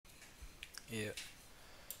Yeah.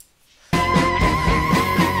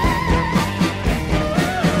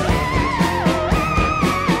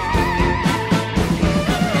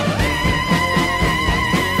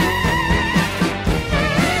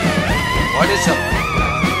 What is up?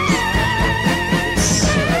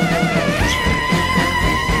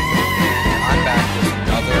 I'm back with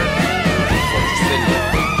another Fortress video.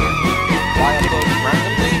 Why upload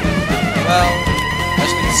randomly? Well,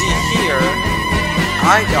 as you can see here,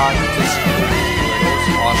 I got this little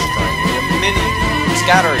Australium mini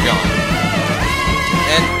Scattergun.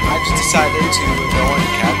 And I just decided to go and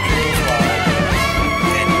capture the flag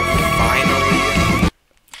and finally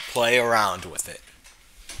play around with it.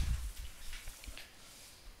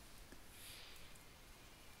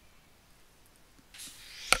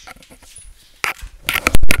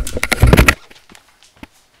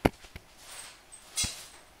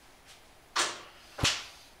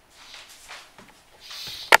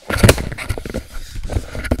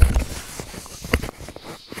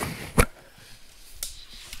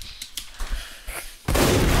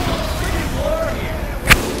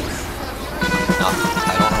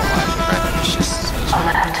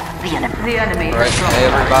 The enemy. Alright, hey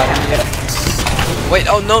everybody. Wait,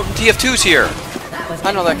 oh no, TF2's here!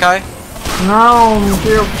 I know that guy. No,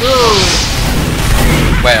 TF2!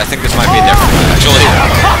 Wait, I think this might be a different guy, actually.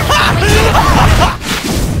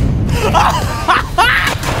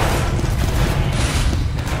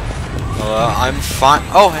 I'm fine.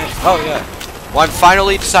 Oh, hey. Oh, yeah. Well, I'm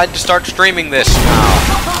finally decided to start streaming this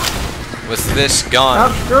now. With this gun.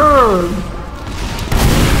 That's good!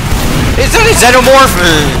 It's a xenomorph!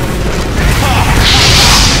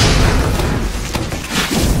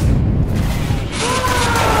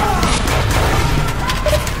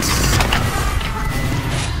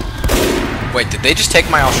 Wait, did they just take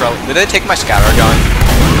my Australium? Did they take my Scattergun?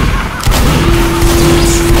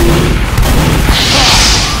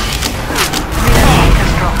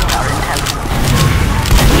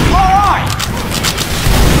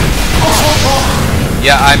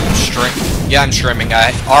 Yeah, I'm streaming.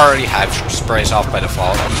 I already have sprays off by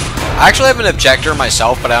default. I actually have an objector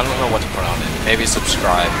myself, but I don't know what to put on it. Maybe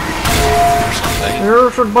subscribe or something.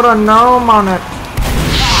 You should put a gnome on it.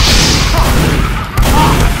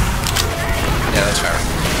 Yeah, that's fair.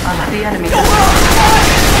 The enemy.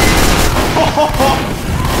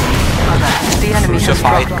 The enemy has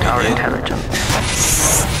Crucified dropped our me. intelligence.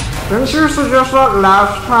 Didn't you suggest that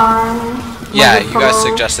last time? Yeah, you guys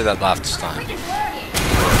suggested that last time.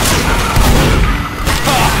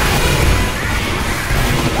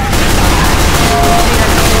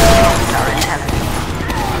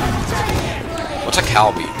 What's a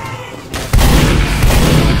Calby?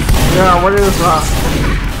 Yeah, what is that?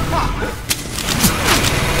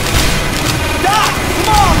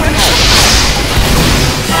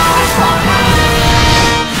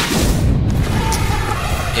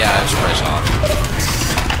 Yeah, it's sprays off.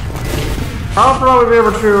 I'll probably be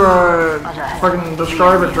able to, fucking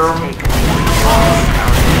describe it to him.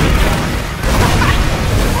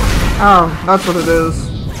 Oh, that's what it is.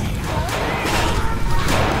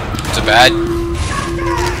 Is it bad?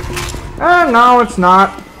 No, it's not.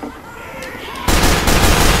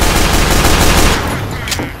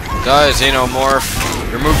 Guys,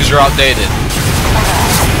 Xenomorph, your movies are outdated.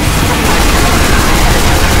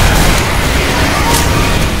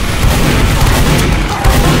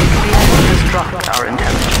 Dropped our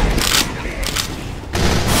intelligence.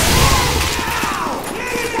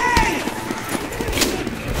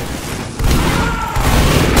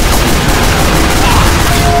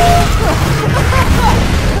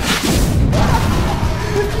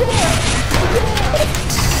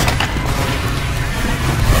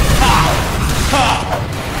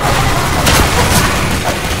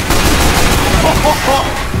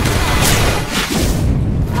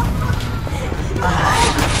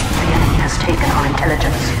 Taken our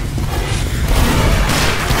intelligence.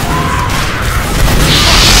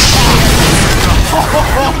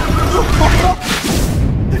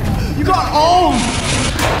 You got owned!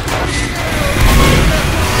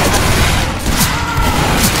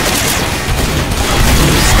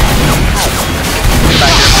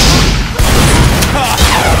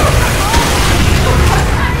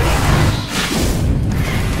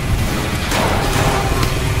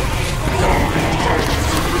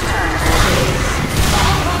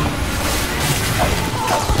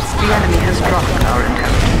 The enemy has dropped our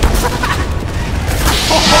intelligence.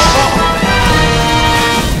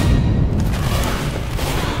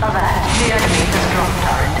 The enemy has dropped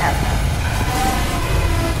our intelligence.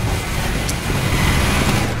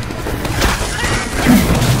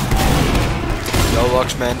 No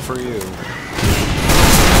Luxman for you.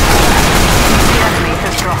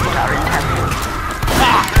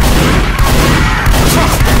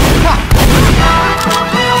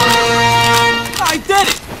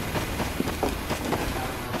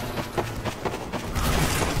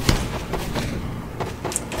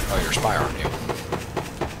 Oh, you're a spy, aren't you?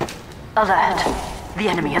 Alert. The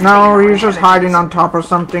enemy has No, taken our he's just hiding intelligence. on top of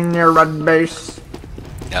something near Red Base.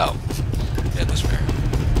 No. In this mirror.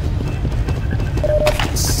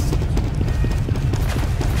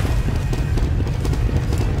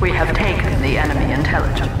 We have taken the enemy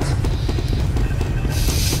intelligence.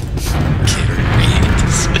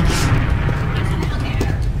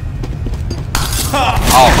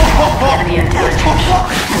 Oh. Enemy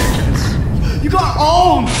intelligence. You got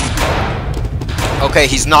owned! Okay,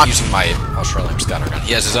 he's not using my Australium Scattergun.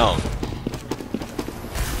 He has his own.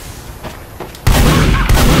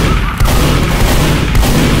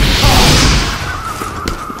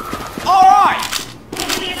 Alright!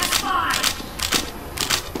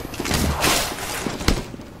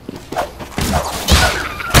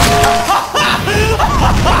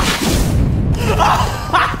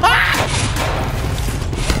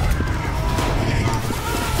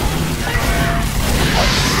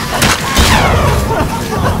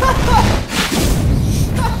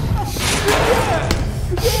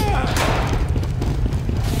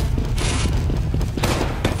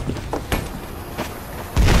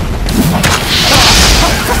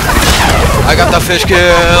 I got the fish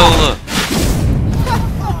kill!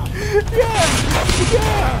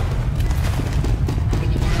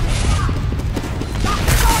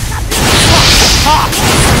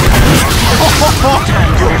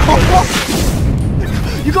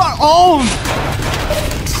 You got owned!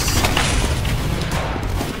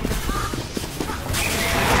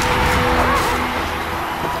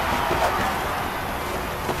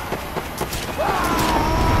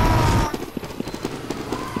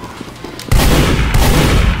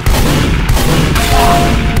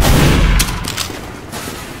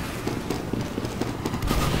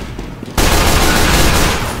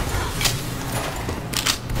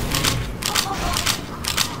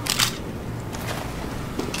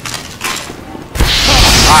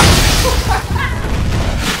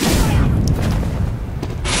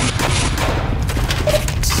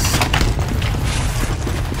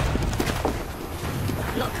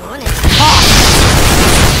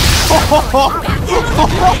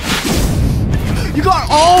 You got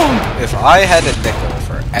owned! If I had a nickel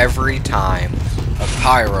for every time a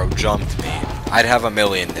pyro jumped me, I'd have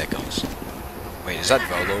 1,000,000 nickels. Wait, is that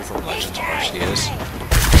Volo from Legends of Arceus?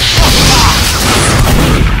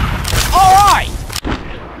 Alright!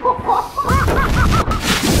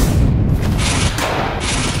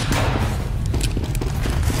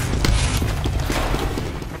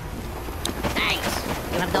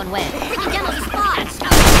 Thanks. You have done well. Freaking yellow spots!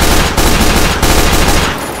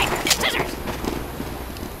 Scissors!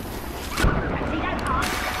 See that part?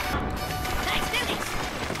 Thanks, do this!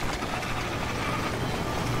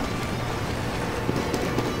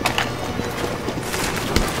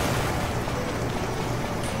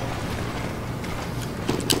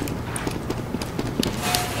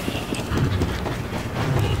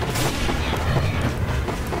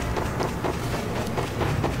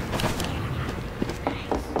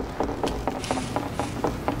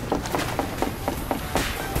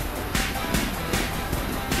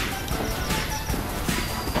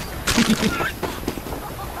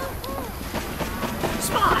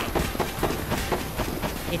 Spy!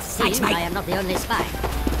 It seems I am not the only spy.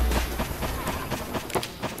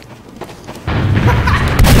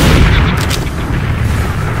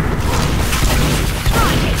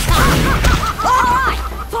 Alright!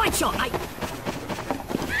 Fine shot, mate!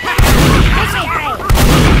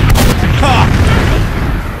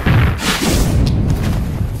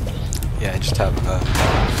 Yeah, I just have a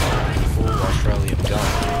full Australium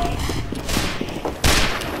gun.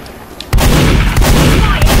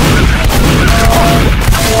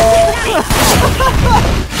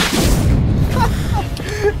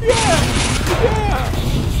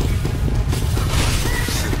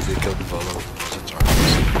 They killed Volo from Legends of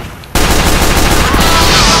Arceus.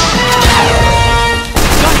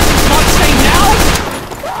 Not say now?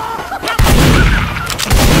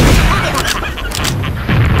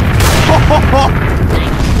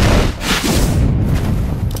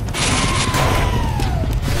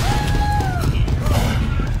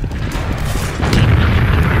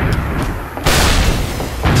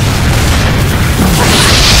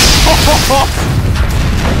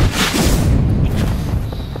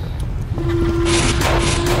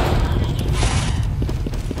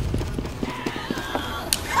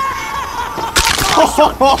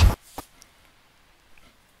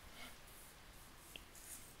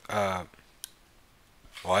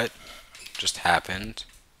 What just happened?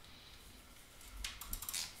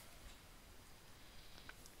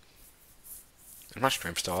 Is my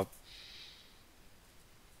stream still up?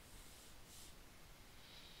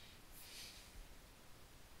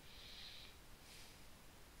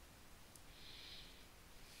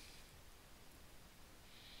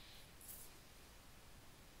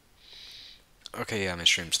 Okay, yeah, my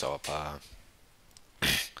stream's still up.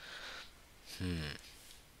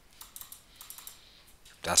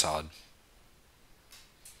 That's odd.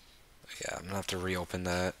 Yeah, I'm gonna have to reopen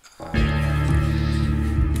that.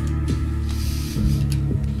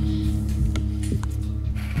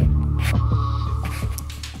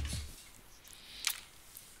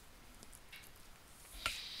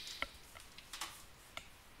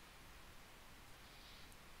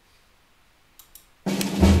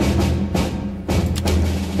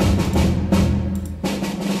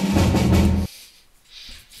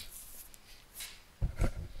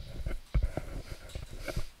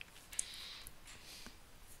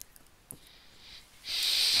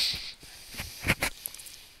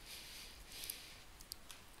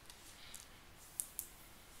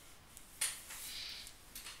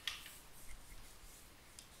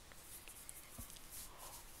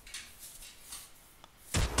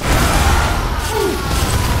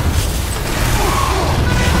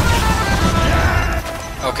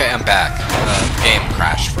 Okay, I'm back. The game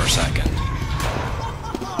crashed for a second.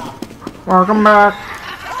 Welcome back.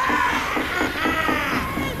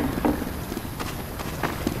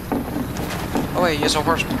 Oh wait, he has a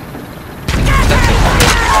horseman.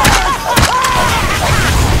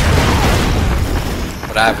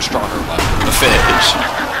 But I have a stronger weapon, the fish.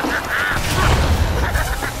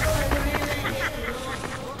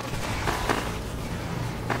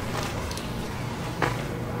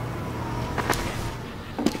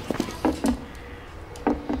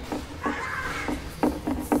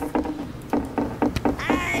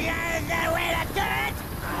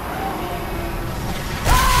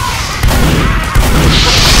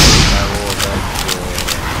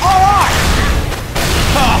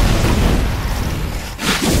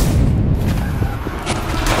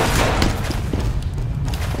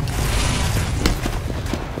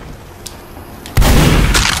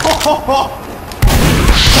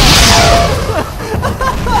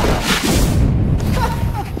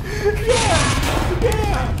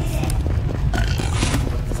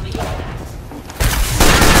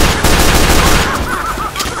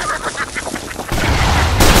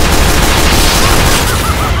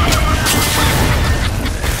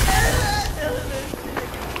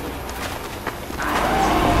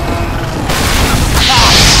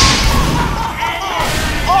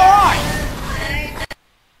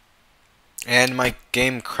 And my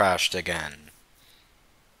game crashed again.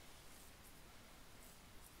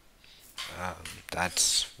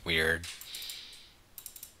 That's weird.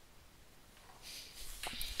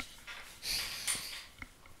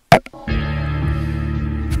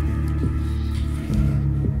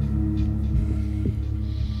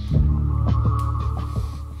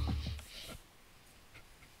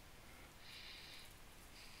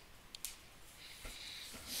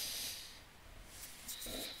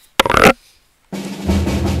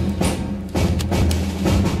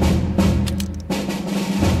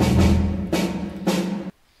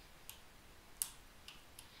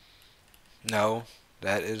 No,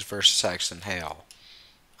 that is versus Saxon Hale.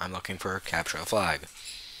 I'm looking for capture a flag.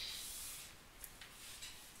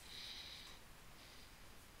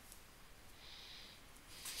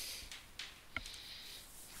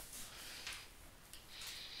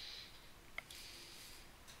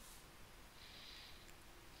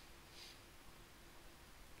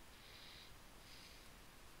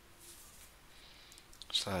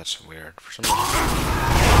 So that's weird. For some reason.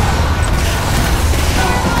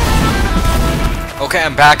 Okay,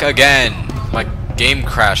 I'm back again. My game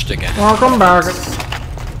crashed again. Welcome back. Okay.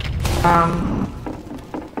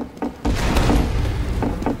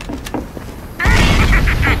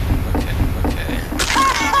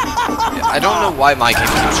 Yeah, I don't know why my game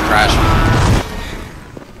keeps crashing.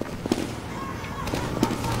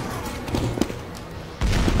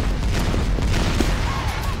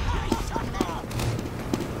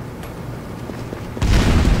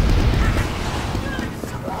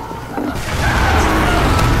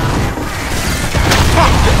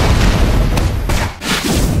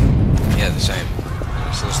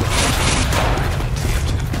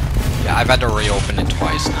 I've had to reopen it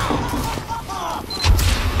twice now.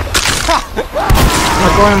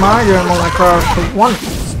 Like going my game when I crashed once.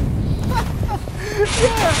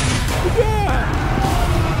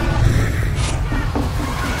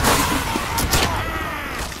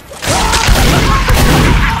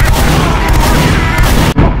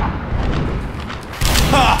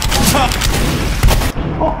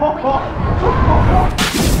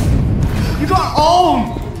 You got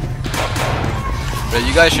owned! But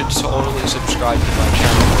you guys should totally subscribe to my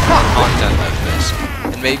channel for more content like this.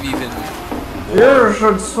 And maybe even more. You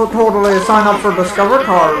should totally sign up for Discover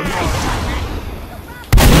Card.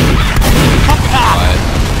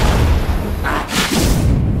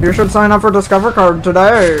 You should sign up for Discover Card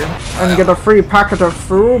today and get a free packet of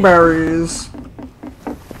foo berries.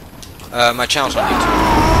 My channel's on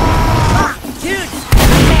YouTube.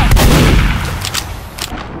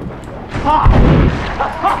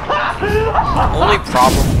 Only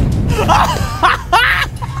problem.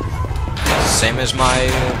 Same as my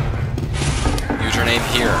username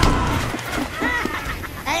here.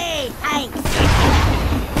 Hey, thanks.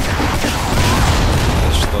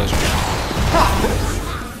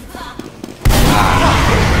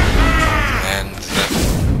 And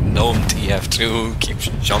the gnome TF2 keeps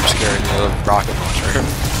jump scaring the rocket launcher.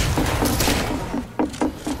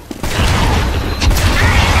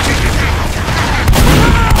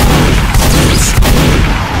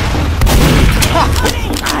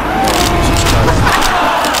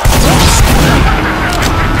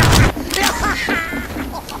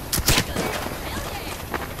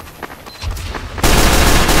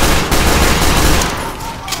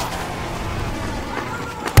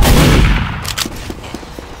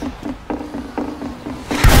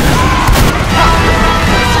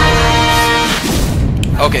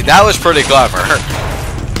 Okay, that was pretty clever.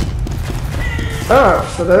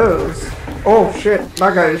 Yes, it is. Oh shit,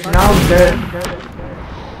 that guy is now dead.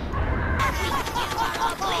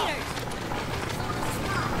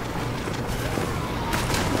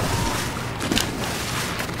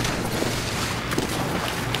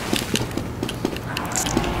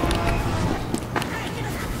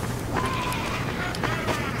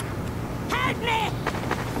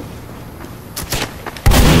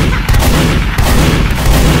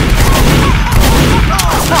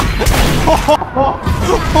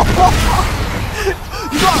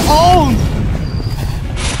 You got owned!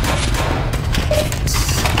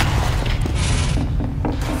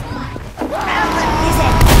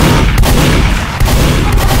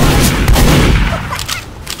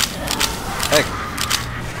 Heck,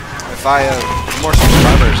 if I the more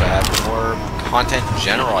subscribers I have, the more content in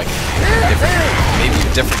general I can make. Maybe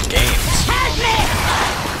different games.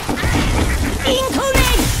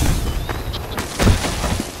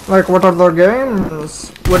 Like, what other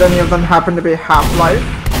games? Would any of them happen to be Half-Life?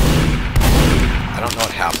 I don't know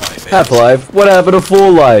what Half-Life is. Half-Life? What happened to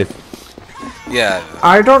Full Life? Yeah.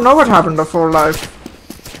 I don't know what happened to Full Life.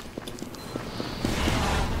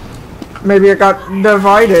 Maybe it got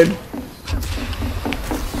divided.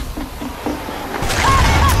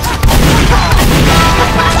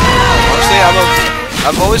 Honestly,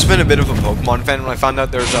 I've always been a bit of a Pokemon fan. When I found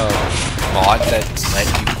out there's a mod that let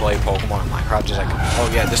you play Pokemon in Minecraft, I was like, oh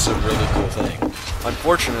yeah, this is a really cool thing.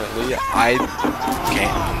 Unfortunately, I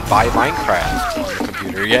can't buy Minecraft on the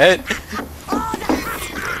computer yet.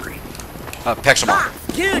 Pexamon.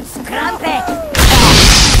 Good scrumpy.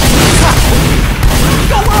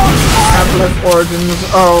 Half-Life Origins.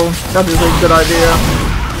 Oh, that is a good idea.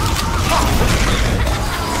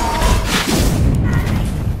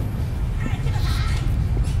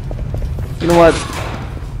 You know what?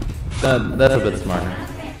 That's a bit smarter.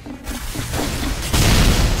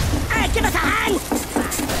 Give us a hand.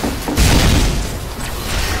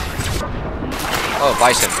 Oh,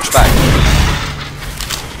 Bison, respect.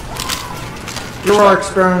 You are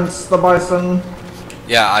experienced the Bison.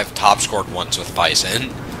 Yeah, I've top scored once with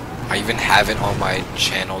Bison. I even have it on my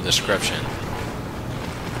channel description.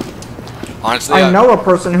 Honestly, I know a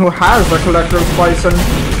person who has a collector's Bison.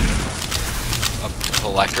 A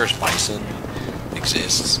collector's Bison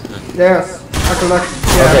exists. Yes, a collect.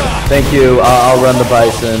 Yeah. Okay, thank you. I'll run the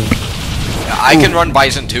Bison. Yeah, I can run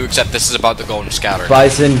Bison too, except this is about the golden scatter.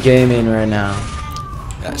 Bison gaming right now.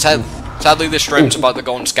 Yeah, sadly, this stream's about the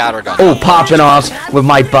golden scattergun. Oh, popping off with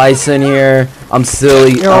my Bison here. I'm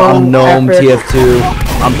silly. Yo, I'm Gnome epic. TF2.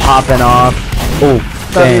 I'm popping off. Oh,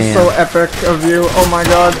 That is damn. so epic of you. Oh my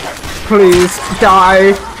god. Please,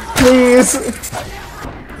 die. Please.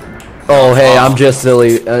 Oh, hey, I'm just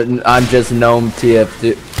silly. I'm just Gnome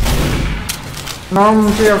TF2.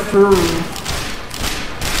 Gnome TF2.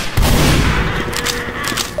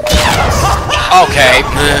 Okay.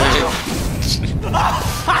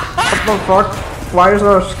 What the fuck? Why is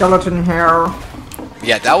there a skeleton here?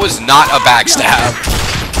 Yeah, that was not a backstab.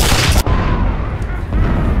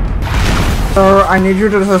 Sir, I need you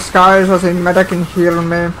to disguise as a medic and heal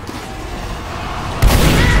me.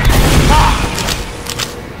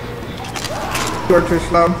 You're too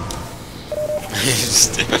slow.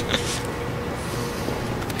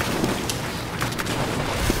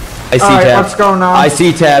 I see Alright, tapped. let's go now. I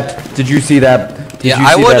see tapped. Did you see that? Did Yeah, you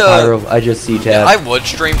I see would, that, Pyro? I just see tapped. I would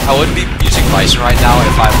stream. I would be using Bison right now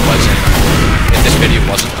if I wasn't. If this video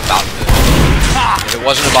wasn't about the. If it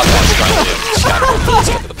wasn't about the Australium scattergun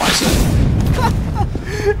instead of the Bison.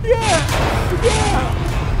 Yeah!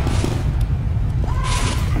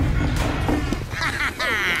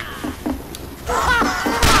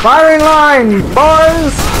 Firing line,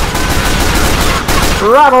 boys!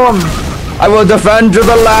 Rattle them! I will defend to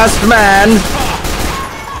the last man.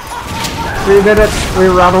 We did it. We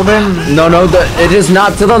rattled him. No, it is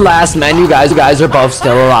not to the last man. You guys are both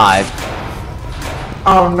still alive.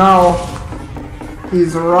 Oh no.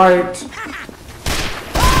 He's right.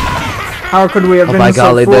 How could we have been so foolish? Oh my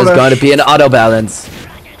golly, there's going to be an auto balance.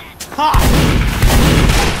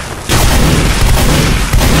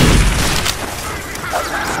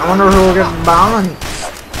 I wonder who will get balanced.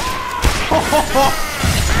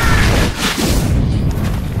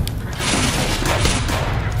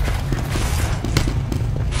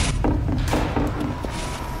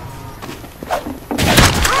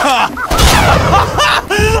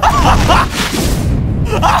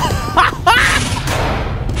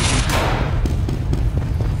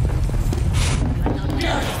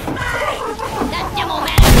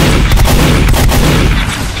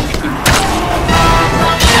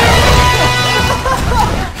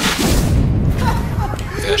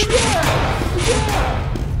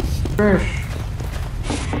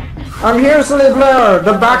 I'm here, Silly Blair,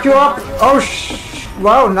 to back you up. Oh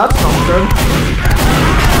wow, that's not good.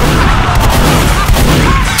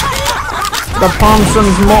 The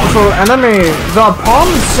Thompson's mortal enemy, the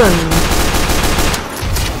Thompson.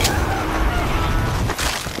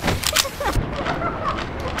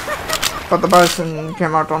 But the Bison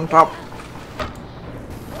came out on top.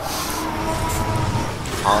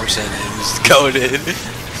 Thompson is goated.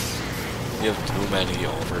 We have too many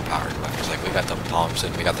overpowered weapons. Like, we got the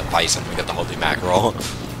Thompson, we got the Bison, we got the Holy Mackerel.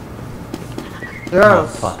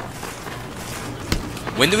 Yes. Oh,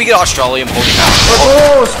 When do we get Australium Holy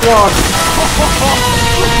Oh, Mackerel? squad!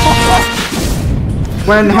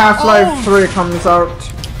 When Half-Life 3 comes out.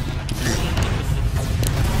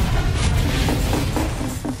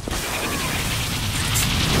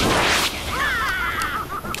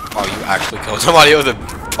 Oh, you actually killed somebody with a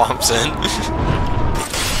Thompson.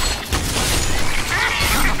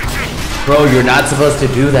 bro, you're not supposed to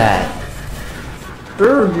do that.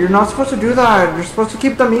 Dude, you're not supposed to do that. You're supposed to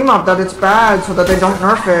keep the meme up that it's bad so that they don't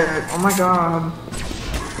nerf it. Oh my god.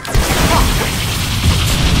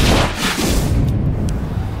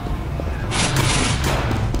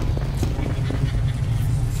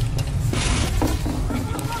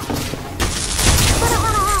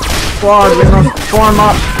 Squad, we must form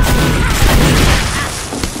up.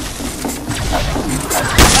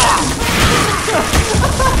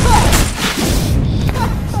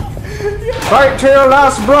 Fight to your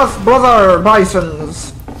last breath, brother,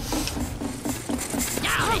 Bisons.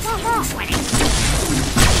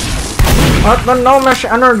 Let the gnomish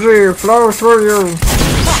energy flow through you.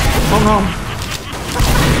 Oh no.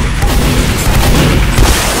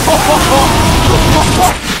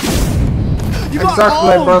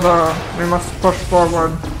 Exactly, brother. We must push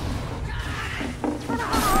forward.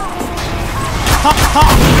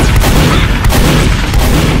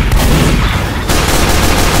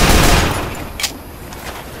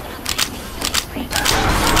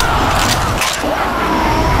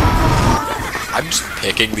 I'm just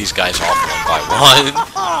picking these guys off one by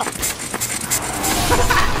one.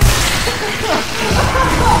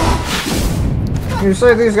 You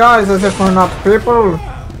say these guys as if we're not people.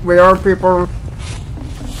 We are people.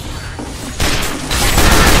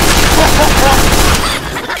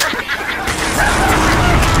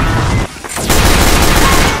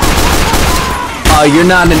 Oh, you're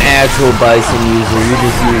not an actual Bison user. You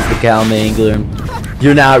just use the cow mangler.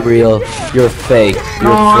 You're not real. You're fake.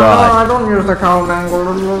 You're No, fraud. I don't use the cow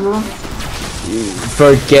mangler.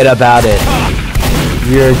 Forget about it.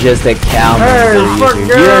 You're just a cow mangler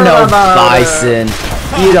user. You're no Bison.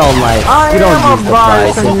 You don't like. You don't use the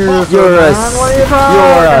Bison. You're a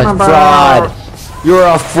fraud. You're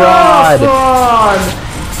a fraud.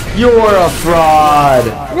 You're a fraud.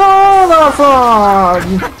 You're the fraud.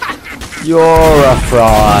 You're a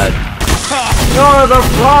fraud. You're the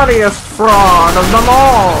fraudiest fraud of them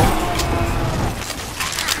all.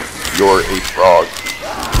 You're a frog.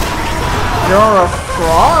 You're a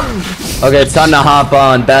fraud? Okay, it's time to hop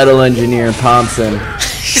on Battle Engineer Thompson.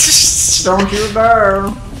 Don't you dare.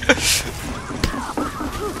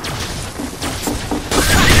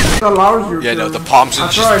 It allows you Yeah, to. no, the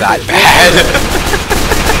Thompson's That's just right. that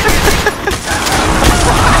bad.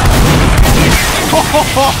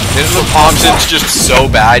 The Thompson's just so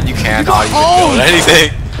bad you cannot even build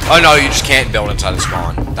anything. Oh no, you just can't build inside of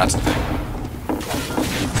spawn. That's the thing.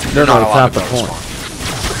 No, Not it's allowed not to the build point. spawn.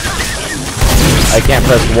 I can't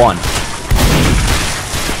press 1.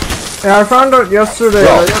 Yeah, I found out yesterday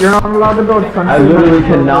that you're not allowed to build sentries. I literally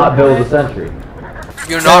cannot build a sentry.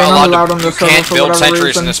 You're not Yeah, allowed to. on the You server can't for build whatever sentries in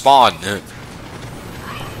reason. the spawn.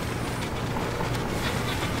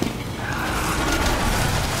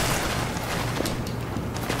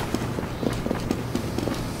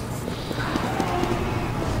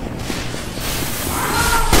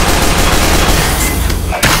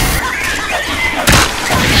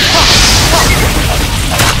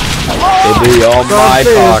 Be on my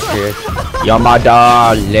pocket. You're my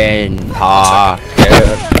darling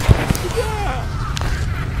pocket.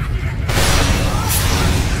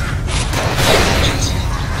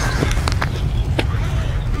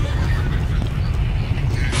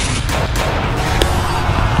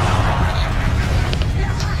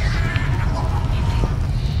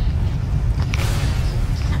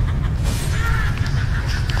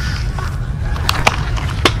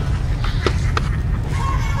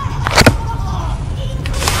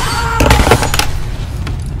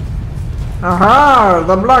 Aha!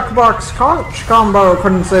 The black box conch combo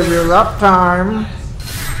couldn't save you that time.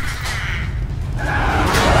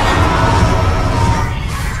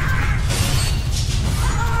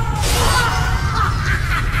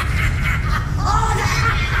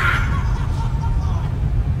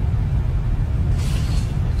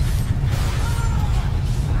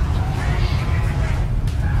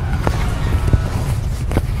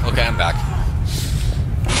 Okay, I'm back.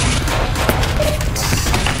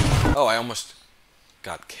 Oh, I almost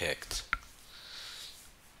got kicked.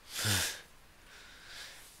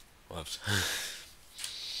 Whoops.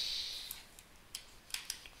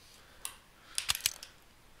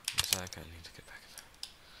 One sec, I need to get back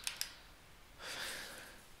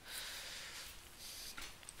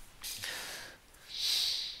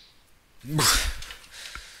in there.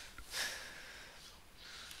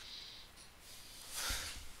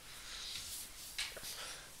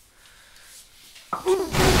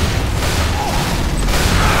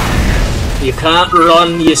 You can't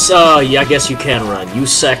run, I guess you can run, you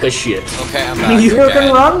sack of shit. Okay, I'm back. You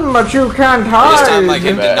can run, but you can't This hide. time my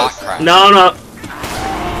game did not crash. No. No,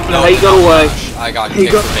 Hey, it go did not away. crash. I got Hey,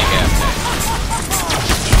 kicked go- for being AFK.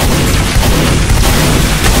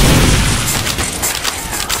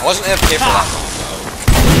 I wasn't AFK for that long,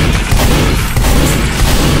 though.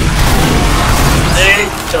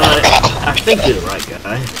 I think you're the right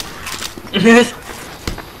guy.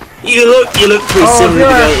 You look pretty Oh, similar to the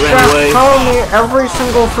guy that ran Chef, away. tell me every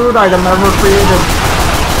single food item ever created.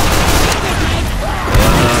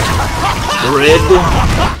 Bread,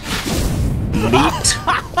 meat,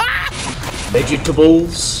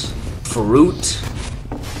 vegetables, fruit,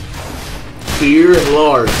 beer, and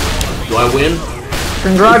lard. Do I win?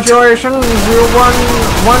 Congratulations, you won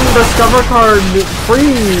one Discover card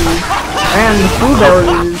free and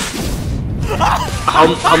blueberries.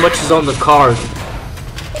 How much is on the card?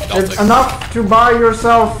 It's enough to buy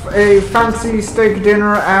yourself a fancy steak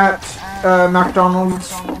dinner at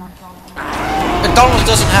McDonald's. McDonald's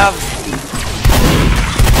doesn't have...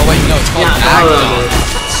 Oh wait, no, it's called McDonald's.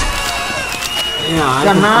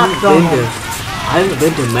 I haven't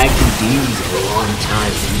been to Mac and D's in a long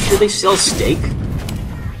time. Are you sure they sell steak?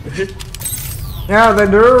 Yeah,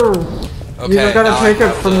 they do. Okay, You just gotta now take I it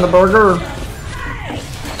have from to- the burger.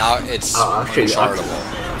 Now it's I'll show you. unchartable.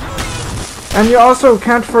 And you also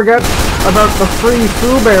can't forget about the free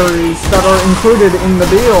foo berries that are included in the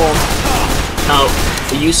deal. Now,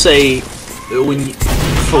 you say when you,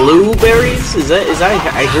 flu berries? Is that I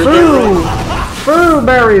heard that right? Foo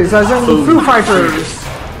berries, as in Foo Fighters.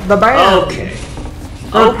 The band. Okay.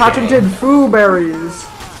 They're patented foo berries.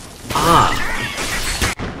 Ah.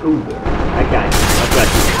 Flu berries. I got you.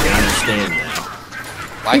 I understand now.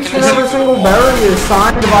 Why Each can and I every say single berry is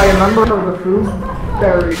signed by a member of the Foo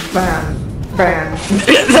Berry band.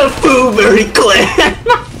 The Foo Berry Clan.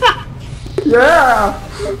 Yeah.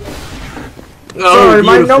 Oh, Sorry,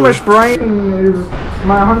 my beautiful. gnomish brain is...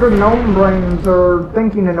 My 100 gnome brains are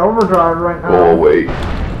thinking in overdrive right now. Go away.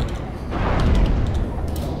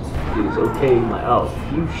 It's okay, my elf.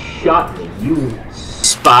 You shot me, you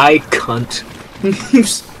spy cunt.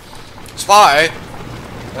 Spy?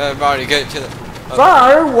 Everybody get to the...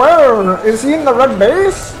 Sorry, where? Is he in the red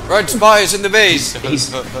base? Red Spy is in the base! He's-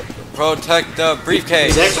 Protect the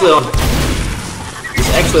briefcase! He's actually on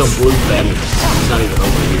blue batteries. He's not even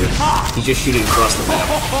over here. He's just shooting across the map.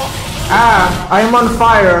 Ah, I am on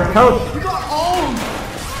fire. Help.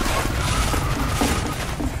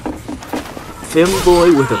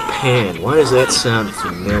 Femboy with a pan. Why does that sound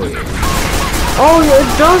familiar? Oh, it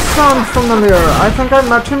does sound familiar. I think I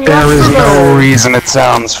met him There is yesterday. no reason it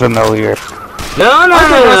sounds familiar. No, I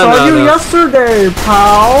think I saw you yesterday,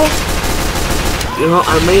 pal. You know,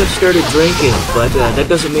 I may have started drinking, but that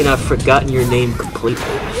doesn't mean I've forgotten your name completely.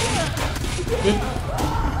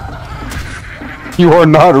 You are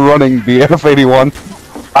not running the F-81.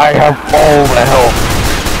 I have all the help.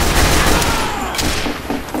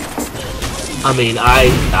 I mean,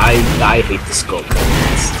 I hate the skull cutter.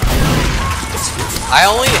 I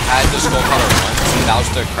only had the skull cutter once, and that was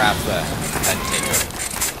to craft the head taker.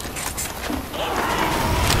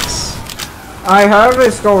 I have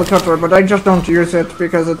a skull cutter, but I just don't use it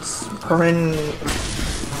because it's cringe.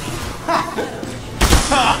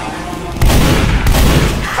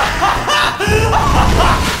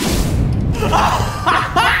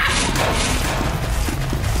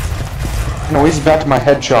 No, he's back to my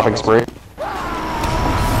head shopping spree.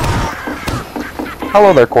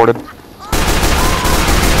 Hello there, Corded.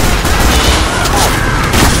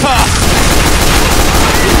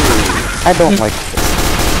 I don't like this.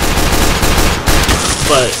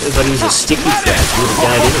 But he was a sticky trap, you would've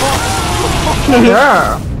died in it.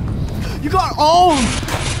 Yeah. You got owned!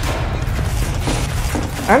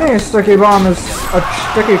 Any sticky bomb is a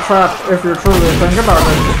sticky trap if you truly think about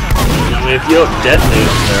it. I mean, if you don't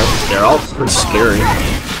detonate them, they're all pretty scary.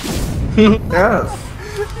 Yes.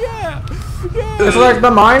 It's like the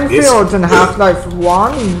minefields in Half-Life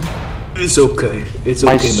 1. It's okay. It's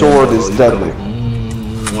My okay, sword man. is deadly.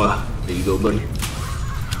 Mwah. There you go, buddy.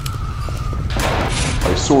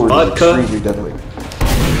 My sword Vodka. is extremely deadly.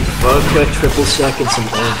 Vodka, triple sec, and some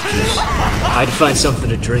orange juice. I had to find something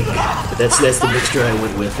to drink, but that's the mixture I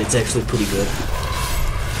went with. It's actually pretty good.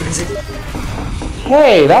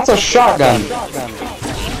 Hey, that's a shotgun.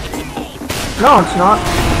 No, it's not.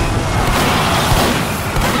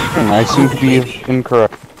 I seem to be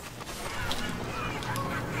incorrect.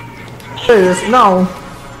 Please, no.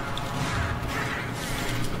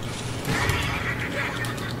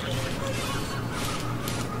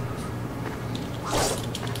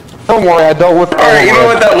 Don't worry, I dealt with. Alright, you know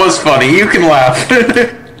what? That was funny. You can laugh.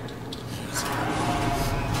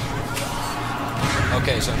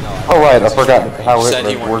 Okay, so no. Oh right, I forgot how Said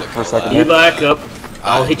he it wanted worked to for a kill second. You back up.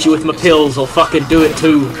 I'll hit you with my pills. I'll fucking do it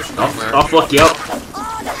too. I'll fuck you up.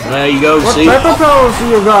 There you go, What see? type of pills do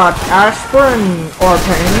you got? Aspirin or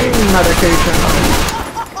pain medication?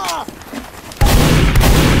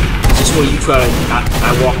 Is this where you try to...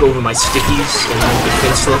 I walk over my stickies and I'm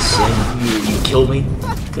defenseless and you kill me?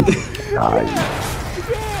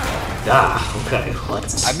 Okay.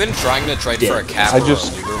 Let's... I've been trying to trade for a cap I or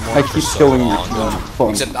just- a Luger I more for keep so killing long, your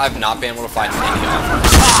phone. except I've not been able to find any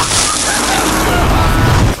offers.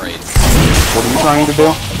 Trade. What are you trying to do?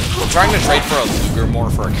 I'm trying to trade for a Luger more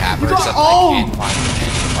for a capper, except I can't find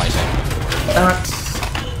any pricing.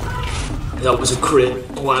 That was a crit.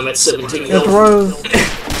 Why I'm at 17 It health. was...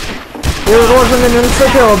 It wasn't an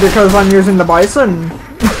insta-kill because I'm using the Bison.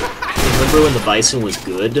 Remember when the Bison was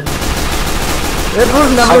good? It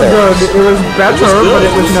was never good. It was better, but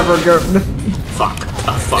it was never good. Fuck.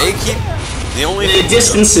 Fuck. They keep the only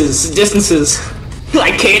Distances.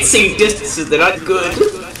 I can't see distances. They're not good.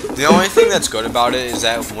 the only thing that's good about it is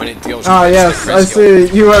that when it deals. Ah, yes, I see.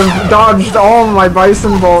 You have dodged all my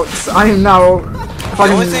Bison bolts. I am now The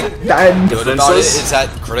only thing fucking dead. good about it is that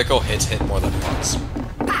critical hits hit more than once.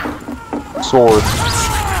 Sword.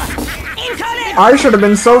 I should have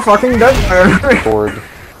been so fucking dead there. Sword.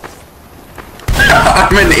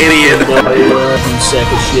 I'm an idiot. You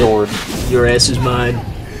sack of shit. Sword. Your ass is mine.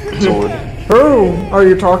 Sword. Who are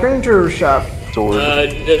you talking to, Chef? Sword.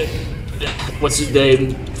 What's his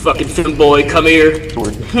name? Fucking femboy, come here.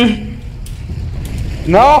 Sword.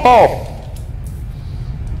 No!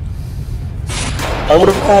 I would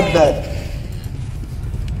have had that.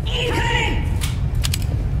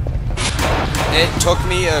 It took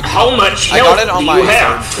me a. How much I health got it on do my you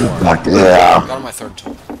have? third tour. Yeah. I got it on my third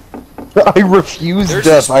tour. I refuse There's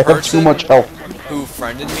death. this I have too person much health. Who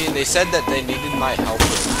friended me, and they said that they needed my help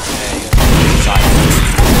with a side.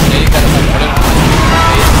 They that if I put it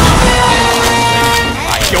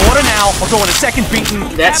on You order now, or go on a second beating.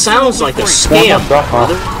 That sounds like a scam,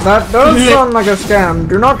 brother. That does sound like a scam.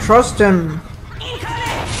 Do not trust him.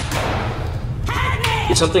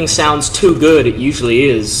 If something sounds too good, it usually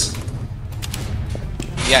is.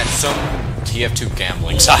 yeah, it's some TF2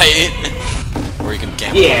 gambling site where you can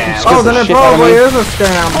gamble. Yeah. Oh, then it shit out of probably me. is a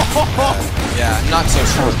scam. Yeah, I'm not so I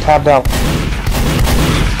sure. was tabbed out.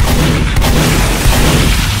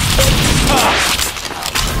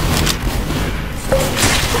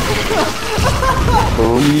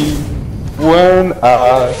 Believe when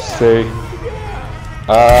I say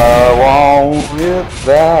I want it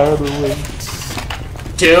that way.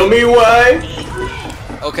 Tell me why.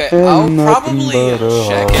 Okay, And I'll nothing probably but a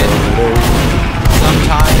check it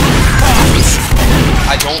sometime.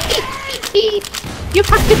 I don't. You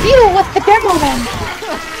have to deal with the demo then.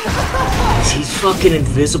 He's fucking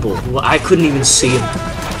invisible. Well, I couldn't even see him.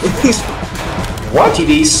 What?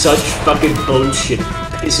 TV's such fucking bullshit.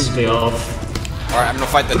 Pisses me off. Alright, I'm gonna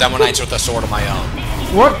fight the Demo Knights with a sword of my own.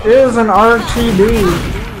 What is an RTD?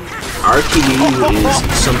 RTE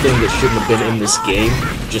is something that shouldn't have been in this game,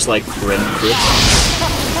 just like Ren Chris.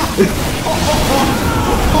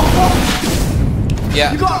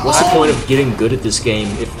 Yeah. What's the point of getting good at this game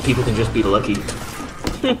if people can just be lucky?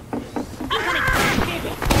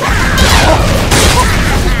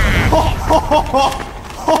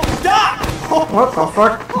 What the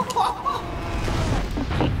fuck?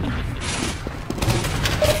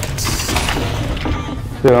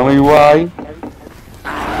 Tell me why.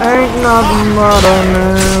 Ain't nothing but a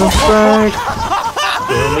mistake.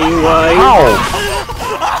 Tell me why. Ow!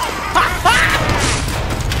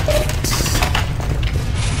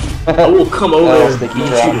 I will come over Oh, and beat you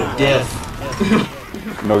to death.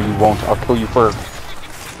 No, you won't. I'll kill you first.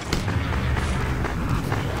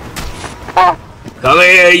 Come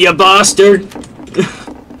here, you bastard!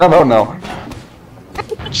 No.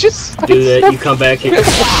 Just Do that, you come back here.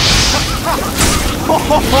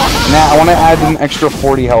 Nah, I want to add an extra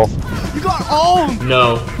 40 health. You got owned!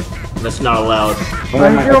 No, that's not allowed.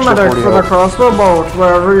 Thank you, medic, for the crossbow bolt,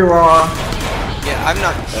 wherever you are. Yeah, I'm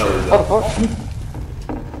not sure.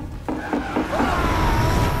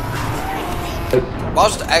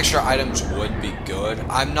 Whilst the extra items would be good,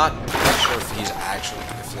 I'm not sure if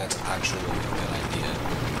that's actually a good idea.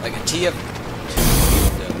 Like a TF.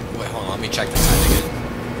 Wait, hold on. Let me check the time again.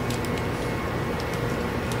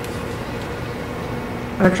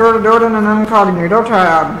 Make sure to do it in an incognito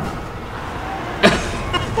tab.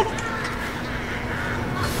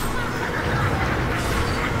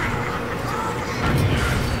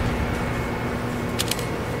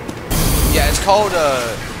 Yeah, it's called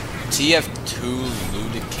TF2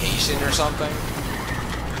 ludication or something.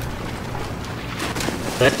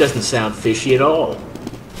 That doesn't sound fishy at all.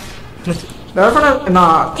 Definitely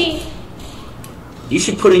not. You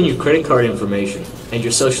should put in your credit card information and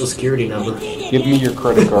your social security number. Give me your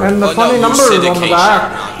credit card. And the funny number is on the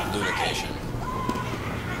back. Not ludication.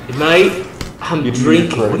 Good night. I'm Give me your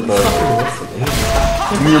drinking. credit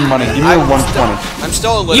card. Give me your money. Give me your lunch money. I'm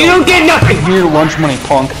still a little. You don't get nothing! Give me your lunch money,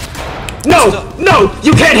 punk. No! No!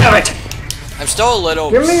 You can't have it! I'm still a little.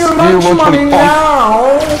 Give me your Give me your lunch money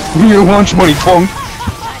now! Give me your lunch money, punk.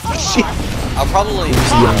 I'll probably. Who's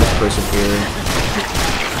the youngest person here?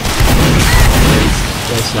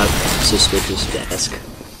 That's not suspicious to ask.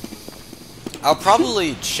 I'll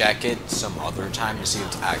probably check it some other time to see if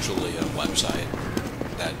it's actually a website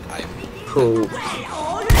that I. Cool.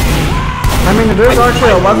 I mean, it is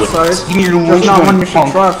actually a website. Give me your Just lunch not one money, you should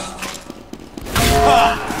punk. trust.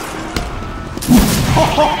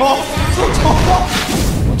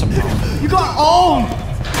 You got owned!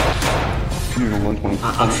 Give me your lunch money.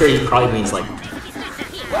 I'm sure he probably means like or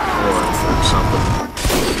something.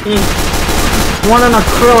 One in a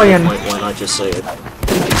trillion. Why not just say it?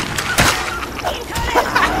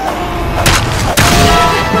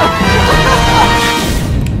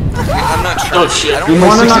 I'm not sure. Oh shit! I don't.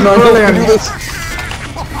 One in a trillion. Do this.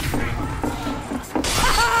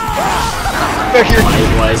 Back here.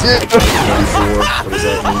 Why is it what does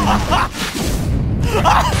that mean?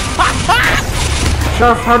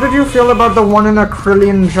 Chef, how did you feel about the 1 in a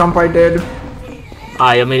trillion jump I did?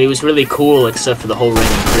 I mean, it was really cool, except for the whole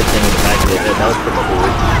random crit thing in the back of it. That was pretty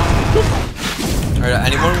cool. Alright,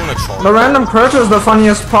 anyone want to troll? The random crit is the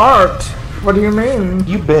funniest part. What do you mean?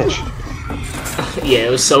 You bitch. Yeah,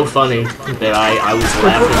 it was so funny that I was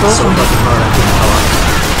laughing so fucking hard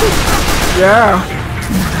I Yeah.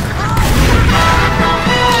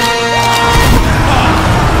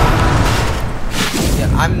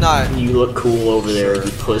 I'm not. couldn't. You look cool over there,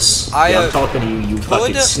 you puss. I, Yeah, I'm talking to you, you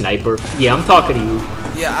fucking sniper. Yeah, I'm talking to you.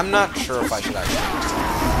 Yeah, I'm not sure if I should actually.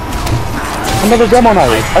 Another demo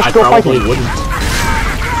night. Let's go probably fighting. wouldn't.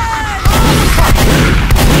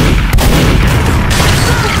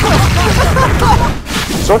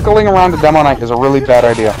 Circling around the demo night is a really bad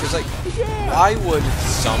idea. Because, like, why would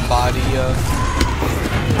somebody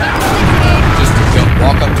just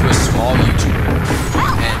walk up to a small YouTuber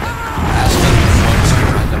and ask them to run some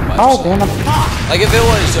random website? Oh, damn it. Like, if it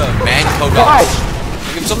was Manco. Like,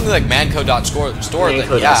 if something like Manco.store,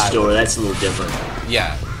 then yeah. Store, that's a little different.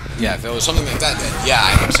 Yeah. Yeah, if it was something like that, then yeah,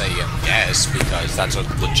 I would say yes, because that's a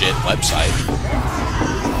legit website.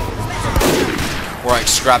 Or like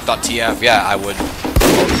scrap.tf, yeah, I would.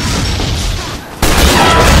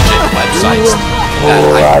 Legit websites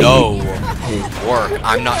that I know work.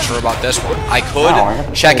 I'm not sure about this one. I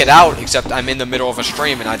could check it out, except I'm in the middle of a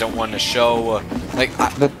stream and I don't want to show, like...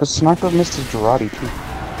 The sniper missed his Girardi, too.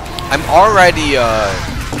 I'm already,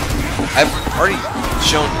 I've already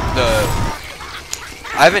shown the...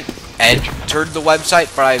 I haven't entered the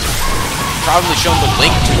website, but I've probably shown the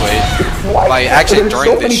link to it by accident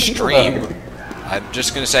during this stream. I'm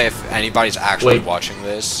just gonna say, if anybody's actually watching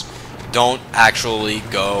this, don't actually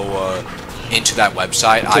go into that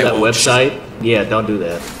website. Website? Yeah, don't do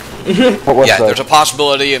that. What website? Yeah, there's a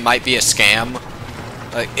possibility it might be a scam.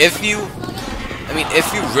 Like, if you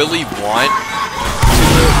really want to,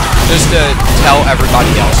 just to tell everybody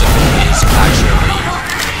else if it is actually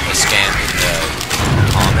a scam in the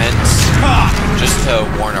comments, just to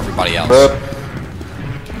warn everybody else.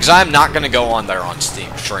 Because I'm not gonna go on there on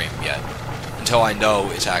stream yet, until I know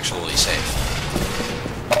it's actually safe.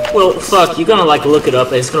 Well, fuck, you're gonna like look it up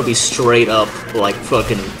and it's gonna be straight up like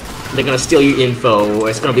fucking, they're gonna steal your info, or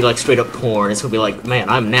it's gonna be like straight up porn, it's gonna be like, man,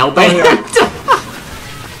 I'm now banned.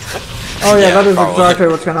 Oh yeah, that is exactly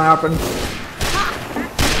what's gonna happen.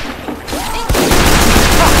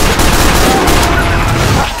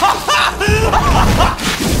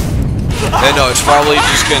 No, it's probably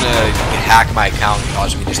just gonna hack my account and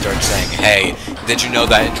cause me to start saying, hey, did you know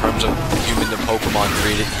that in terms of human to Pokemon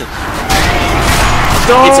breeding?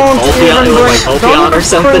 Don't Ulpion or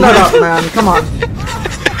something. Bring that up, man. Come on.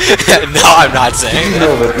 No, I'm not saying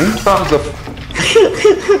that.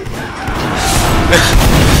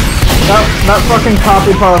 That fucking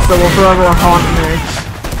copy pasta will forever haunt me.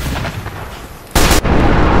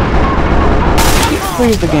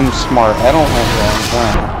 Please, the game's smart. I don't like that.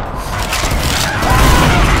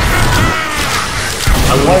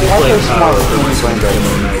 I like playing Power when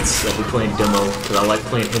demo nights. I'll be playing demo because I like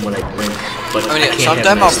playing him when I drink. But I mean,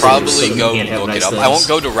 sometime I'll probably go look it up. I won't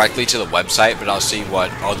go directly to the website, but I'll see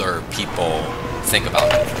what other people think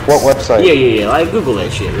about it. What website? Yeah. I Google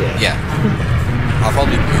that shit. Yeah. I'll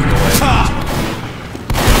probably Google it.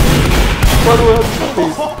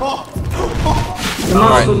 You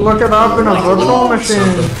must look it up in a virtual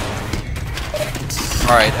machine.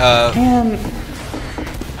 Alright, Man,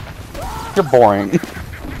 you're boring.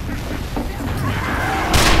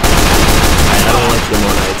 I don't like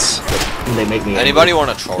demo nights. They make me. Anybody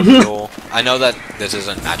want a troll duel? I know that this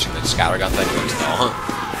isn't matching the Scattergun thing, but still.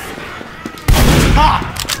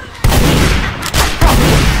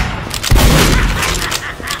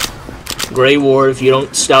 Grey Ward, if you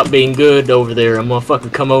don't stop being good over there, I'm gonna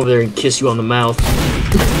fucking come over there and kiss you on the mouth.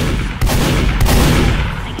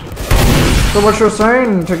 So what you're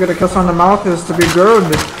saying, to get a kiss on the mouth is to be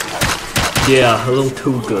good. Yeah, a little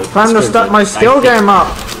too good. Time to step my skill game up.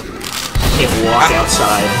 Can't walk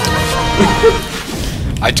outside.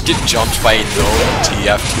 I'd get jumped by a gnome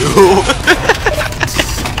TF2.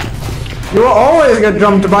 You will always get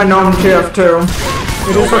jumped by gnome TF2.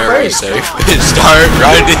 It is Nowhere is safe. Start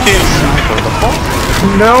running.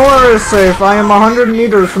 Nowhere is safe. I am 100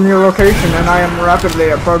 meters from your location and I am rapidly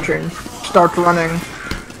approaching. Start running.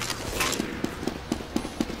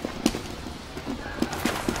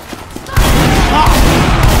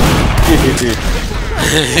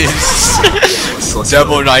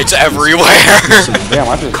 Demo nights everywhere. Damn,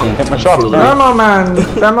 I just hit my shot. Demo man,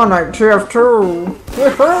 demo night TF2.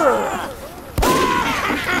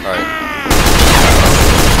 Alright.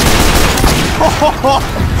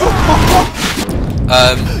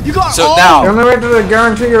 So now the only way to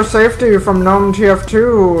guarantee your safety from Gnome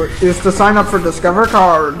TF2 is to sign up for Discover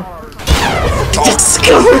Card.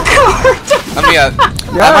 Discover Card! I mean,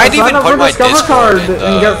 I might even put my Discord card in the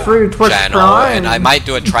and get free Twitch channel, Prime. and I might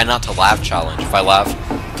do a try not to laugh challenge. If I laugh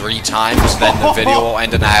 3 times, then the video will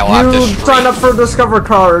end and I'll have to You stream. sign up for Discover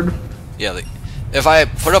Card. Yeah, like, if I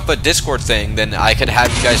put up a Discord thing, then I could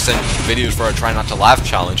have you guys send videos for a try not to laugh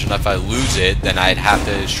challenge, and if I lose it, then I'd have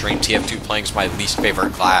to stream TF2 playing as my least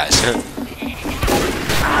favorite class. Which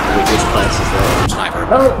class is that? Sniper.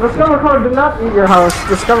 Oh, Discover Card did not eat your house.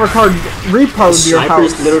 Discover Card repoed your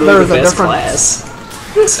house. Sniper's literally There's the a best difference.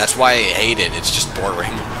 class. That's why I hate it. It's just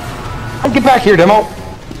boring. Get back here, Demo.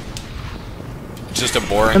 It's just a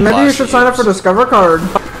boring And maybe class you should to sign up use. for Discover Card.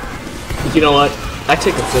 You know what? I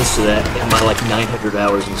take offense to that in my like 900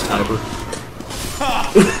 hours in Sniper.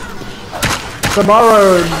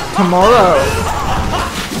 Tomorrow.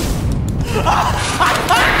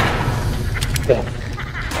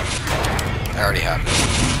 I already have it.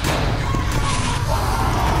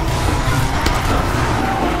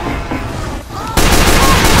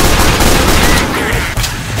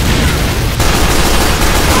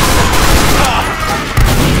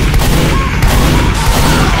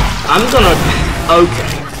 I'm gonna... Okay.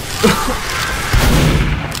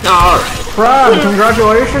 Alright. Brad,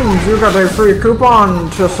 congratulations. You got a free coupon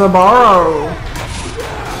to Sabaro.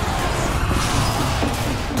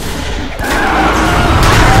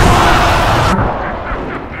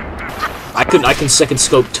 I can second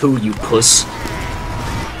scope too, you puss.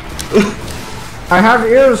 I have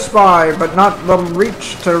ears, Spy, but not the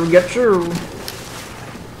reach to get you.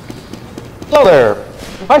 Hello there.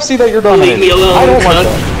 I see that you're dominating. Leave me alone, I don't like cunt.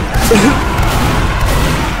 that.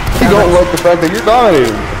 I don't like the fact that you're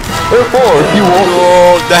dominating. Therefore, you won't.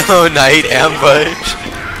 Roll down night ambush.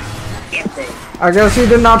 I guess he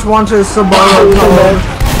did not want his Subaru color.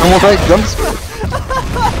 And we'll take guns.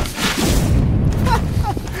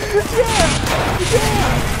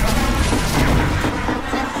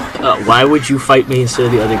 Why would you fight me instead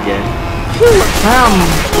of the other gang? Damn,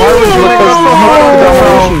 why would you make us so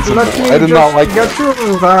hard? Let me I did not like get you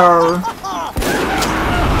there.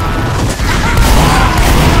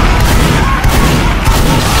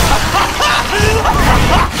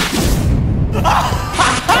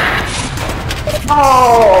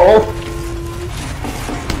 Oh!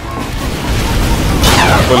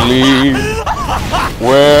 Believe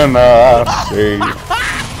when I say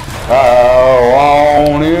I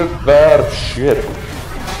wanted that shit.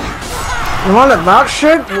 You wanted that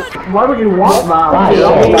shit? Why would you want that?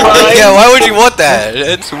 Yeah, why would you want that?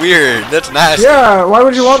 It's weird. That's nasty. Yeah, why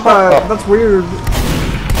would you want that? That's weird.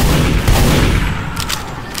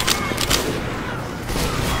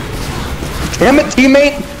 Damn it,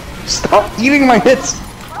 teammate! Stop eating my hits!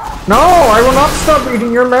 No, I will not stop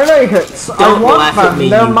eating your melee hits. I Don't want laugh them. at me,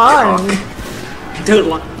 They're you mine. cock. Don't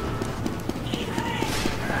laugh.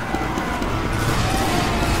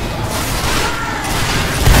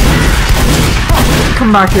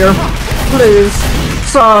 Come back here. Please.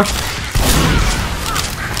 Sir.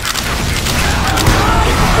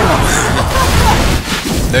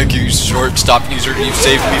 Thank you, shortstop user. You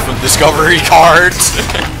saved me from discovery cards.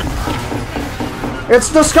 It's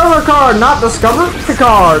Discover card, not Discover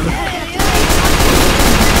Picard.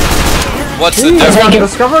 What's the difference?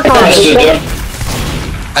 Discover card.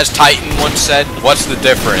 As Titan once said, what's the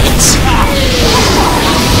difference?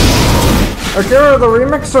 Akira the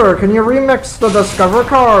Remixer, can you remix the Discover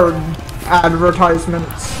card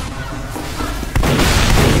advertisements?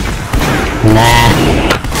 Nah.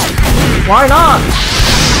 Why not?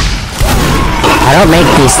 I don't make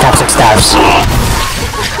these types of stuffs.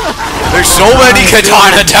 There's so many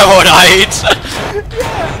katana demo nights.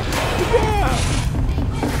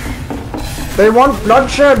 They want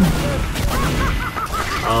bloodshed.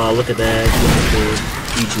 Oh, look at that.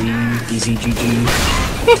 GG. Easy GG.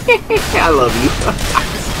 I love you.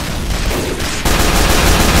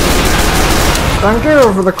 Thank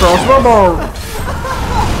you for the crossbow bolt.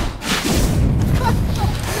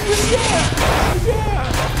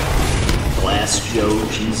 Blast Joe,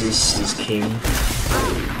 Jesus is king.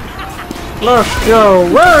 Look, Joe,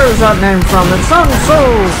 where is that name from? It sounds so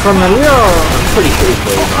familiar. I'm pretty sure he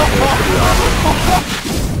plays on here pretty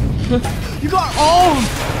often. You got owned!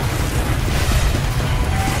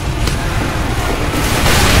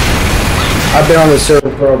 I've been on this server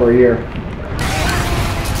for over a year.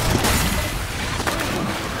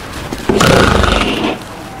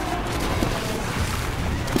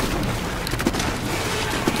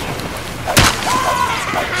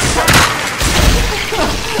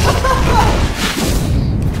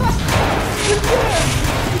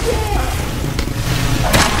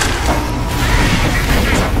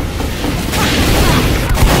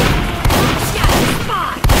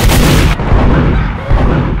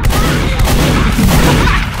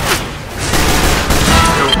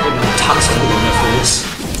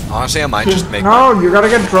 Honestly, I might just make. No, you gotta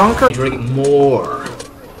get drunker. Drink more.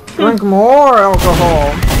 Drink more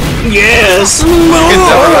alcohol. Yes!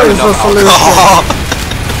 Always the solution.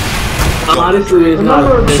 Honestly,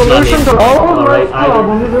 Remember, the there's solution nothing. to all of Alright, life's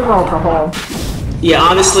problems is alcohol. Yeah,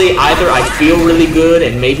 honestly, either I feel really good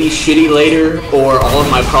and maybe shitty later, or all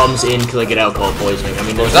of my problems end because I get alcohol poisoning. I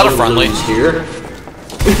mean, there's is that a no friendly? lose here.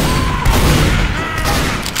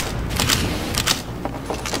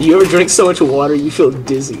 You ever drink so much water you feel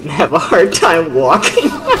dizzy and have a hard time walking?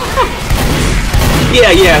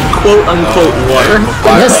 yeah, quote unquote water.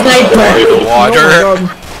 The sniper! Water.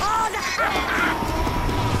 Oh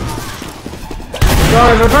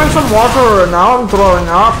guys, I drank some water and now I'm throwing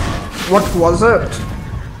up. What was it?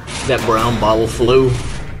 That brown bottle flu.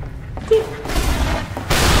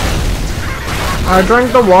 I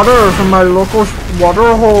drank the water from my local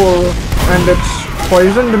water hole and it's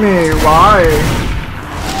poisoned me. Why?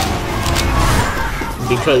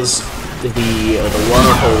 Because the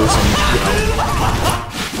water holes in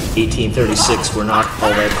 1836 were not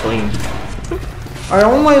all that clean. I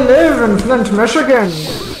only live in Flint, Michigan.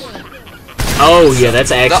 Oh yeah,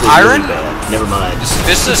 that's actually iron? really bad. Never mind.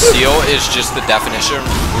 This seal is just the definition.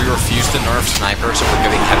 We refuse to nerf sniper, so we're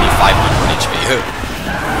giving heavy 500 HP.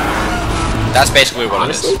 That's basically what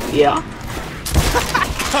Honestly, it is. yeah.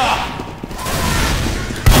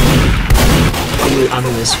 I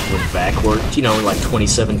mean, this went backward, you know, like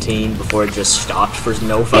 2017, before it just stopped for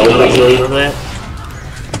no fucking reason for that.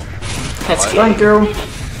 That's Thank you.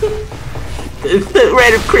 The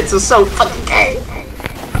random crits are so fucking gay.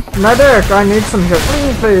 Medic, I need some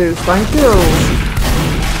healing, please. Thank you.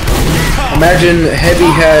 Imagine Heavy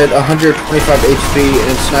had 125 HP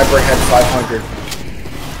and Sniper had 500.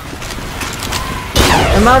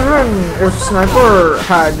 Imagine if Sniper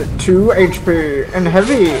had 2 HP and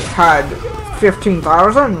Heavy had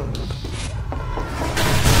 15,000.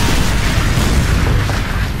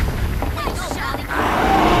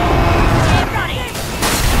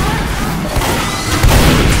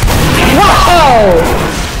 Whoa!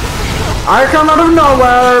 I come out of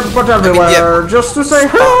nowhere, but everywhere, just to say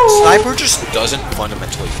hello! Sniper just doesn't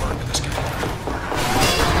fundamentally work in this game.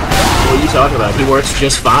 What are you talking about? He works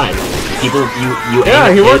just fine. People, you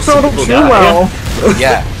yeah, he works a little too well.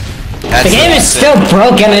 Yeah. The game is still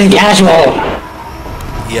broken and casual.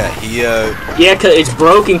 Yeah, he, Yeah, cause it's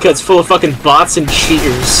broken cause it's full of fucking bots and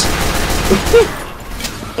cheaters.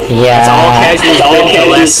 Yeah. It's all casual been for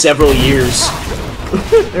the last several years.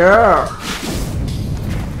 Yeah.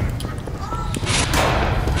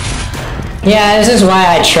 Yeah, this is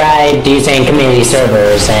why I tried using community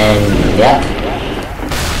servers, and yep.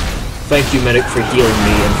 Thank you, Medic, for healing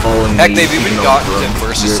me and following me. Heck, they've even gotten to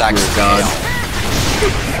versus Saxon God.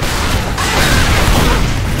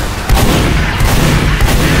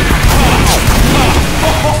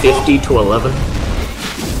 50 to 11.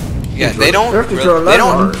 Yeah, they don't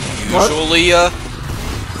usually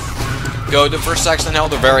go to first Saxon Hell.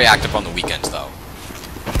 They're very active on the weekends, though.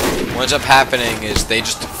 What ends up happening is they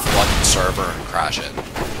just flood the server and crash it.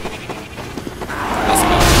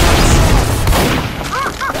 Nothing else.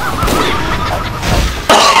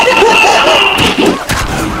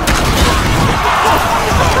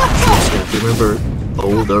 You remember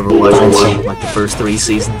old Overwatch 1, like the first 3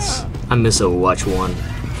 seasons? I miss Overwatch 1.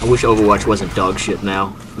 I wish Overwatch wasn't dog shit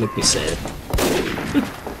now. Make me sad.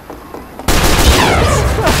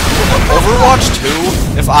 Overwatch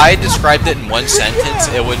 2, if I described it in one sentence,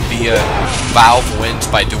 it would be Valve wins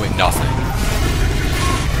by doing nothing.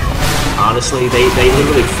 Honestly, they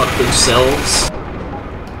literally fucked themselves.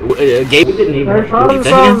 Gabe didn't even They shot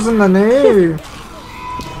themselves in the knee.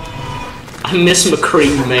 I miss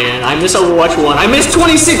McCree, man. I miss Overwatch 1. I miss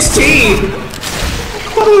 2016!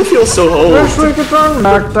 Why do I feel so old? Wish we could turn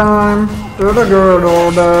back time to the good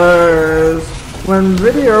old days when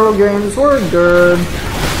video games were good.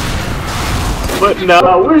 But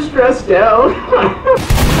no, we're stressed out.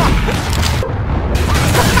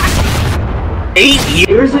 8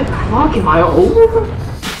 years at fuck, am I old?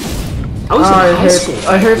 I was in high school.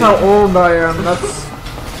 I hate how old I am. That's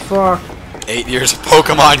fuck. 8 years of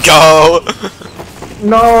Pokemon Go!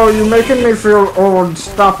 No, you're making me feel old.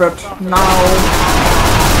 Stop it. Now.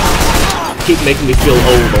 Keep making me feel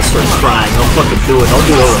old, I'll start crying. I'll fucking do it. I'll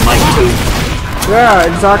do it over mic too. Yeah,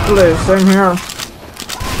 exactly. Same here.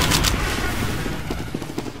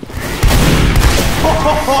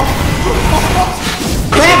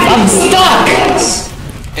 Crap, I'm stuck!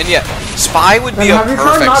 And yeah, Spy would be a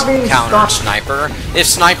perfect counter Sniper if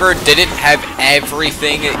Sniper didn't have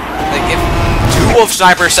everything. Like, if 2 of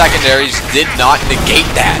Sniper's secondaries did not negate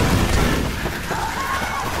that.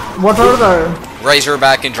 What are they?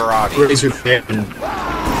 Razorback and Jarate.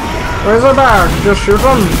 Razorback, just shoot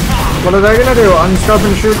them. What are they gonna do? Unscope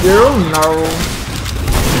and shoot you? No.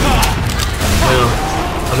 Well,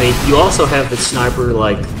 I mean, you also have the Sniper,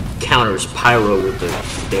 like, counters Pyro with the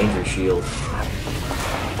Danger Shield.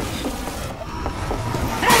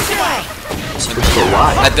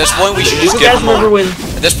 At this point, we should just give him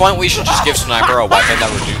At this point, we should just give Sniper a weapon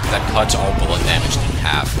that cuts all bullet damage in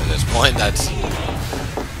half. At this point, that's...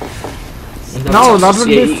 No, that would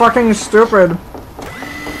be fucking stupid.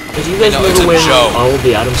 Did you guys remember when all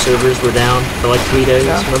the item servers were down for like 3 days?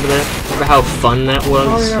 Yeah. Remember that? Remember how fun that was?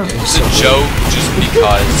 Oh, yeah. It's a joke just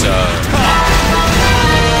because,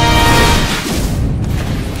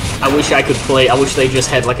 I wish I could play. I wish they just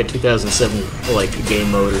had like a 2007 like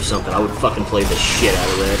game mode or something. I would fucking play the shit out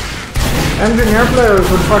of that. Engineer players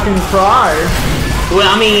would fucking cry. Well,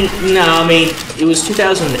 I mean, no, I mean, it was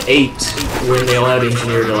 2008 when they allowed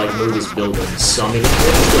Engineer to like move his buildings. So I mean, they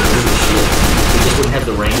still move his shit. He just wouldn't have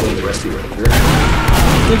the Wrangler the Rescue Ranger.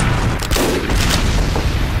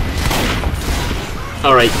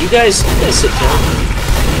 All right, you guys sit down.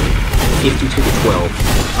 52 to 12.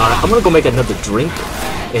 I'm gonna go make another drink.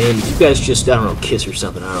 And you guys just, I don't know, kiss or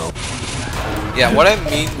something, I don't know. Yeah, what I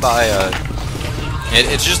mean by,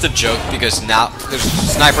 it's just a joke because now there's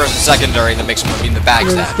Sniper as a secondary that makes him immune to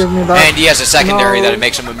backstab. And he has a secondary that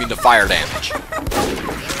makes him immune to fire damage.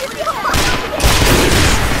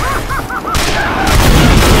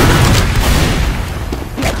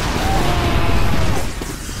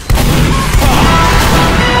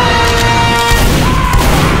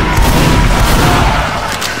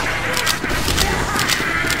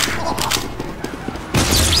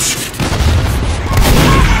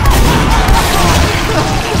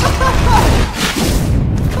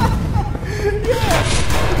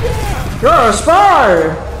 You're a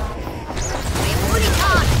spy!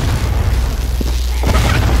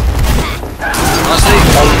 Honestly,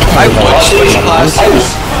 I would switch classes,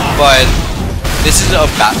 but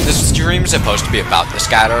this stream is supposed to be about the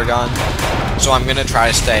scattergun, so I'm gonna try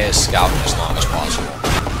to stay as scout as long as possible.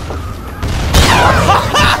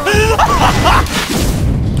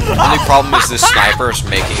 The only problem is this sniper is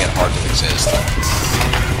making it hard to exist.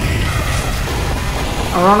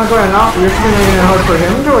 Ironically enough, you're making it hard for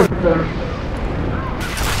him to exist.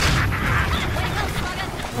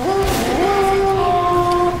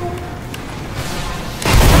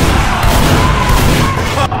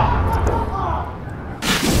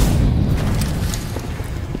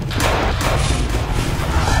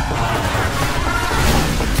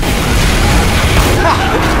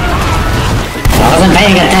 I wasn't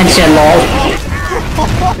paying attention, lol.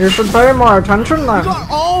 You should pay more attention then.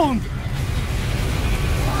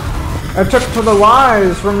 A tip to the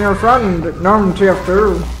wise from your friend, Gnome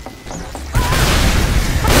TF2.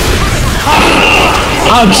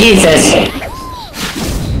 Oh, Jesus.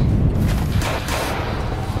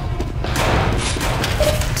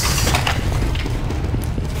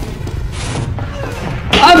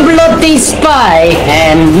 A bloody spy,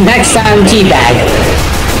 and next time teabag.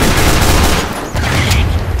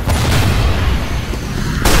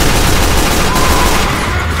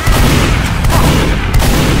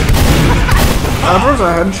 That was a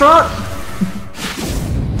headshot?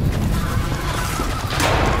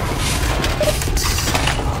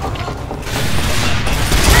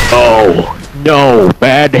 Oh, no,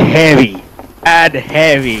 bad heavy. Bad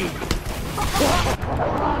heavy.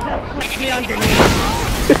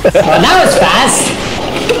 Oh, that was fast!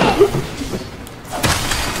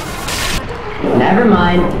 Never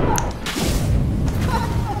mind.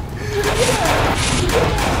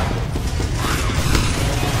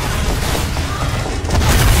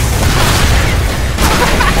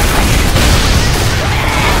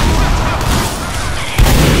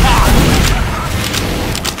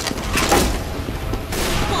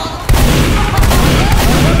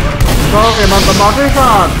 Talking about the body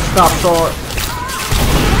shot. Stop short.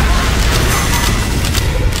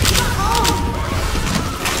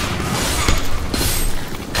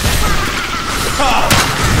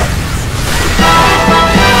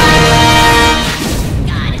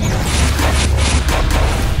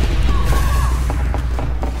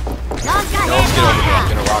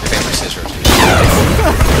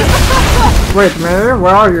 Wait, Mary,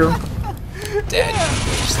 where are you? Dead.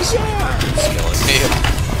 Killing me.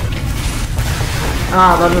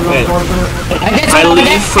 Ah, that is unfortunate.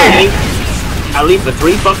 I leave for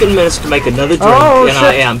 3 fucking minutes to make another drink, and shit.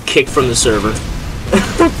 I am kicked from the server.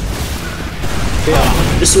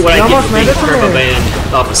 This is what I get for being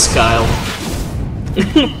perma-banned off of Skyle.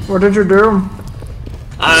 What did you do?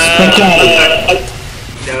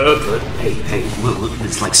 No, but hey, well,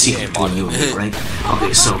 it's like secret between you and me, right?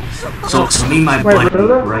 Okay, so me and my buddy,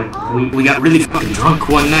 right? We got really fucking drunk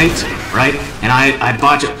one night, right? And I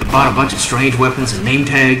bought a bunch of strange weapons and name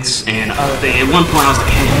tags, and at one point I was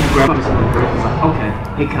like, hey, can you grab up some of the weapons? Like, okay,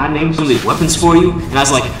 hey, can I name some of these weapons for you? And I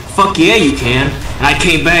was like, fuck yeah, you can. And I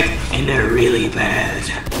came back, and they're really bad.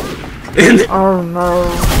 Oh no.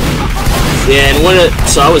 Yeah, and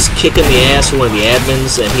so I was kicking the ass of one of the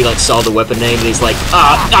admins, and he like saw the weapon name, and he's like,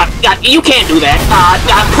 you can't do that,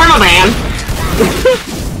 permaban.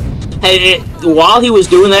 Hey, while he was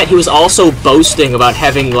doing that, he was also boasting about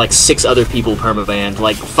having like 6 other people permabanned.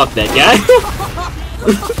 Like, fuck that guy.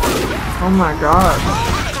 Oh my god.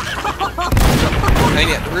 And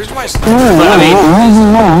yeah, the reason why I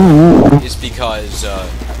is because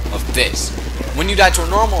of this. When you die to a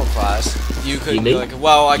normal class, you could be like,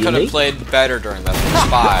 well, I could have played better during that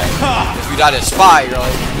spy. If you died as spy, you're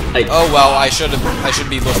like, oh well, I should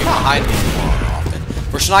be looking behind me more often.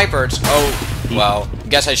 For snipers, oh well,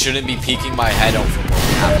 guess I shouldn't be peeking my head out for more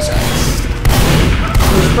than half a second.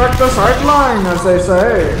 Respect the sightline, as they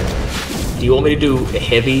say. Do you want me to do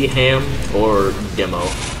heavy ham or demo?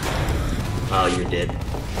 Oh, you're dead.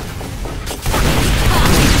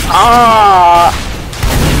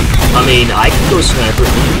 I mean, I could go sniper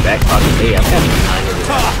in the back pocket. Hey, I've got 9 over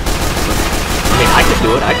there. I mean, I could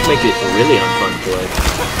do it. I could make it a really unfun play.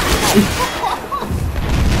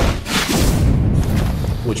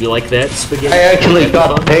 Would you like that, Spaghetti? I actually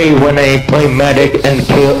got paid when I play medic and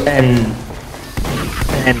kill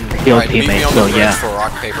teammates, so yeah. For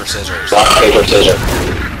rock, paper, scissors. Rock, paper, scissors.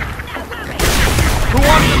 Who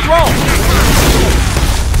wants the throw?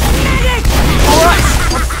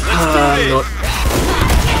 No.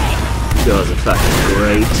 You guys are fucking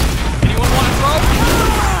great. Anyone want to throw?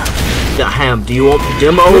 Ham, do you want the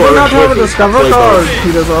demo He or did not have a play discover both? card.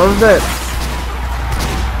 He deserved it.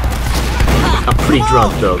 I'm pretty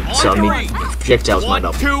drunk though, so I mean, projectiles might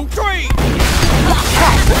not. 1, 2, 3.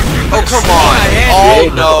 Oh come on! All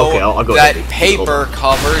know okay, I'll go that ahead. paper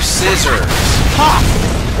covers scissors.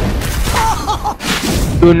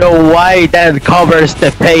 You know why that covers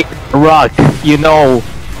the rock, you know.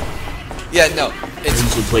 Yeah, no.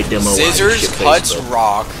 It's play demo scissors cuts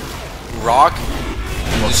rock. Rock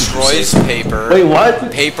destroys paper. Wait,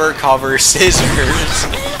 what? Paper covers scissors.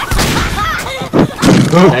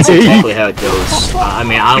 That's exactly how it goes. I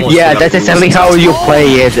mean, I don't. Yeah, that's exactly how you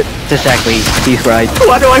play it. Exactly. He's right.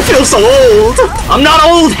 Why do I feel so old? I'm not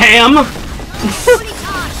old, Ham.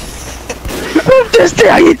 I'm just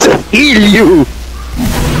trying to heal you.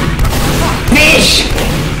 Fish.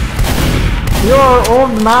 You're an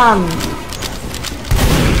old man.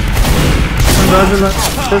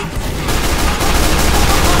 Congratulations.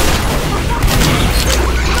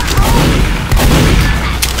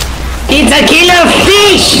 It's a killer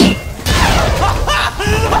fish!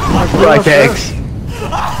 Right, thanks.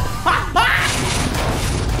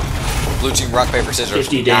 Blue team rock paper scissors.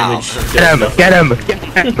 50 damage. Get him! Get him! Get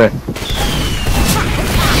him!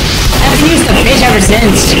 I've used the fish ever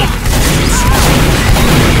since.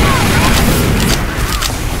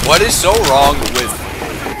 What is so wrong with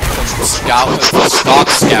stock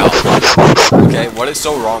scout? Okay, what is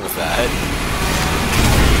so wrong with that?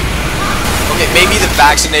 Okay, maybe the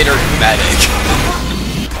vaccinator medic.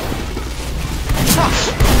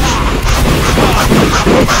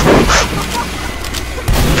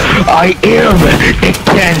 I am the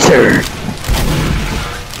cancer!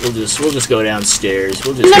 We'll just go downstairs.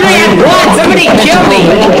 We'll just. Somebody had blood! Somebody kill me!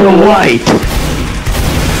 Walter White!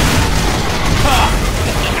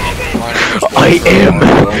 I am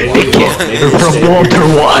the cancer from Walter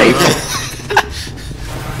White!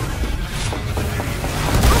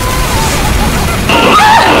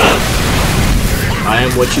 I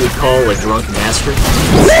am what you would call a drunk master.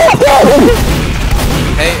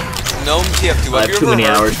 Hey, Gnome TF2, I have too many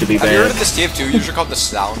hours to be Have you heard bad. of this TF2? Usually called the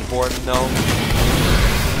soundboard Gnome.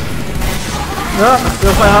 Yeah,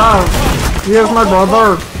 yes I have. He is my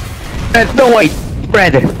brother. No wait,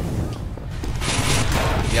 Brad.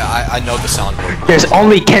 Yeah, I know the soundboard. There's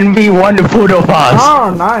only can be one food of us.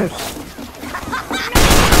 Oh, nice.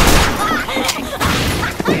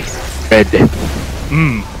 Red.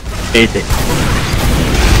 Mmm. Red.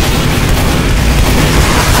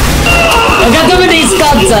 I got some of these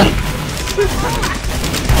cuts!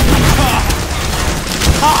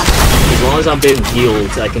 As long as I'm being healed,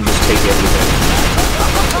 I can just take everything.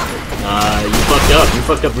 You fucked up. You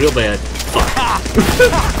fucked up real bad. Fuck.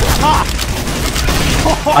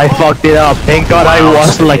 I fucked it up. Thank God I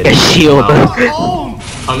was like a shield.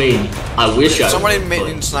 I mean, I wish I. Somebody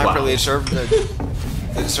in Sniper Elite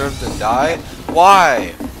deserved to die?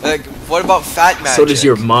 Why? Like, what about Fat Magic? So does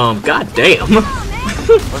your mom. God damn.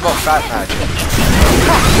 What about Fat Magic?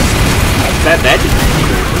 Fat Magic?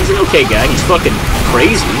 He's an okay guy. He's fucking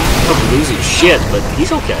crazy. He's fucking losing shit, but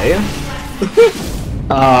he's okay.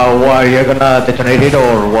 What, you're gonna detonate it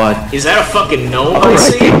or what? Is that a fucking gnome I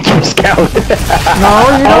see? Scout. No,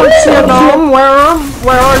 you don't see a gnome.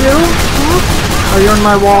 Where are you? Are you on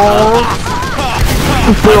my wall?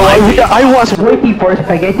 Bro, I was waiting for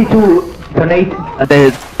Spaghetti to detonate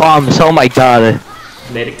the bombs. Oh my god.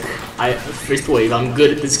 Medic. First wave, I'm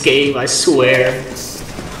good at this game, I swear.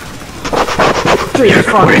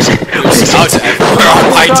 Where is it? Scouts everywhere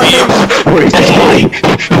on my team. Where is this body?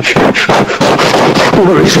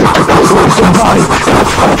 Where is it? Where's the body?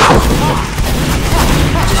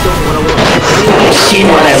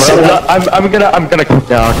 Whatever. I'm gonna come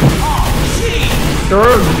down.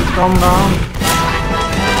 Sure, calm down.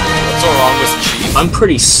 What's so wrong with Chief?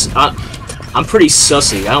 I'm pretty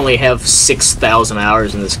sussy. I only have 6,000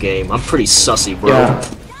 hours in this game. I'm pretty sussy, bro. Yeah.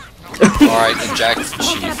 Alright, eject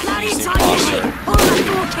Chief. He's the imposter.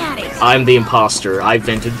 I'm the imposter. I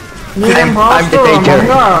vented. I'm the danger.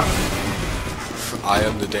 I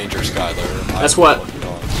am the danger, Skyler.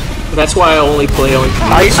 That's why I only play on.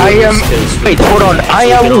 I am. Wait, hold on. I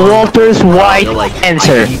am Walter's White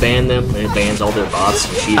Cancer. I ban them and it bans all their bots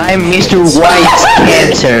and shit. I'm Mr. White's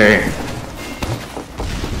Cancer.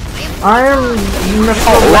 I am Mr.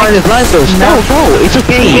 Oh, Linus, no, it's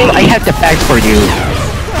okay. I have the facts for you.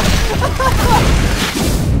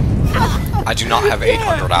 I do not have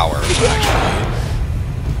 800 hours, actually.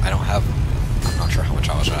 I don't have... I'm not sure how much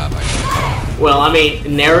hours I have, actually. Well, I mean,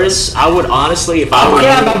 Neris, I would honestly, if I were you,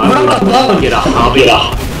 I would get a hobby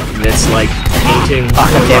that's like painting, Fuck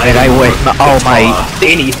damn it, I waste all my...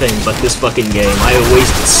 anything but this fucking game. I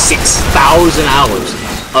wasted 6,000 hours.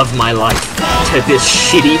 of my life to this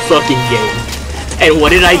shitty fucking game. And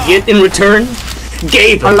what did I get in return?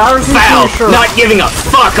 Gabe, foul, not giving a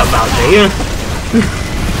fuck about me.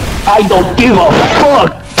 I don't give a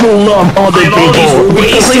fuck to love other people.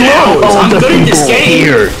 Wasted hours. I'm good at this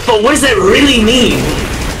game, but what does that really mean?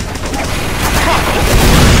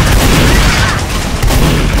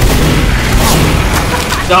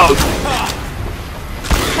 Come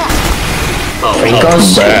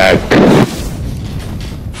back.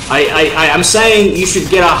 I'm saying you should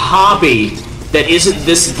get a hobby that isn't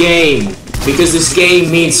this game, because this game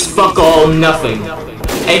means fuck all nothing.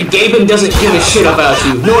 And Gaben doesn't give a shit about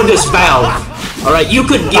you, nor does Valve. Alright, you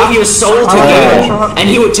could give your soul to Gaben, and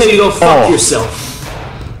he would tell you to go fuck yourself.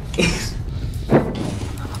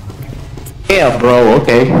 Yeah, bro,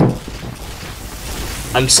 okay.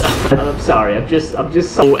 I'm sorry, I'm just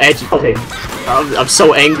so agitated. I'm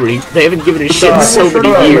so angry. They haven't given a shit in so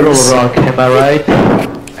many years. Rock, am I right?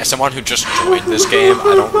 As someone who just joined this game,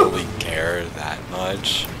 I don't really care that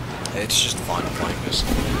much. It's just fun playing this.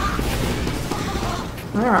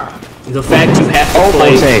 The fact you have to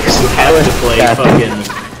play, fucking.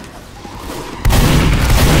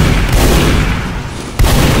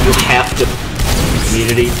 You have to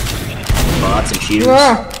community, bots and cheaters.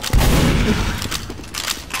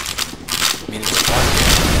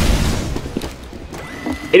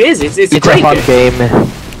 It is. It's a great fun game.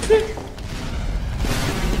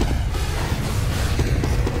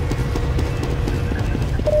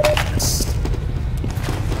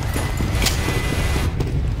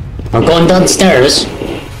 I'm going downstairs.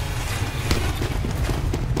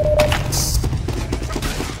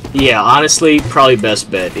 Yeah, honestly, probably best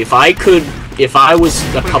bet. If I was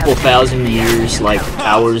a couple thousand years, like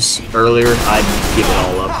hours earlier, I'd give it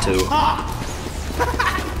all up too.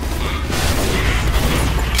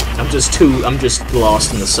 I'm just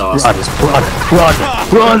lost in the sauce at this point.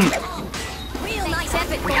 Run!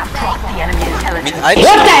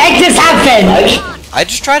 What the heck just happened? I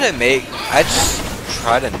just try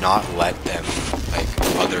to not let them, like,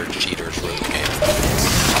 other cheaters ruin the game.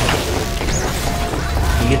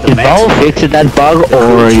 Did Valve fix that bug,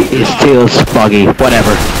 or is still buggy?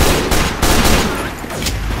 Whatever.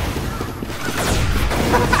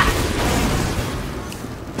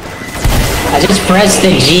 I just pressed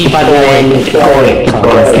the G button and keep going.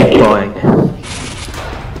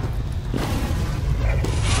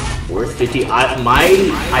 Worth 50. I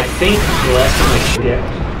think the last time I checked,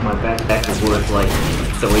 my backpack is worth like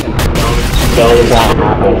 $30.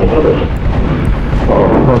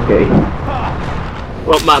 Oh, okay.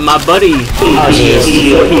 Well, my buddy, before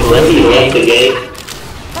he left the game,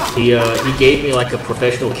 he gave me like a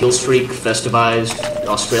professional kill streak festivized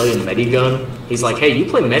Australian medigun. He's like, hey, you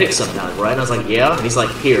play medic sometimes, right? And I was like, yeah. And he's like,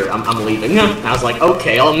 here, I'm leaving. And I was like,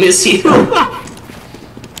 okay, I'll miss you.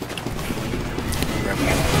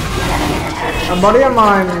 A buddy of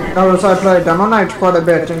mine knows I play Demo Knight quite a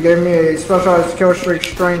bit and gave me a specialized kill streak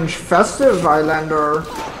Strange Festive Islander.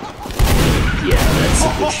 Yeah, that's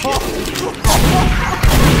some good shit.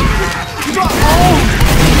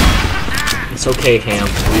 It's okay, Ham.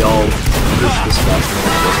 We all wish this stuff.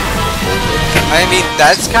 I mean,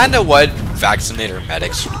 that's kind of what vaccinator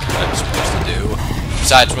medics are kind of supposed to do.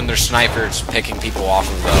 Besides, when they're snipers picking people off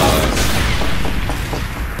of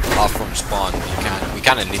off from spawn, we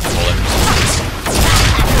kind of need the bullet resistance.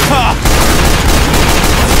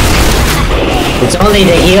 It's only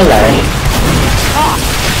the healer.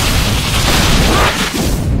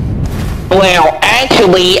 Well,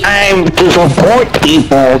 actually, I'm to support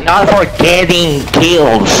people, not for getting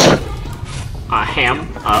kills. Ham,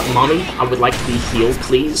 Mommy, I would like to be healed,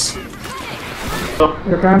 please.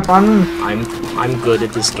 You can't run. I'm good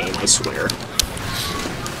at this game, I swear.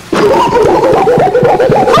 You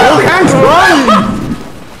can't run!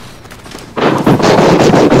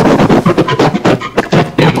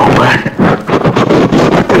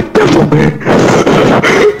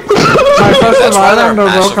 My first Islander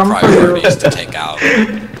will come for you. To take out.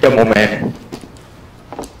 Demo man.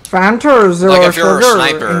 Fanter, zero Like if you're a sugar,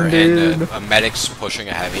 sniper indeed. and a medic's pushing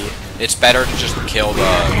a heavy, it's better to just kill the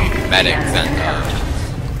medic than the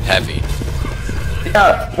heavy.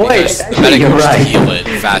 Yeah, because the medic will just heal it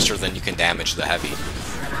faster than you can damage the heavy.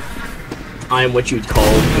 I am what you'd call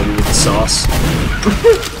good with the sauce.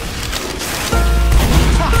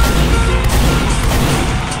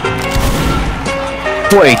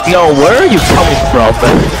 Wait, yo, where are you coming from?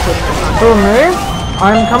 Who, me?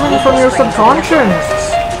 I'm coming from your subconscious.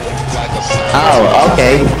 Oh,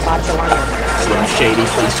 okay. Slim Shady,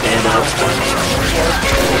 please stand up.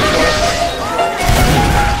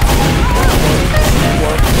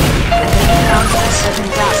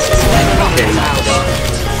 Okay,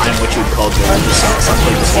 YouTube called Gorilla Sauce. I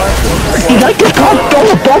played this game before. Did I just got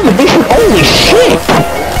double bomb mission? Holy shit!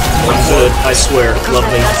 I'm good, I swear. Love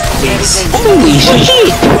me, please. Holy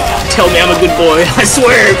shit! Tell me I'm a good boy. I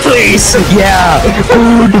swear, please. Yeah,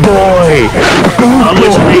 good boy. I'm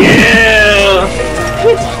with you. Yeah.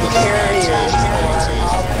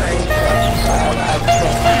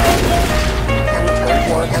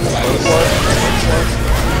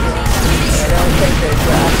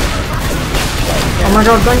 Oh my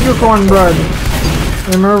god, thank you, cornbread.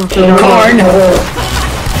 Remove the corn.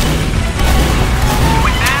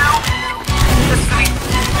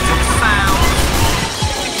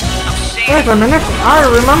 Wait a minute, I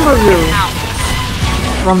remember you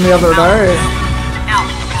from the other day.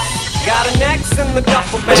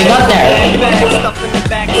 What you got there?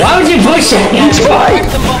 Why would you push it? It's fine.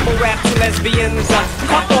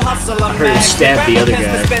 I heard him stab the other guy.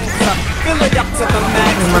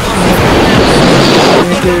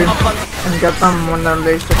 And get them when they're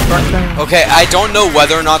least expecting. Okay, I don't know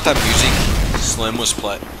whether or not that music Slim was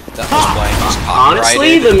playing was copyrighted.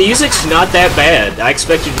 Honestly, the music's not that bad. I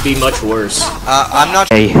expect it to be much worse. I'm not.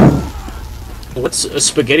 Hey. What's a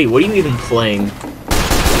spaghetti? What are you even playing?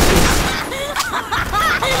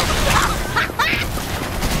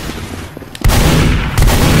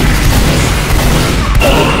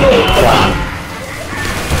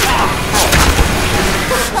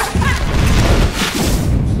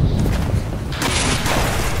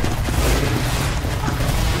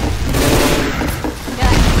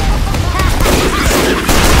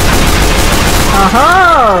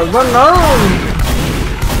 Aha! The gnome!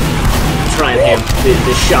 Try and ham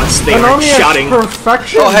the shots they The are gnome is shotting.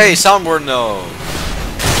 perfection! Oh hey, soundboard no.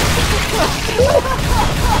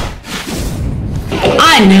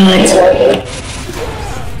 I knew it.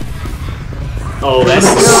 Oh, that's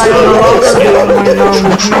the Here I am allowed to my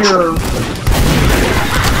gnome here.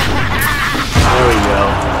 There we go.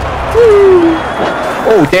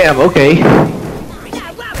 Oh damn, okay.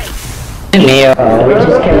 We're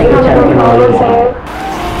just killing each other for no reason.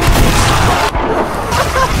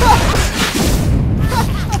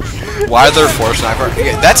 Why are there 4 snipers?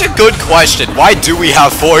 Yeah, that's a good question. Why do we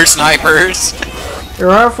have 4 snipers? You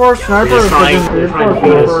have 4 snipers, but then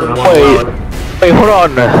 4 snipers. Wait, hold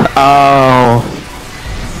on.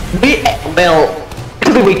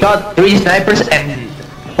 Actually we got 3 snipers and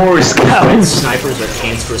 4 scouts. Snipers are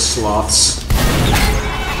cancerous sloths.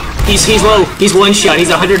 He's low. He's 1 shot. He's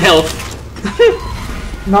 100 health.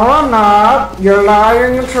 No, I'm not. You're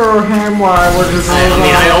lying to him. Why would you say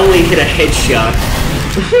I only hit a headshot.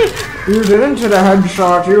 You didn't hit a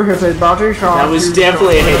headshot. You hit a body shot. That was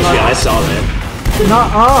definitely a headshot. I saw that.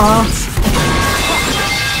 Nuh-uh.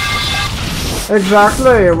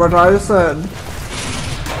 Exactly what I said.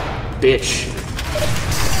 Bitch.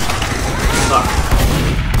 Fuck.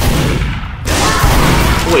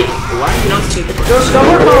 Wait, why are you not taking the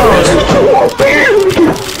Discover card!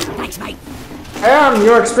 Thanks, mate. And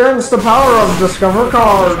you experience the power of Discover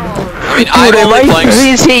card. I mean, I'm only playing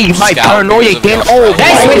Scout. My paranoia again. Oh,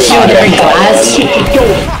 that's what you during class.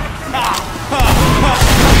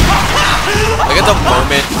 Like at the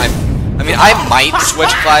moment, I mean, I might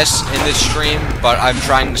switch class in this stream, but I'm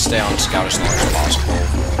trying to stay on Scout as long as possible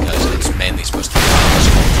because it's mainly supposed to be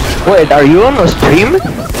possible. Wait, are you on the stream?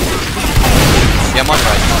 Yeah, I'm on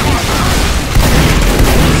right.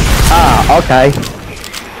 Ah, okay.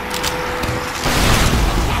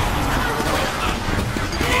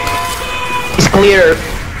 It's clear.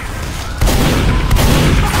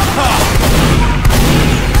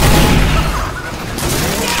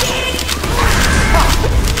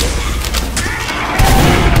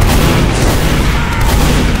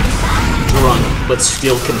 Drunk, but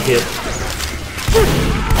still can hit.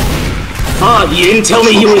 Ah, you didn't tell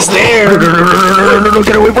me he was there! No,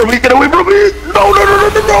 get away from me, get away from me! No!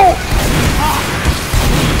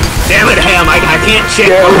 Damn it, Ham, I can't check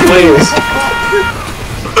both ways.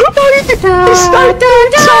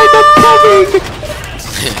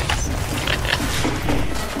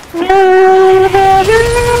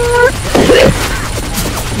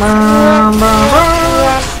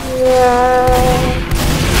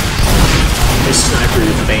 This sniper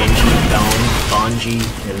is Banji,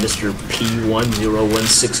 and Mr.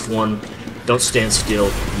 P10161. Don't stand still.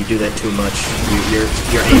 You do that too much.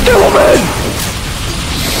 You're aiming.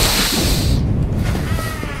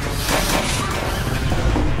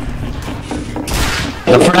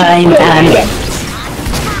 The frying pan.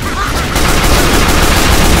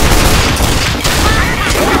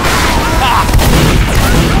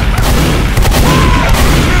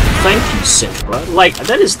 Thank you, Sintra. Like,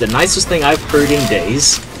 that is the nicest thing I've heard in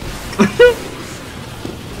days.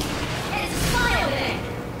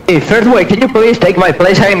 Hey, third way, can you please take my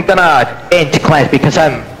place? I'm gonna change class because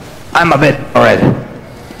I'm a bit already.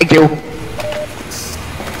 Thank you.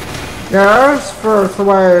 Yes, first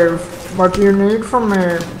wave. What do you need from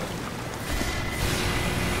me?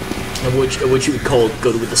 Which you would call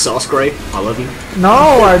good with the sauce grape. I love you.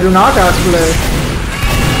 No, I do not actually.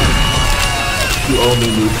 You owe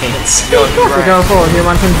me new pants. Be careful, he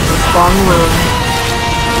went into the spawn room.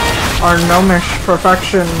 Our gnomish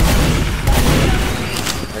perfection.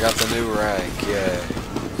 I got the new rank, yeah.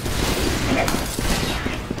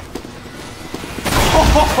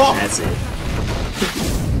 That's it.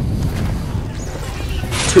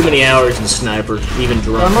 Too many hours in sniper, even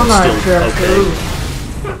drunk, I'm still okay.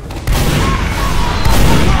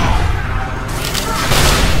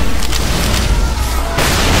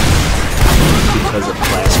 Because of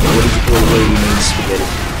plasma. What do you mean spaghetti?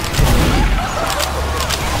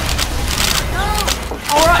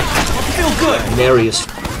 Alright, I feel good. Narius.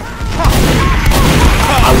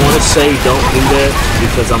 I want to say don't do that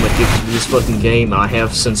because I'm addicted to this fucking game. I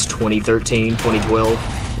have since 2013, 2012.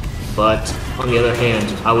 But, on the other hand,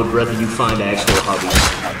 I would rather you find actual hobbies.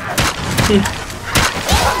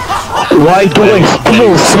 Why do I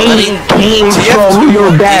still saying came from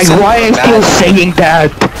your bag? Why am I still saying that?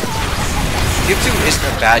 Div 2 isn't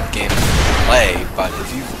a bad game to play, but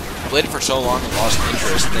if you've played it for so long and lost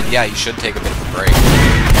interest, then yeah, you should take a bit of a break.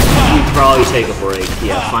 You'd probably take a break,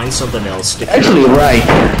 yeah, find something else to Actually, right.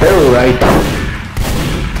 Very right.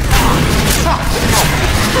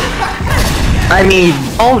 I mean,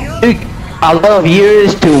 don't took a lot of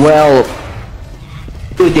years to, well,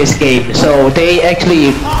 do this game, so they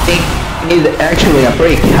actually think need actually a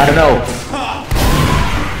break, I don't know.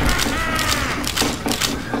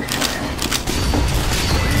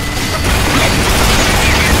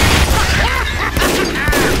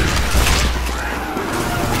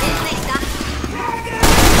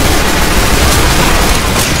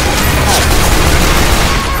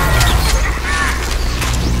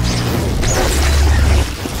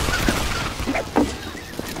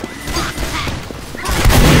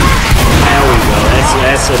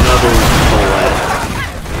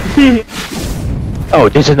 Oh,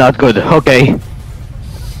 this is not good. Okay.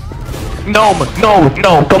 No,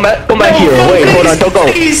 come back here. Wait, hold on, don't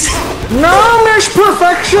go. Please. No, Miss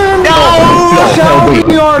Perfection! No, shall be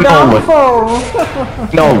your downfall.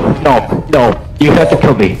 No. You have to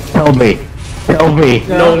kill me. Tell me.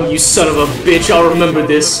 No, you son of a bitch. I'll remember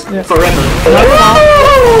this forever.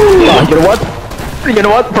 You know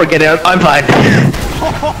what? Forget it. I'm fine.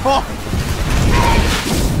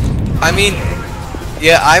 I mean,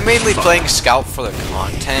 yeah, I'm mainly playing Scout for the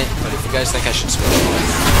content, but if you guys think I should switch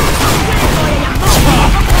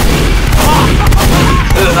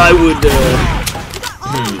I would,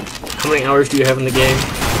 how many hours do you have in the game?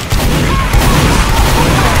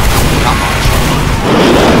 Not much.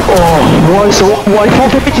 Oh, why full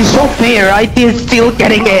damage is so fair? I did still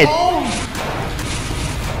getting it.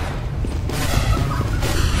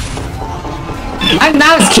 My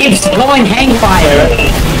mouse keeps blowing hangfire.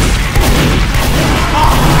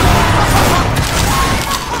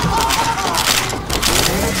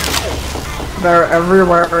 They're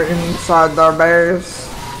everywhere inside their base.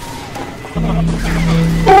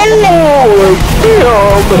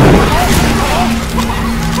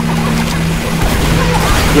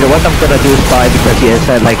 You know what I'm gonna do is spy because yes,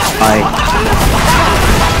 I like spy.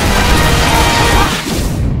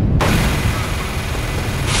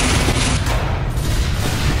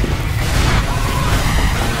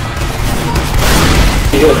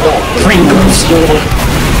 Pringles.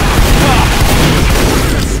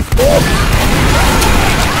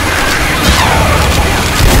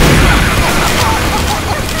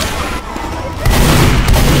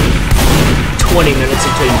 20 minutes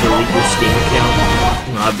until you delete your Steam account.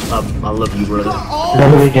 I love you, brother.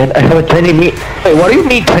 Never again. I have a 20 minutes. Wait, what do you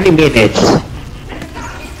mean 20 minutes?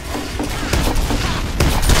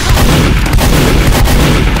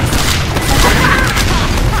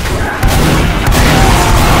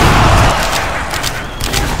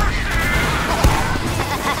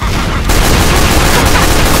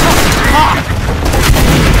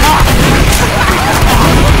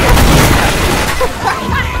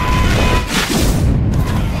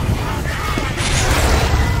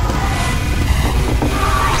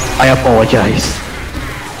 I apologize.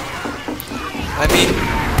 I mean,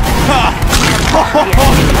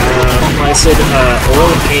 like I said,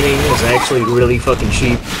 oil painting is actually really fucking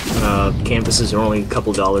cheap. Canvases are only a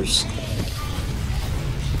couple dollars.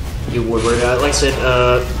 You would worry about it. Like I said,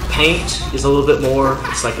 paint is a little bit more.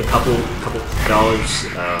 It's like a couple dollars.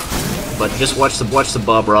 But just watch the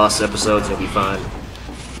Bob Ross episodes, you'll be fine.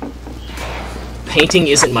 painting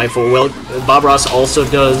isn't my forte. Well, Bob Ross also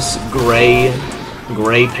does gray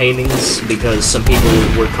paintings because some people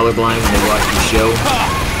were colorblind when they watched the show.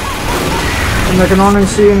 And they can only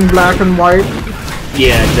see in black and white.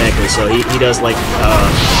 Yeah, exactly. So he does like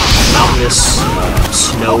mountainous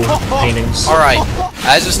snow paintings. Alright,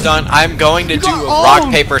 as it's done, I'm going to do a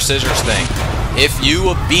rock, paper, scissors thing. If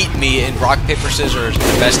you beat me in rock, paper, scissors,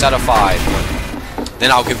 the best out of 5,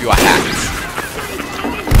 then I'll give you a hat.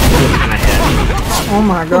 What kind of hat? Oh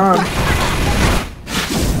my god.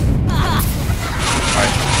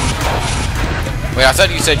 Alright. Wait, I thought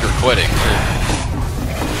you said you're quitting.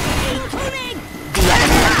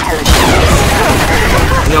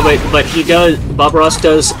 No, but he does. Bob Ross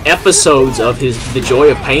does episodes of The Joy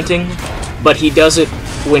of Painting, but he does it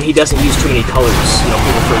when he doesn't use too many colors. You know,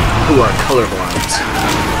 people who are colorblind.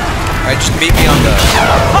 Alright, just meet me on the.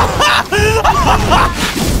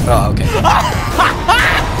 Oh, okay.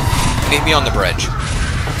 Meet me on the bridge,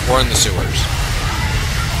 or in the sewers.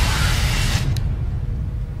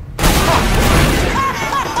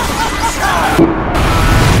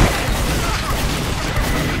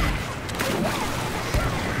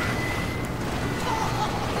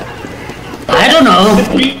 I don't know.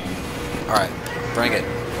 Alright, bring it.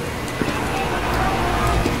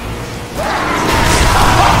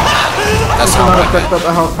 That's not I what I picked up meant. a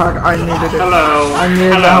health pack. I needed it. Hello. I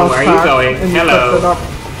needed Hello, the health where are pack. you going? And you Hello. picked it up.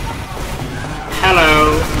 Hello.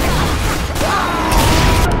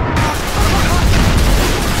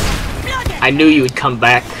 I knew you would come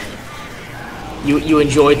back. You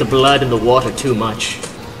enjoyed the blood and the water too much.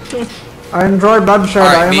 I enjoy bloodshed. I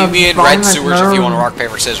Alright, am meet a me in red violent sewers if you gnome. want to rock,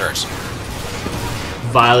 paper, scissors.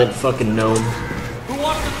 Violent fucking gnome.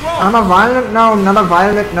 I'm a violent gnome, not a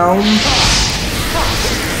violent gnome.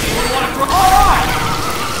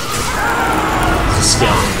 It's a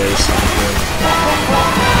skeleton base.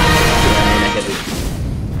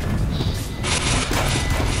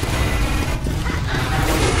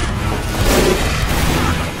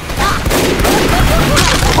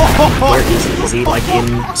 Where is he? Is he like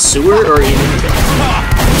in sewer or in?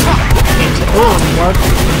 Oh, what?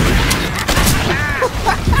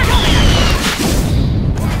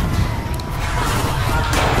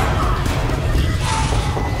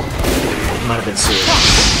 Might have been sewer.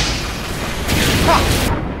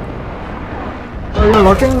 What are you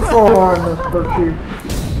looking for, Mr.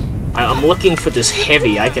 Chief? I'm looking for this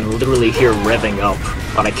heavy. I can literally hear revving up,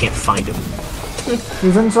 but I can't find him.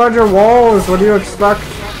 He's inside your walls. What do you expect?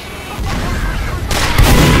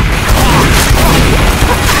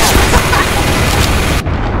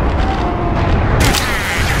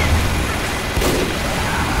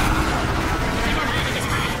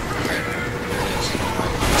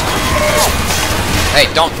 Hey,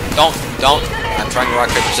 don't. I'm trying to rock,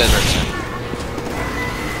 paper, scissors.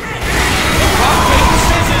 Rock, paper,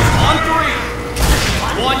 scissors on 3.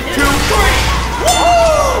 1, 2, 3.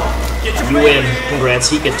 Woo! Get your You win. Congrats.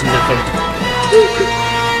 He gets nothing.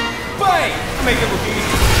 Bang! Make it look easy.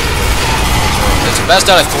 It's the best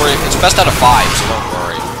out of 3. It's the best out of 5, so don't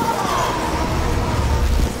worry.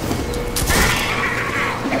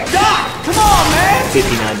 Doc, come on, man!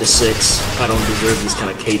 59-6. I don't deserve this kind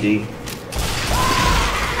of KD.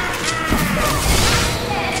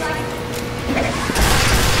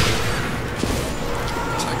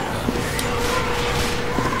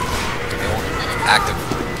 Active.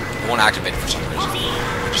 It won't activate for some reason.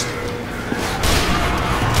 Just...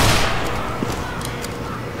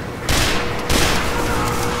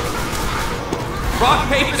 Rock,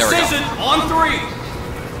 paper, There we go. scissors on 3.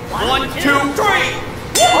 1, 2, 3.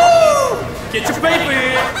 Woo! Get your paper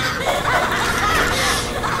here.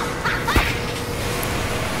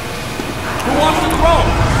 Who wants to throw?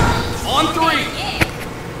 On 3.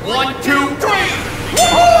 1, 2, 3.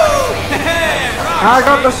 Woo! I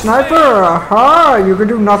got the sniper! Aha! You could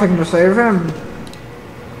do nothing to save him.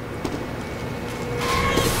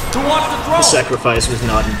 Who wants to throw? The sacrifice was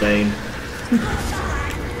not in vain.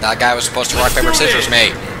 That guy was supposed to rock, paper, scissors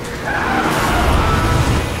me.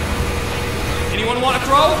 Anyone want to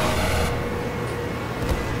throw?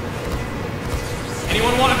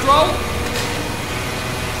 Anyone want to throw?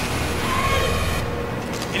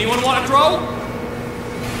 Anyone want to throw?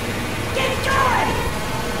 Get going!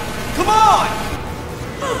 Come on!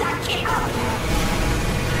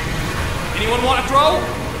 Anyone want to throw?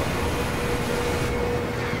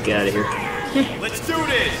 Get out of here. Let's do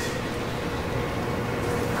this!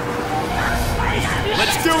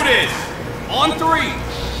 Let's do this! On 3!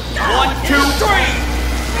 1, 2, 3!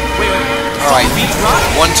 Wait. Alright.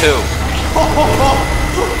 1, 2.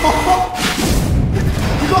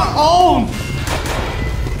 You got owned!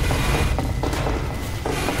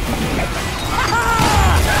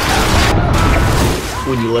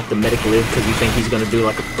 when you let the medic live because you think he's gonna do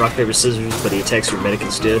like a rock, paper, scissors, but he attacks your medic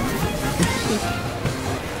instead.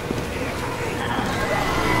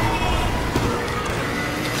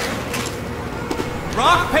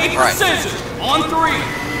 Rock, paper, scissors. On 3.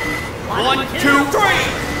 1, 2, 3.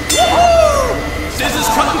 Woohoo! Scissors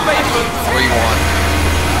cutting paper. 3-1.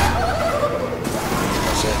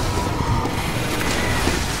 That's it.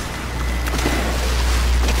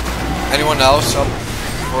 Anyone else up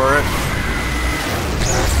for it?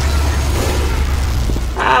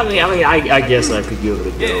 I guess I could give it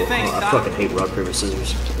a go. Yeah, thanks, I fucking hate rock, paper,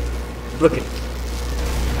 scissors. Look at.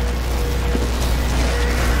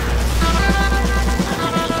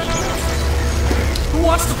 Who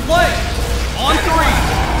wants to play? On 3.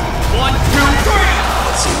 1, 2, 3.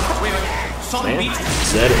 Let's see. Wait, something Man, beats.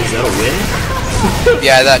 is that a win?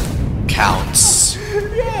 Yeah, that counts.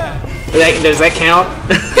 Does that count?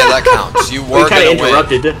 Yeah, that counts. You were kind of gonna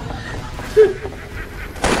interrupted. win.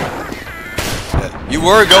 You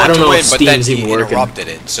were going to win, but then he interrupted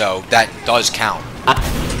it, so that does count.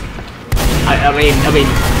 I mean,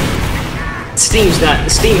 Steam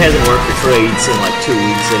hasn't worked for trades in like 2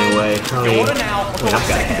 weeks anyway. I mean, I've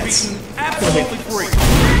got hats. Absolutely free.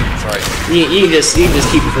 Sorry. You can just keep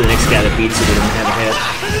it for the next guy that beats you that doesn't have a hat.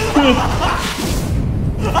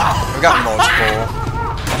 I've got multiple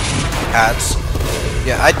hats.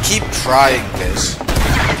 Yeah, I'd keep trying this.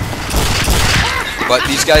 But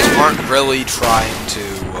these guys aren't really trying to,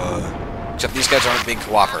 except these guys aren't being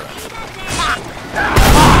cooperative.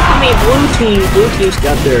 I mean, blue team's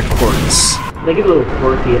got their quirks. They get a little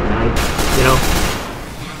quirky at night, you know?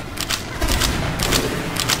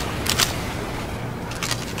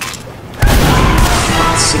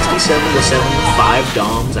 $67-75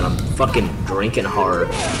 doms, and I'm fucking drinking hard,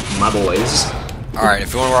 my boys. Alright,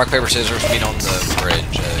 if you want to rock, paper, scissors, meet on the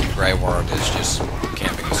bridge. Grey Ward is just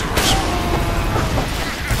camping the sewers.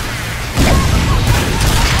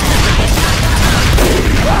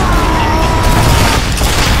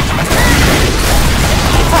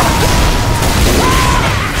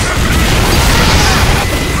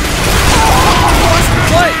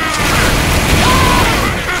 Play.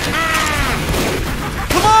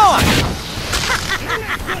 Come on.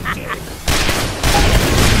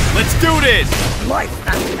 Let's do this. Let's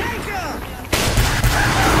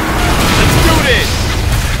do this.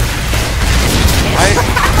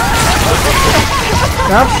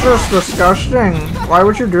 That's just disgusting. Why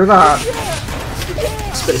would you do that?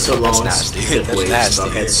 It's been so long That's nasty. since That's nasty.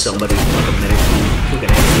 I've had somebody like a minute who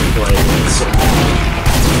can actually play. So,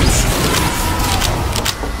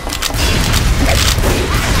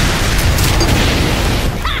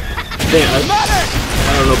 I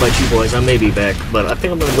don't know about you boys, I may be back, but I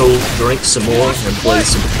think I'm gonna go drink some more and play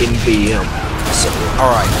some NBM. So,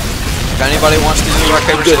 alright. If anybody wants to do rock,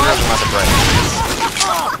 paper, scissors, I'm about to break.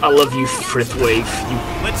 I love you, Frithwave, you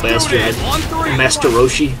bastard. Master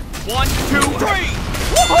Roshi. 1, 2, 3.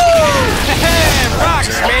 Woohoo! Rock,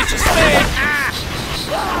 smash your stick.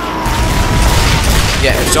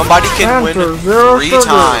 Yeah, if somebody can win 3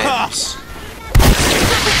 times,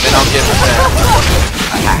 then I'll give them a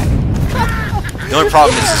hat. The only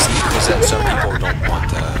problem is that some people don't want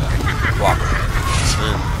to cooperate.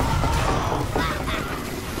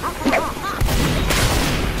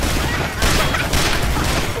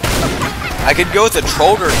 I could go with a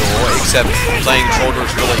Troller duel, except playing Troller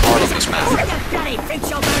is really hard on this map.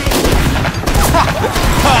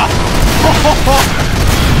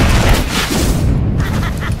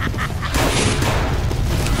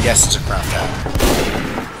 Yes, it's a craft hat.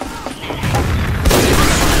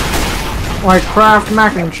 Like Kraft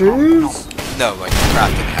mac and cheese? No, like a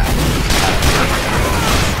crafted hat.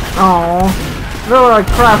 Oh, really like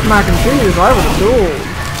Kraft mac and cheese. I would have dueled.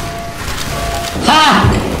 Ha!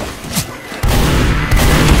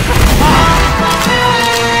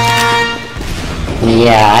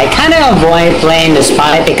 Yeah, I kind of avoid playing this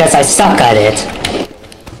fight because I suck at it.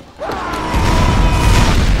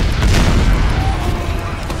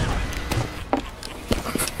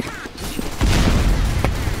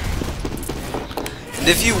 And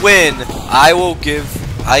if you win, I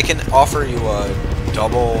can offer you a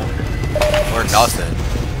double or nothing.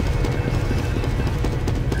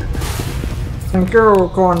 Thank you,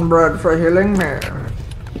 Cornbread, for healing me.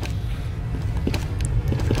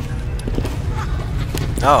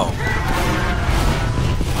 No.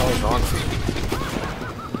 What was wrong for you?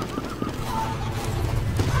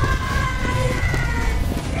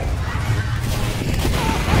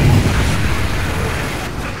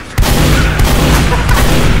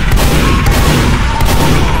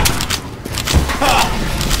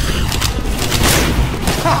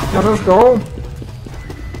 Let us go.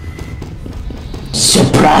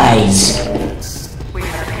 guys.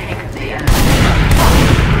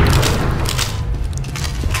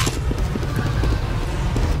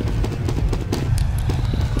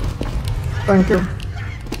 Thank you.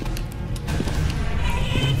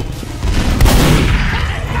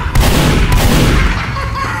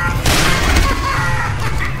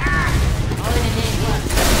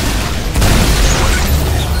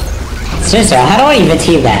 Sister, how do I even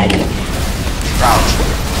teabag? Crouch.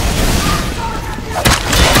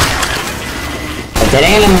 Did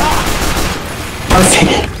anyone? Oh,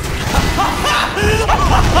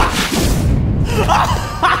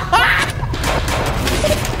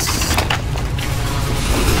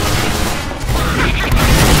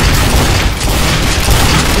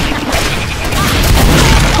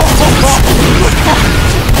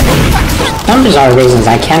 some bizarre reasons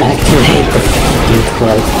I can't activate the fucking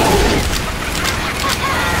cloak.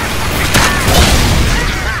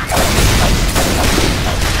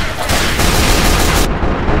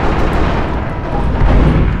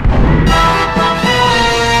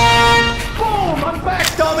 Boom! I'm back,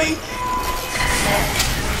 dummy!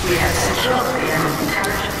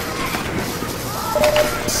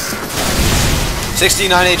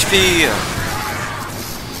 69 HP.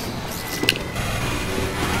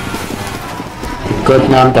 Good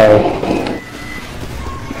number.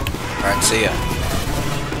 Alright, see ya.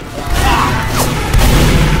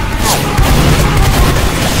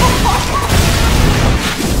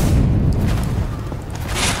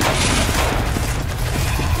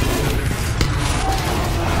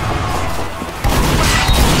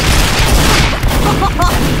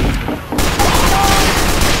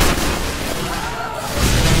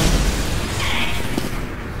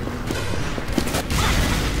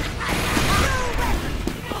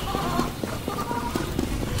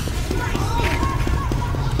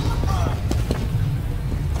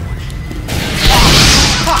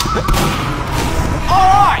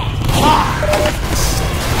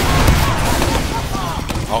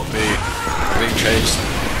 Oh, being chased.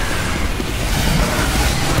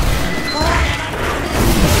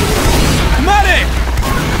 Medic!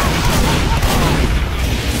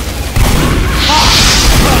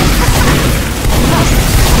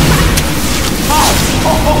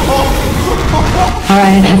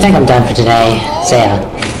 Alright, I think I'm done for today. See ya.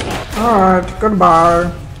 Alright, goodbye.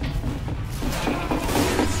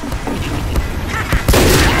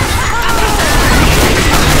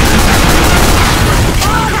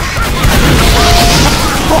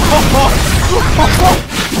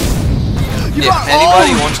 If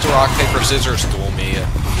anybody wants to rock, paper, scissors duel me,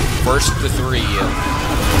 first to 3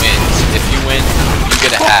 wins. If you win, you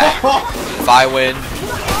get a hat. If I win,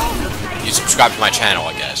 you subscribe to my channel,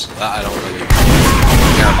 I guess. I don't really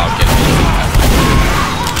care about getting anything.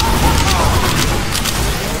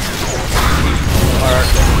 Alright.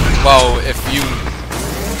 Well, if you...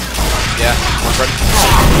 Yeah, I'm ready.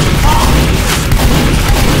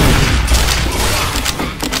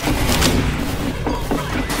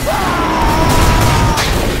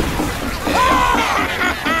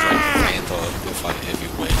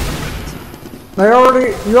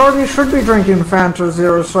 You already should be drinking Fanta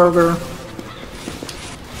Zero Sugar.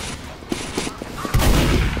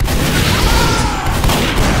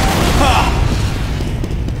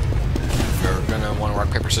 If you're gonna want to rock,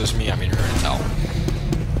 paper, scissors me, I mean, you're gonna tell.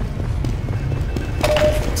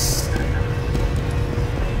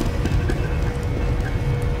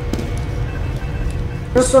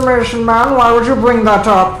 Mr. Mission Man, why would you bring that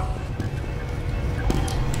up?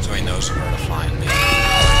 So he knows where to find me.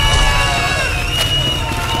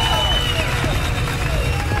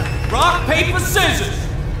 Rock, paper, scissors!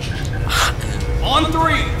 On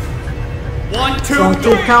 3. 1, 2, Don't 3.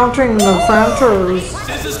 keep counting the Fantas.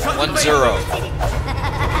 Scissors, cut 1, the 0.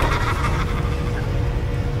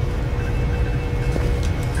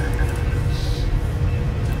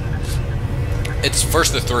 It's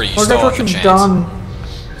first to 3. You still have a chance. Done.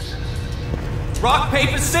 Rock,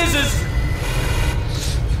 paper, scissors!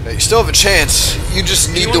 You still have a chance. You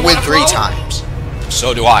just need to win 3 times.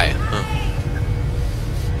 So do I.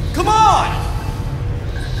 Come on!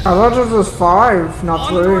 I thought it was 5, not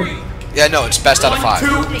 3. Yeah, no, it's best out of 5.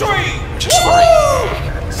 1, 2, 3. Which is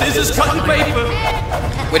 3. Scissors, cut the paper.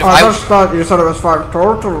 Wait, if I just thought you said it was 5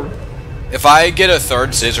 total. If I get a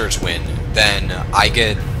 3rd scissors win, then I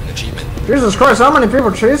get an achievement. Jesus Christ, how many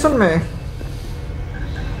people chasing me?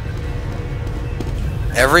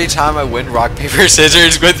 Every time I win rock, paper,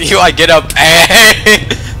 scissors with you, I get a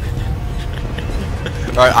pan.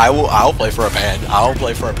 Alright, I'll play for a pan. I'll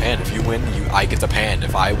play for a pan. If you win, I get the pan.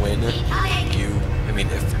 If I win, if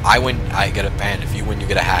I win, I get a pan. If you win, you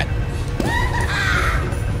get a hat.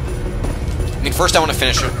 I mean, first I want to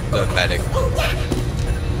finish the medic.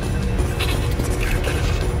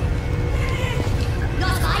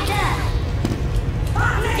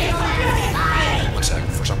 One sec,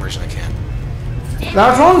 for some reason I can't.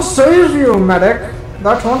 That won't save you, medic.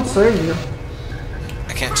 That won't save you.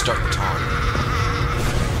 I can't start the time.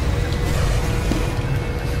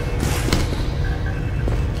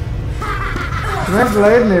 You may have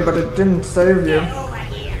delayed me, but it didn't save you.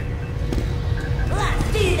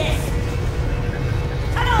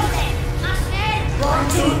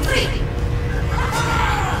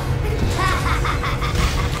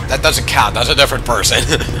 That doesn't count, that's a different person.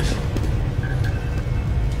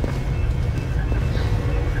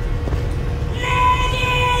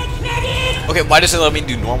 Okay, why does it let me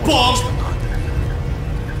do normal damage but not?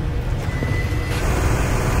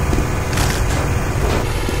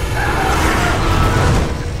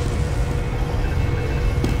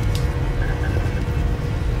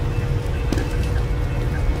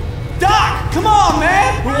 Doc, come on,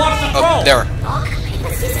 man! Who wants to throw? Oh, there.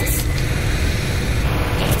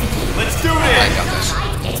 Let's do this! I got this.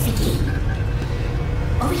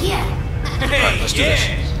 Over here. Alright, let's do this.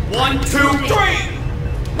 1, 2, 3!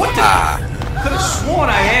 What the? Could have sworn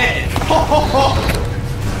I had it. Ho, ho, ho.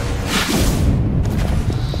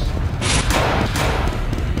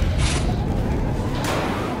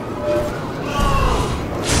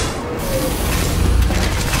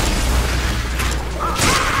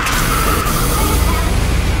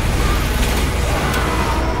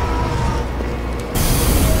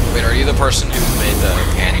 Wait, are you the person who made the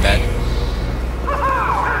hand bed?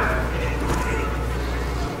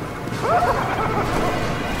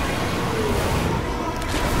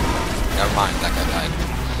 Never mind, that guy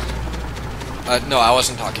died. No, I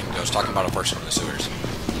wasn't talking. I was talking about a person in the sewers.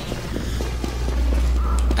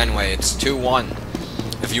 Anyway, it's 2-1.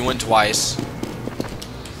 If you win twice,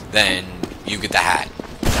 then you get the hat.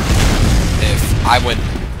 If I win...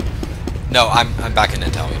 No, I'm back in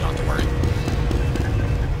Intel, you don't have to worry.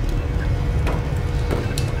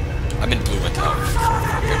 I'm in blue Intel.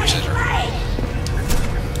 Paper, scissors.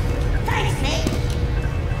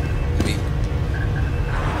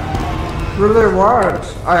 Really what?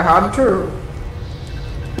 I had to.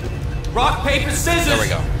 Rock, paper, scissors! There we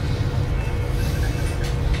go.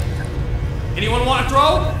 Anyone want to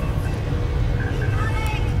throw?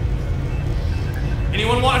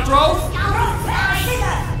 Anyone want to throw?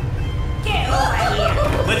 Get over here.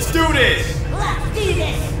 Let's do this! Let's do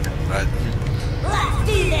this. Right. Let's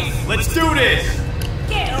do this. Let's do this!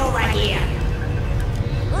 Get over here.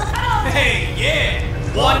 Hey, yeah!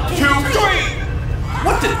 1, 2, 3!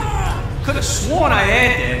 What the? Could have sworn I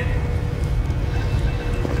had that.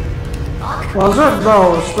 Was it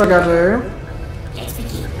though, spaghetti?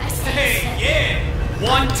 Hey, yeah!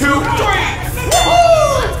 1, 2, 3!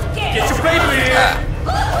 Woohoo! Get your paper here!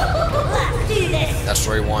 Let's do this. That's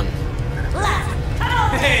story 1.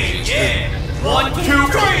 Hey, yeah! 1, 2, 3!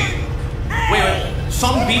 Wait,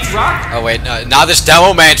 some beats rock? Oh wait, now this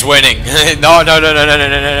demo man's winning. No, no, no, no, no, no,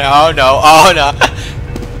 no, no, oh no, oh no.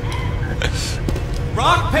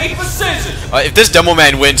 Rock, paper, scissors! If this demo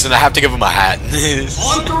man wins, then I have to give him a hat.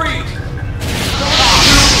 On 3! 1, 2,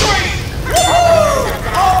 3!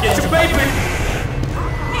 Get your paper!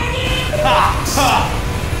 Ha! Ha!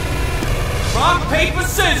 Rock, paper,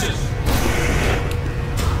 scissors!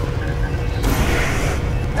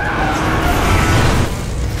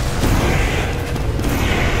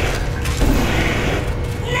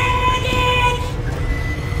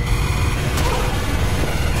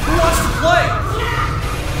 Who wants to play?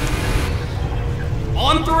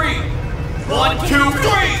 On 3! 1, 2, 3!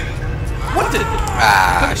 What the?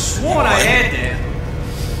 Ah, I sworn I had that.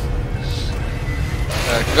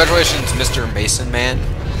 Congratulations, Mr. Mason Man.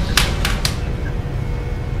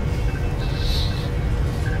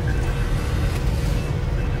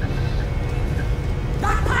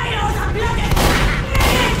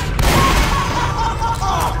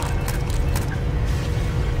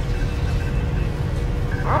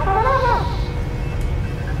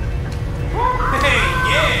 Hey,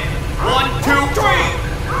 yeah! 1, 2,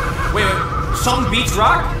 3! Wait, some beats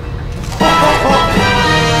rock?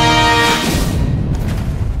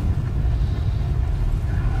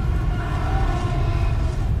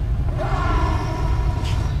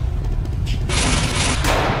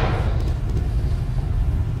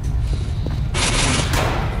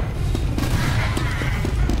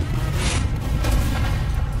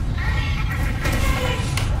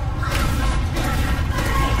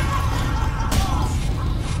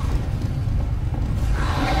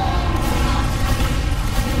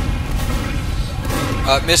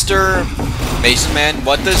 Mr. Mason Man,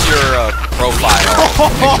 what does your profile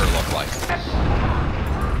picture look like?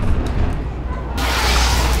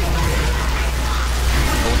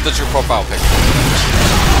 does your profile picture?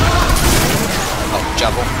 Oh,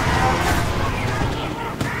 Jebel.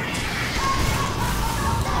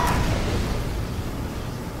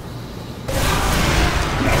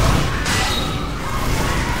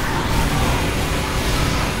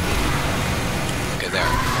 Okay,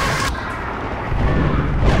 there.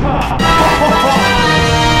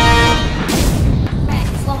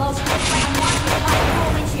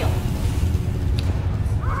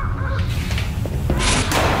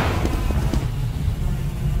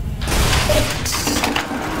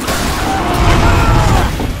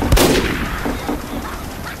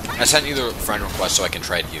 I sent you the friend request so I can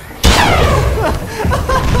trade you.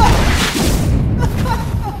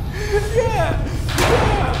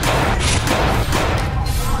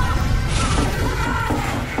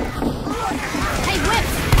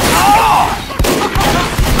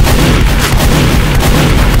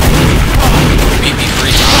 Beat me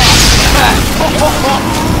 3 times.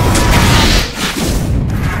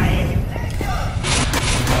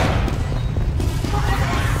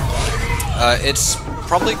 It's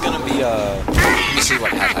probably gonna be let me see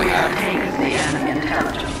what hat I have.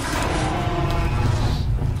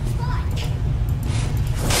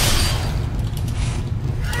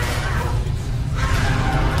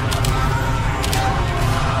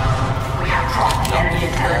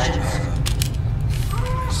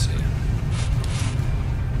 Let's see.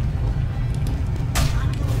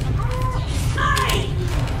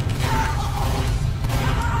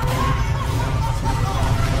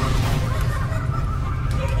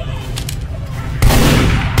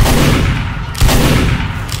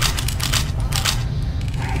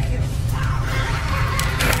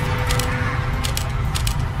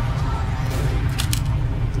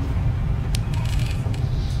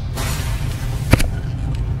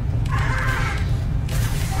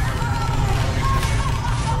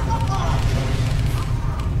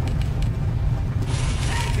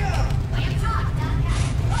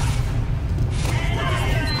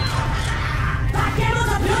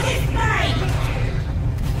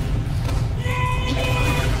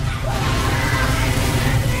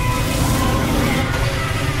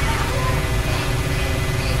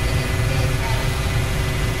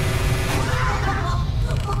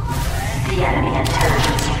 The enemy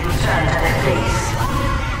intelligence returned to their base.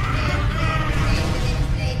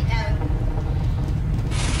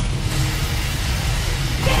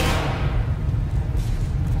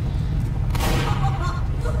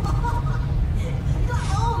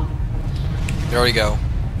 There we go.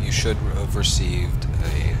 You should have received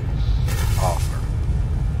a offer.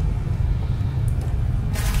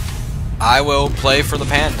 I will play for the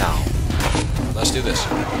pan now. Let's do this.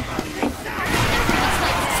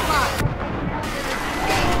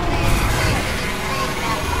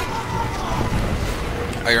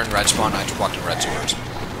 Oh, you're in red spawn? I just walked in red sewers.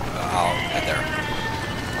 I'll head there.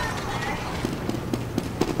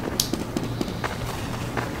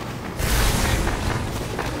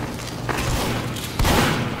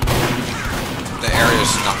 The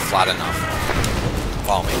area's not flat enough.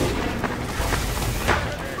 Follow me.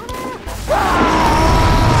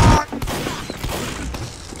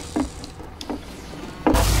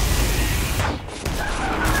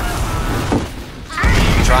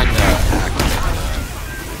 I'm trying to activate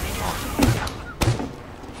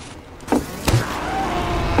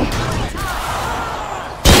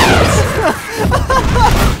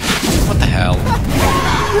what the hell?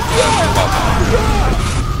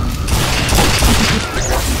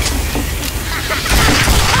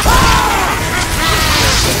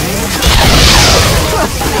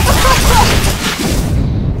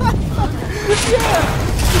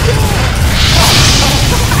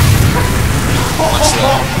 Once the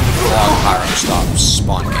log pyro stops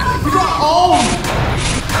spawning.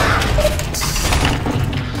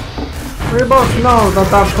 We both know that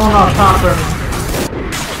that's gonna happen.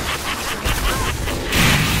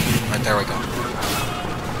 Right there we go.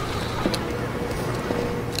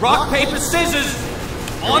 Rock, paper, scissors!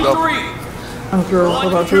 On 3! Thank you for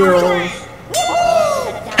the heroes.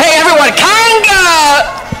 Hey everyone, Kanga!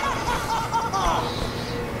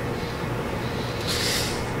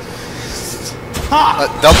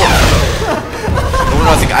 Double. Oh,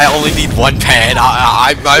 nothing. I only need 1 pan.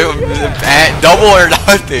 I'm double or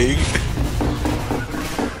nothing.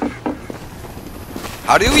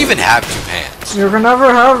 How do you even have 2 pans? You can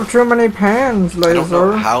never have too many pans, Laser. I don't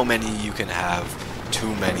know how many you can have.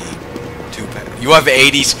 Too many. 2 pans. You have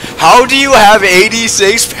 80s. How do you have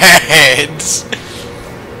 86 pans?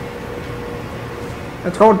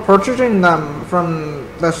 It's called purchasing them from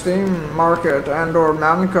the Steam market and or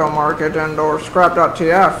Namco market and or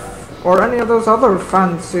scrap.tf or any of those other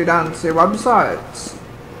fancy dancy websites.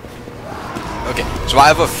 So I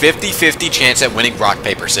have a 50-50 chance at winning rock,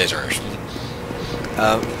 paper, scissors.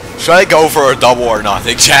 Should I go for a double or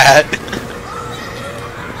nothing, chat?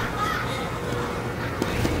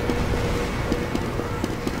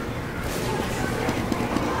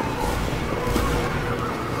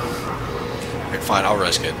 Alright, fine, I'll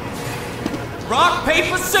risk it. Rock,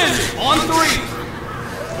 paper, scissors. On 3.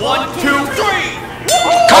 1, 2, 3.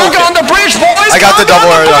 Conga on the bridge, boys! I got the double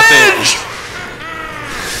or nothing.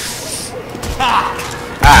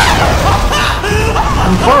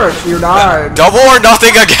 Of course, you died. Double or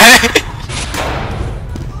nothing again?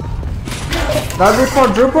 That'd be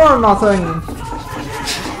quadruple or nothing.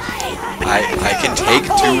 I can take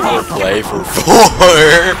 2 or play for 4.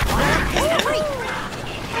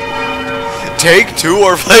 Take 2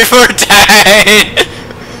 or play for 10.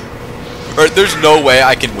 Or there's no way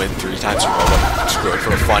I can win 3 times in a row. But screw it,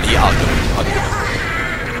 for funny, I'll do it.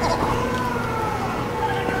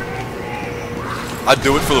 I'll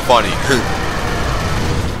do it for the funny.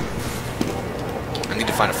 I need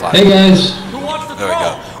to find a flash. Hey guys. There we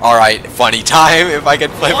go. Alright, funny time if I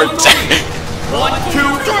can play for 10. 1,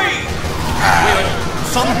 2, 3.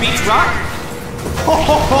 Something beats rock.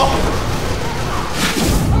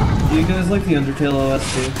 Do you guys like the Undertale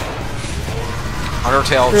OST?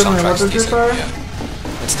 Undertale Excuse me, what soundtrack's did you decent. say?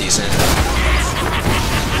 Yeah. It's decent.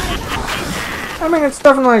 I mean, it's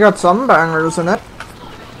definitely got some bangers in it.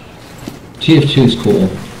 TF2 is cool.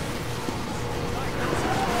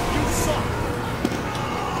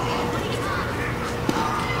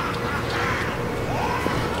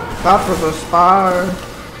 That was a spy.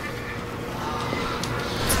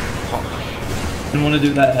 Didn't want to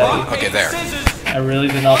do that heavy. Okay, there. I really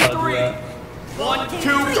did not want to do that. 1,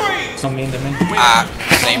 2, 3. So mean to me.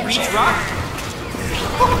 Same result.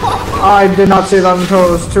 I did not see that until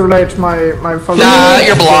it was too late. My phone. Nah,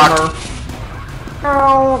 you're blocked.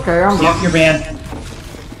 Oh, okay, I'm blocked. You're banned.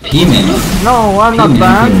 P-Man. No, I'm not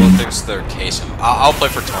banned. We'll fix their case. I'll play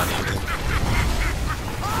for 20.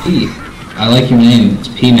 P. I like your name. It's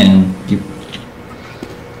P-Man. Do you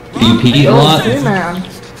pee a lot? P-Man.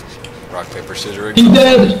 Rock, paper, scissors. He's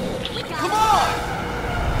dead. Come on.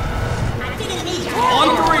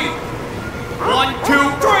 On 3. 1,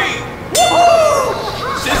 2, 3.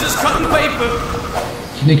 Scissors, cutting paper.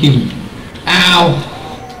 You think you... Ow.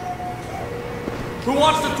 Who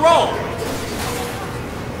wants to throw?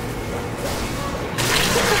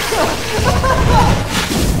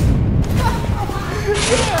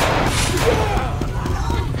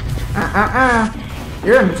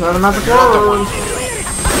 You're in the cinematic world.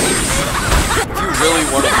 If you really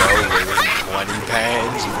want to go with 20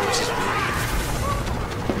 pans versus me.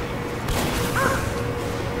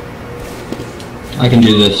 I can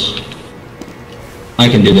do this. I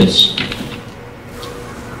can do this.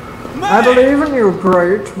 I believe in you,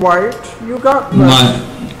 Great White. You got this.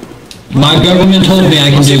 My government told me I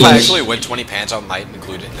can do If I this. actually win 20 pans, I might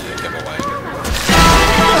include it in the giveaway.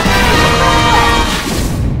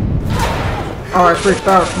 Oh, I freaked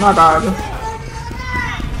out. My bad.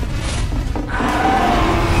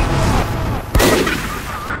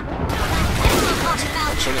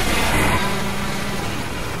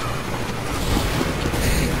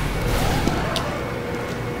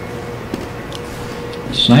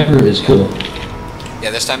 Sniper is cool.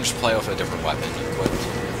 Yeah, this time just play with a different weapon equipped.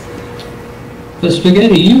 But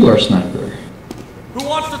Spaghetti, you are sniper. Who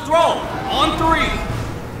wants to throw? On 3.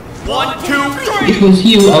 1, 2, 3. It was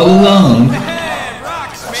you all along.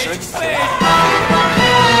 Rocks, magic spade.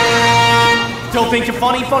 Still think you're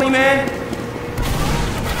funny, funny man?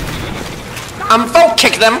 Vote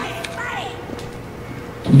kick them!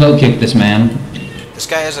 Vote kick this man. This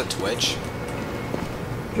guy has a Twitch.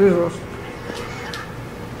 Jesus.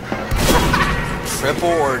 Triple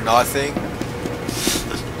or nothing.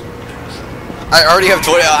 I already have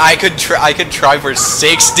 20. I could try for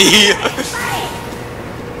 60.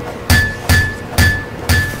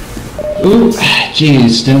 Ooh,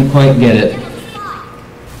 jeez, didn't quite get it.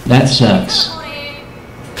 That sucks.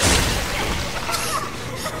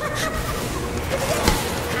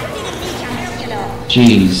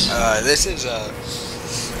 Jeez. This is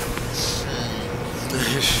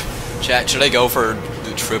chat, should I go for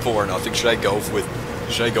the triple or nothing? Should I go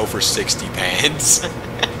for 60 pans?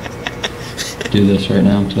 Do this right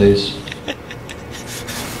now, please.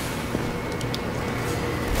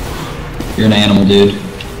 You're an animal, dude.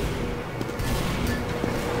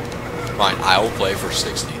 Fine, I will play for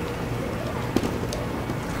 60.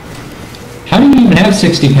 How do you even have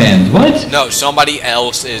 60 pans? What? No, somebody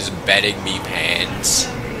else is betting me pans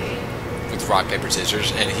with rock, paper,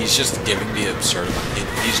 scissors, and he's just giving me absurd amount.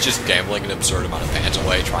 He's just gambling an absurd amount of pans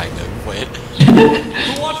away, trying to win.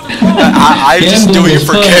 I just do it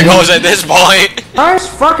for giggles at this point. Nice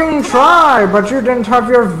fucking try, but you didn't have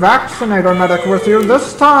your vaccinator medic with you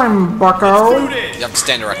this time, bucko. Yep,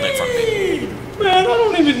 stand directly in front of me. Man, I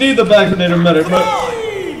don't even need the vaccinator medic, but...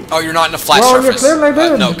 Oh, you're not in a flat Well, surface. you clearly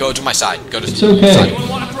did. No, go to my side. Go to It's okay. side.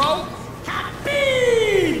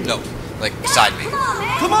 No, like beside me.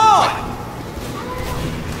 Come on!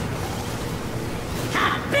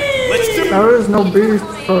 There is no beast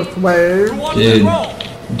first wave.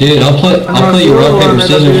 Dude, I'll put you rock, paper,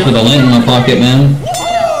 scissors for the lint in my pocket, man.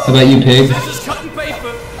 How about you, pig?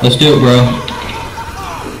 Let's do it, bro.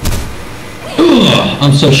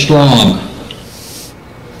 I'm so strong.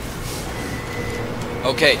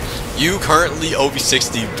 Okay, you currently over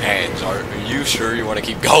 60 bands. Are you sure you want to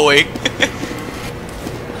keep going?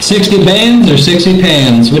 60 bands or 60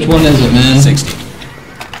 pans? Which one is it, man? 60.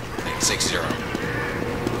 60.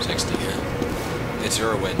 60. It's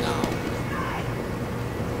your win now.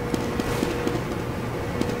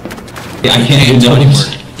 Yeah, I can't do doubles.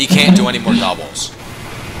 He can't do any more doubles.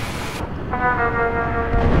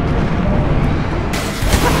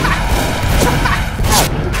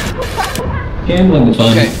 Gambling is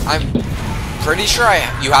fun. Okay, I'm pretty sure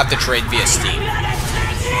you have to trade via Steam. You'll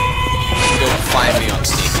find me on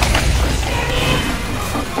Steam.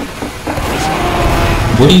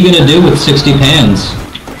 What are you gonna do with 60 pans?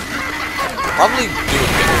 Probably do a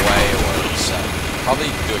giveaway or probably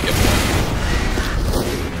do a giveaway.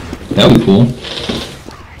 That would be cool.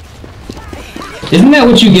 Isn't that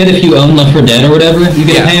what you get if you own Left 4 Dead or whatever? You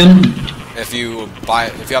get a pan? If you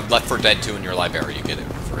have Left 4 Dead 2 in your library, you get it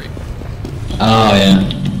for free. Oh yeah.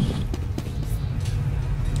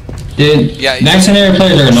 Dude, Yeah, vaccinator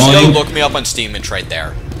players are Just annoying. go look me up on Steam and trade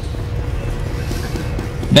there.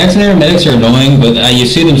 Vaccinator medics are annoying, but you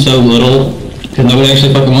see them so little because nobody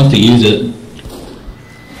actually fucking wants to use it.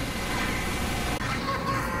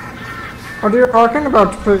 What are you talking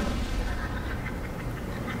about, pig?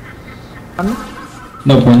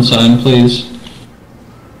 No porn sign, please.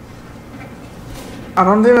 I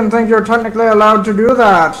don't even think you're technically allowed to do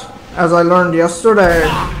that, as I learned yesterday.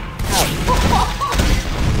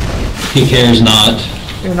 He cares not.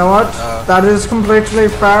 You know what? That is completely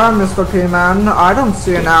fair, Mr. P-Man. I don't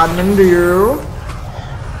see an admin, do you?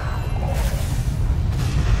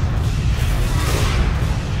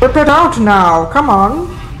 Whip it out now, come on.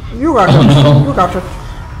 You got it. No. You got it.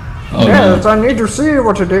 Oh, Yes, no. I need to see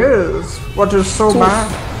what it is. What is so bad?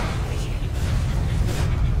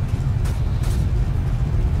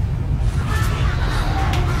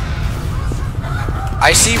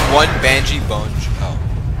 I see one Banshee Bone. Oh.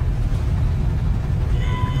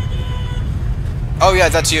 Oh yeah,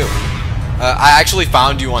 that's you. I actually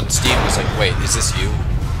found you on Steam. I was like, wait, is this you?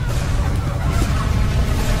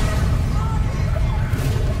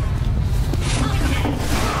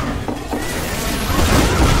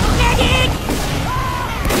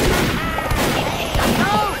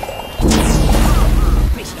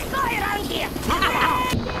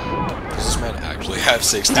 Does this man actually have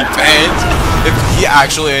 60 bands? If he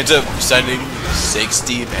actually ends up sending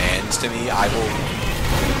 60 bands to me, I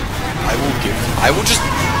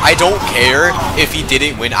don't care if he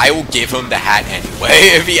didn't win, I will give him the hat anyway,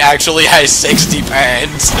 if he actually has 60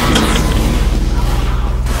 bands.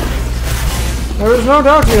 There is no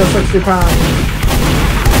doubt he has 60 pounds.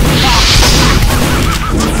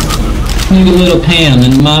 Need a little pan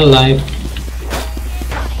in my life.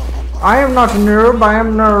 I am not a noob, I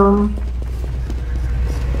am Nerm.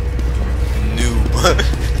 Noob.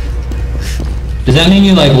 Does that mean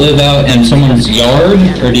you like live out in someone's yard,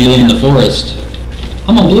 or do you live in the forest?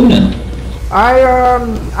 I'm on blue now.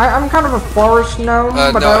 I'm kind of a forest gnome,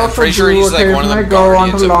 but no, I I'm also pretty sure he's like one of occasionally the go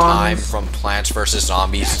guardians onto of time lawns. from Plants vs.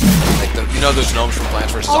 Zombies. Like, you know those gnomes from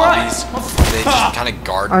Plants vs. Zombies? They just kind of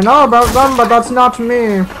guard. I know about them, but that's not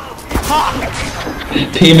me.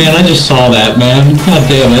 Hey man, I just saw that, man. God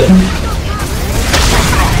damn it.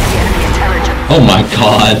 Oh my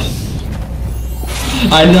god.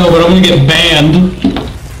 I know, but I'm gonna get banned.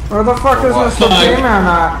 Where the fuck is Mr. P-Man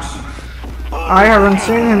at? I haven't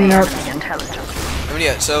seen him yet. I mean,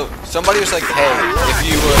 yeah, so somebody was like, hey, if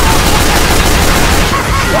you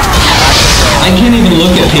I can't even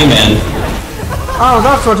look at P-Man. Oh,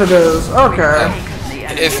 that's what it is. Okay.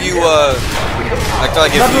 if you like if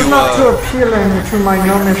That you is not too appealing to my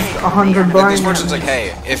gnomish 100 like this brain. person's like,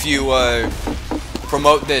 hey, if you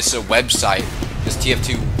promote this website, this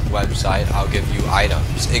TF2 website, I'll give you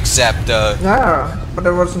items. Except Yeah, but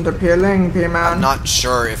it wasn't appealing, P-Man. I'm not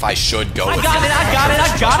sure if I should go with it.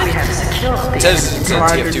 I got it. It says it's a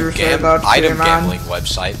Why did you TF2 say that, item P-Man? gambling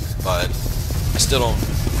website, but I still don't.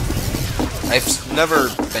 I've never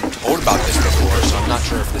been told about this before, so I'm not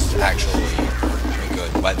sure if this is actually a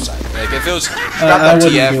good website. Like, if it was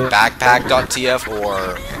scrap.tf, backpack.tf,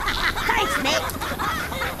 or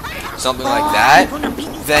something like that,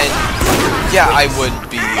 then, yeah, I would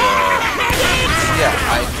be, yeah,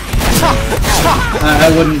 I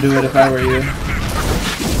wouldn't do it if I were you.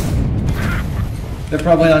 They're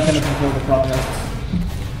probably not going to fulfill the promise.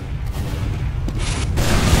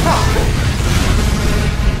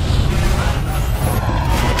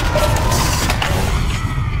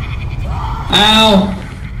 Ow!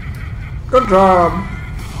 Good job.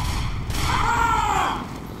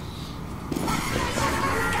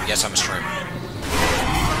 Yes, I'm a streamer.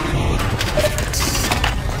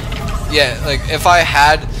 Yeah, like, if I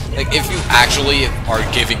had, like, if you actually are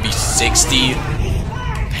giving me 60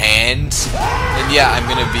 pans, then yeah, I'm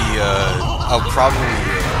gonna be, I'll probably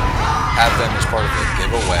have them as part of the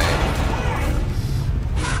giveaway.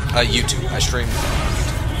 YouTube. I stream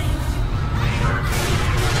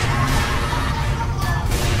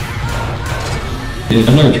Dude,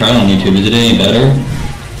 I've never tried on YouTube. Is it any better?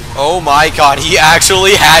 Oh my god, he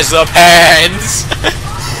actually has the pans!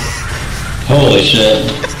 Holy shit.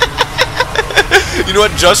 You know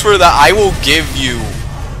what, just for that, I will give you...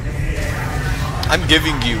 I'm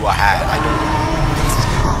giving you a hat.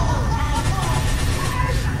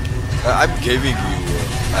 I'm giving you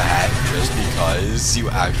a hat just because you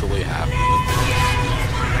actually have one.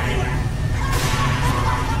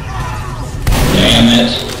 Damn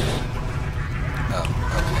it.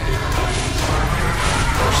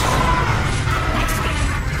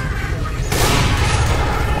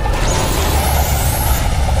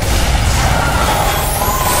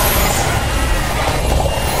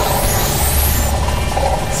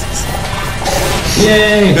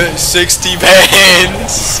 Yay! 60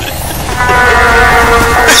 pans!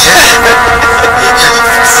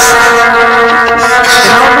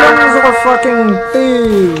 Goblins are fucking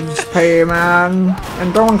thieves, hey man.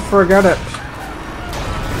 And don't forget it.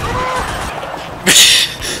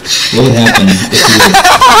 What would happen if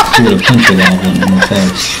you were to punch a goblin in the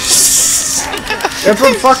face? It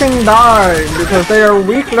would fucking die, because they are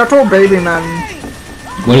weak little baby men.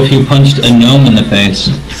 What if you punched a gnome in the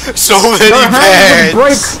face? So many Their hands pans! would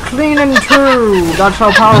break clean and true. That's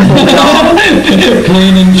how powerful they are.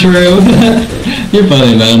 Clean and true. You're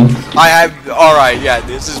funny, man. Alright, yeah,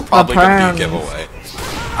 this is probably gonna be a giveaway.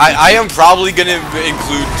 I am probably gonna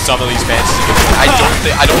include some of these pans.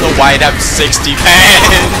 I don't know why I'd have 60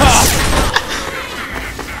 pans!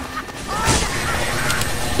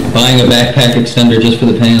 Buying a backpack extender just for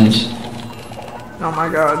the pans. Oh my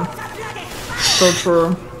god. So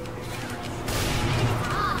true.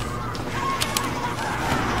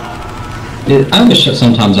 I wish that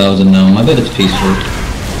sometimes I was a gnome. I bet it's peaceful.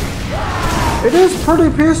 It is pretty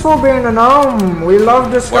peaceful being a gnome. We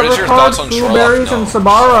love Discover Cards, Blueberries, and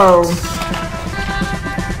Sabaro.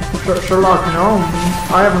 Sherlock Gnome.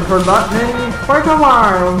 I haven't heard that name in quite a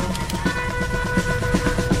while.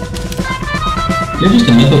 You're just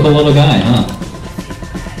a mythical little guy, huh?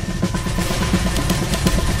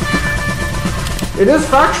 It is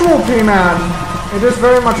factual, P-Man. It is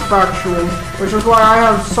very much factual, which is why I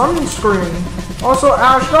have sunscreen. Also,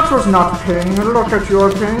 Ash, that was not ping. Look at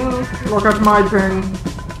your ping. Look at my ping.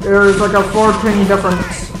 There is like a 4-ping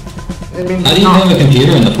difference. It means How do you have a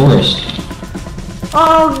computer in the forest?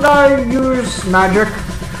 Oh, I use magic.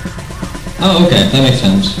 Oh, okay, that makes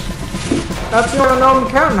sense. That's the only gnome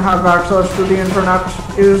can have access to the internet,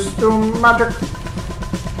 is through magic.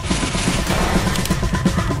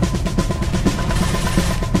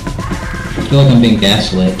 I feel like I'm being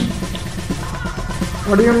gaslit.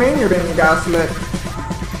 What do you mean you're being gaslit? I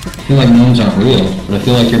feel like gnomes aren't real, but I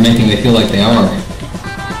feel like you're making me feel like they are.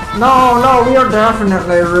 No, we are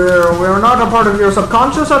definitely real. We are not a part of your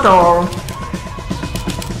subconscious at all.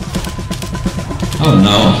 Oh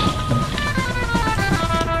no.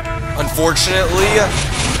 Unfortunately,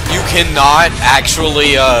 you cannot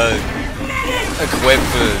actually, equip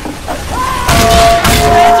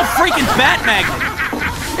It's a freaking bat magnet!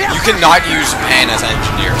 You cannot use Pan as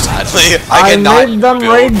engineer, sadly. I made them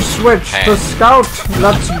rage switch to scout.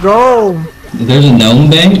 Let's go. There's a gnome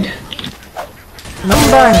bank? Gnome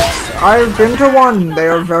banks. I've been to one. They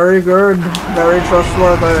are very good. Very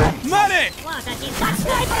trustworthy.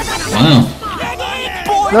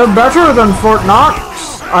 Wow. They're better than Fort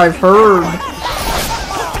Knox, I've heard.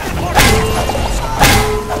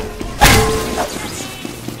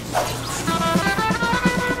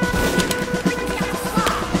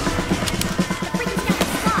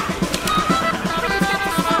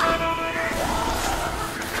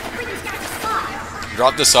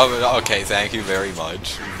 dropped the sub. Okay, thank you very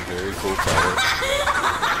much. Very cool player.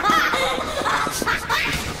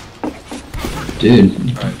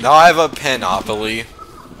 Dude. Alright, now I have a Panopoly.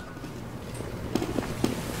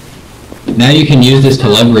 Now you can use this to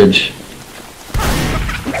leverage.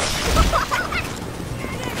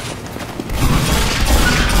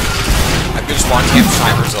 I just want to give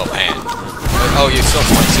snipers a land. Oh, you still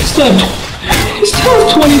 26. You still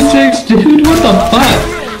have 26, dude. What the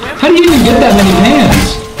fuck? How do you even get that many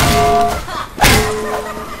pans?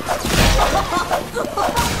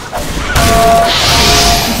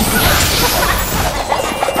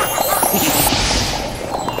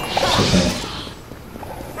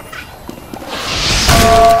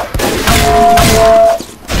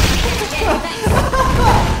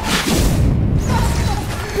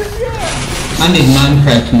 I need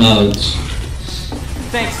Minecraft modes.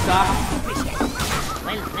 Thanks, Doc.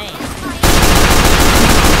 Well played.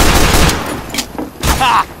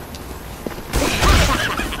 Ha!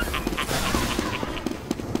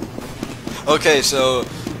 Okay, so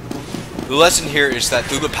the lesson here is that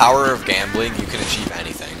through the power of gambling, you can achieve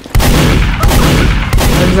anything.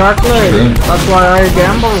 Exactly. True. That's why I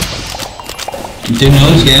gamble. Do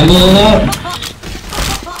gnomes gamble a lot?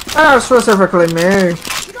 Specifically me.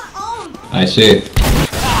 I see.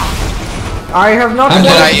 I have not And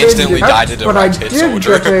then I big instantly yet, died to the but I right hit did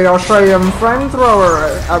soldier. get a Australian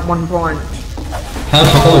flamethrower at one point. How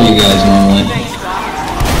tall are you guys normally?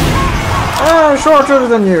 Shorter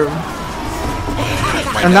than you.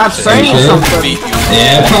 And that's saying sure? something.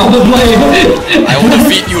 Yeah, probably. I will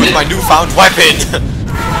defeat you with my newfound weapon.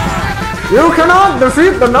 You cannot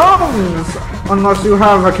defeat the gnomes unless you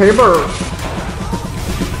have a caber.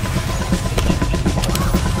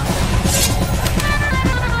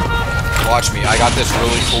 Watch me, I got this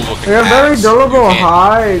really cool looking They have very axe. durable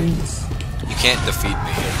hides. You can't defeat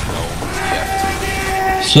me. No, you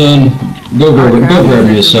have to. Son, go grab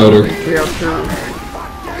me a soda.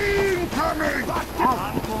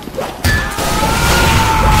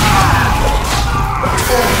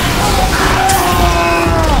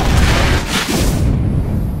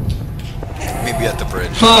 Maybe at the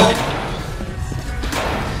bridge. Fuck.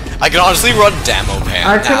 I can honestly run Damo Pan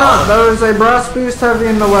I cannot. There is a brass beast heavy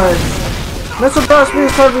in the way. Mr. Brass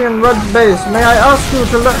Beast Heavy in red base, may I ask you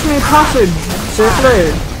to let me passage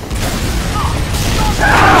safely?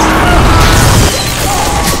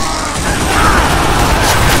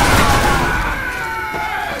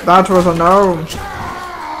 That was a no.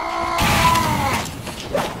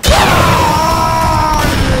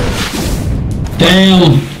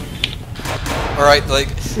 Damn. Alright, like,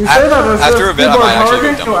 You say that as after a if bit, I people might are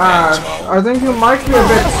actually talking go to Damo Pan Ash. as well. I think you might be a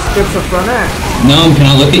bit schizophrenic. No, can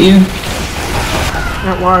I look at you?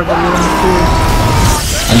 Yeah, why? What do you want to see?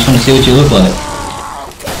 I just want to see what you look like.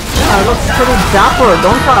 Yeah, I look pretty dapper,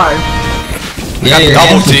 don't I? Yeah, your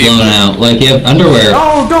ass is blown out. Like you have underwear.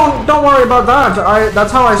 Oh, don't worry about that. That's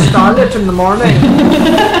how I style it in the morning.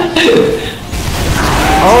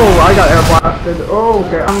 Oh, I got air blasted. Oh,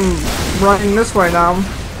 okay, I'm running this way now.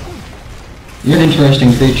 You're an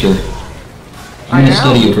interesting creature. I'm gonna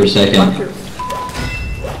study you for a second.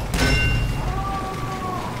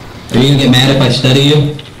 Are you gonna get mad if I study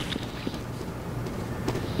you?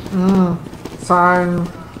 Fine.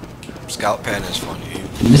 Scout Pen is funny.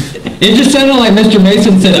 It just sounded like Mr.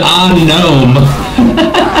 Mason said, "Ah, gnome."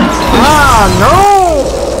 Ah, no!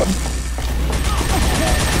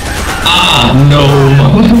 Ah,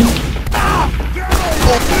 gnome.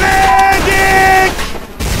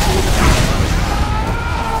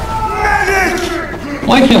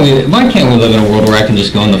 Why can't we live in a world where I can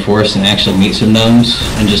just go in the forest and actually meet some gnomes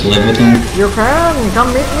and just live with them? You can come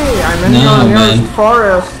meet me. I'm in No, the nearest man.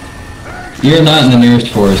 forest. You're not in the nearest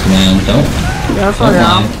forest, man. Don't. Yes, don't I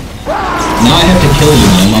am. lie. Now I have to kill you,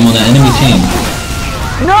 gnome. I'm on the enemy team.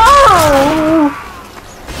 No!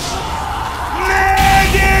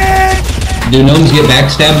 Do gnomes get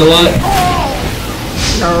backstabbed a lot?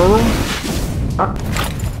 No.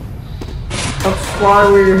 That's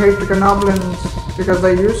why we hate the goblins. Because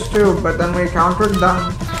they used to, but then we countered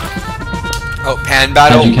them. Oh, Pan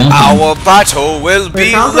battle. How'd you count them? Our battle will We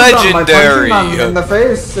be countered them by legendary. punching them in the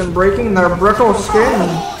face and breaking their brittle skin.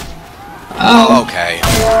 Oh, okay.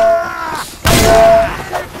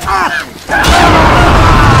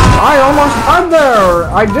 I almost died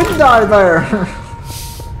there! I did die there!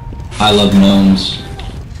 I love gnomes.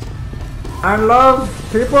 I love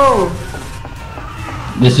people!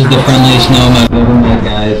 This is the friendliest gnome I've ever met,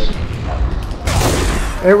 guys.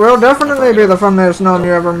 It will definitely be the friendliest gnome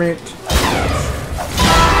you ever meet.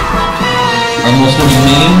 Are most of you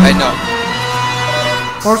mean? I know.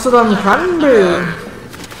 Most of them can be.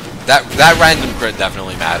 That random crit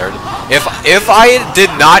definitely mattered. If I did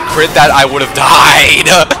not crit that, I would have died.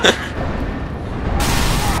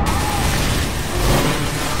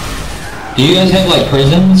 Do you guys have like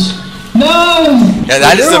prisons? No. Yeah,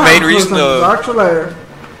 that is the main reason. Actually.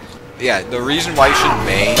 Yeah, the reason why you should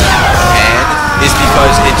main pan is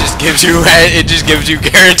because it just gives you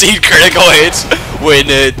guaranteed critical hits when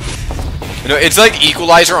it. You know, it's like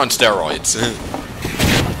Equalizer on steroids.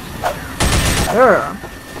 Yeah.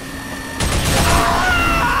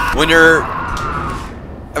 When you're,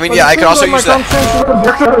 I mean, yeah, I can also use that. Is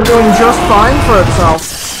doing just fine for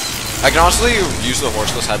itself. I can also use the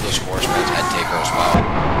horseless headless horseman and take her as well.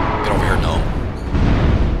 Get over here, gnome.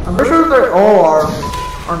 I'm pretty sure they all are,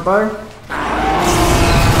 aren't they?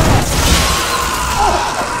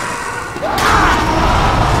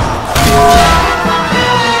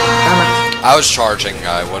 I was charging.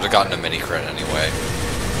 I would have gotten a mini crit anyway.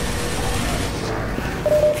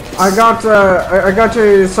 I got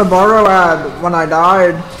a Sabaro ad when I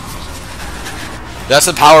died. That's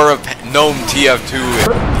the power of Gnome TF2.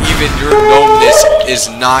 Even your gnomeness is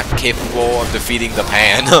not capable of defeating the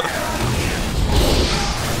pan.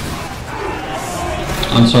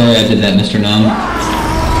 I'm sorry I did that, Mr. Gnome.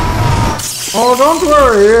 Oh, don't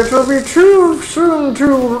worry. It will be too soon,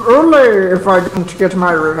 too early if I don't get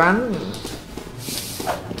my revenge.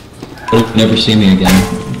 You'll never see me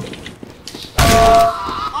again.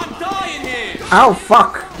 Ow,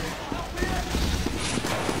 fuck.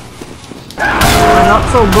 I'm not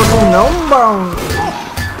so good in gnome bones.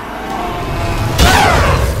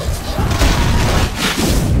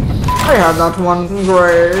 I had that one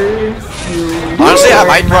gray. Honestly, I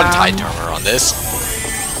might run Tide Turner on this.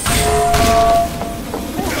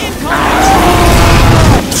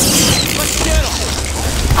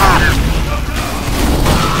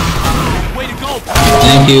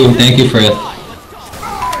 Thank you, Frith.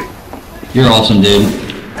 You're awesome, dude.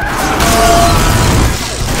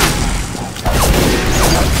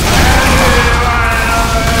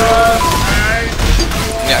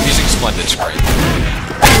 Yeah, I'm using Splendid Screen.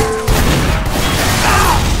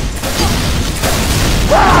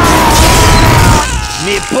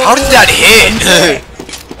 How did that hit?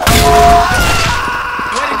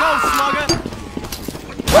 Way to go, slugger!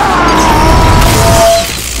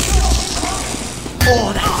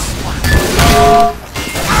 Oh, that's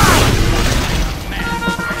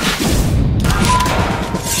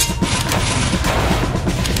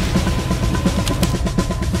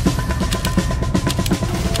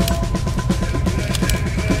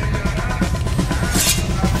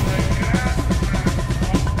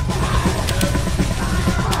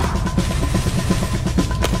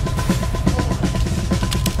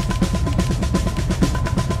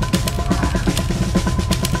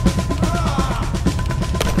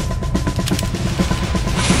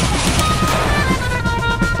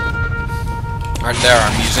Right there,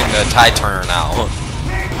 I'm using the Tide Turner now.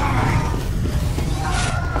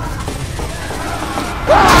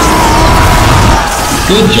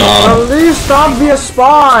 Good job. At least obvious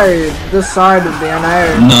spy this side of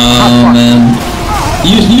DNA. No, man.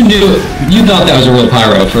 You knew it. You thought that was a real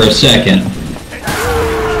pyro for a second.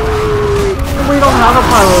 We don't have a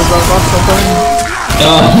pyro though, that's the thing.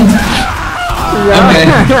 Yeah. Okay.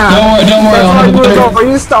 Don't worry. I'll have the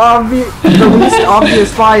least obvious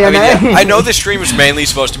spy in I I know this stream is mainly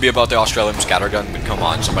supposed to be about the Australium Scattergun, but come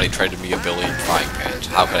on, somebody traded me a billion frying pans.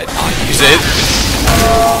 How could I not use it?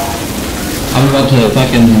 I'm about to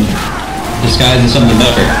fucking disguise as something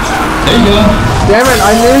better. There you go. Damn it,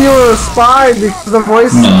 I knew you were a spy because the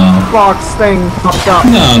voice box thing popped up.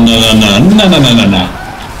 No.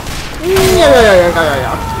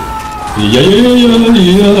 Yeah.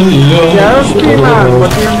 Yes, P-Man,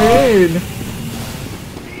 what do you need?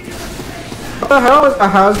 What the hell is a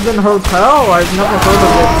has-been hotel? I've never heard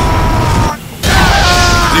of it.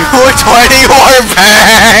 You were 21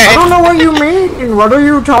 back! I don't know what you mean. What are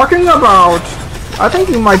you talking about? I think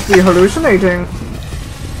you might be hallucinating.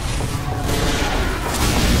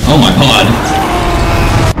 Oh my god.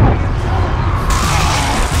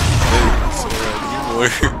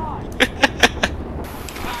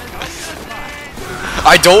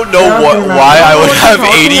 I don't know why I would have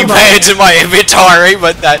 80 pans in my inventory,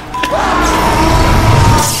 but that...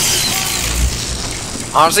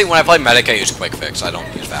 Honestly, when I play medic, I use quick fix. I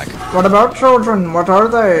don't use vac. What about children? What are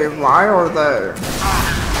they? Why are they?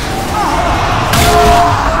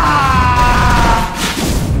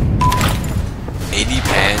 80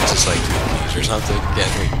 pans is like 2 keys or something. Get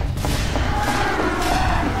me.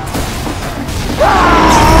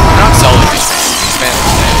 I'm not selling these fans. These fans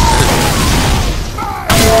are dead.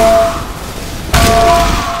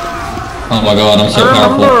 Oh my god, I'm so I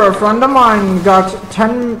powerful. remember a friend of mine got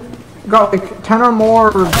like 10 or more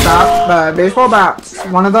baseball bats.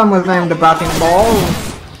 One of them was named Batting Ball.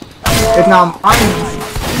 It's now mine.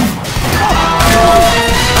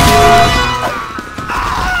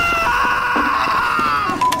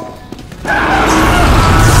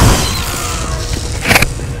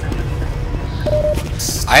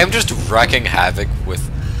 I am just wrecking havoc with.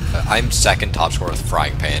 I'm second top scorer with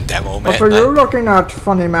Frying Pan Demo, man. What are you looking at,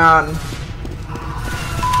 funny man?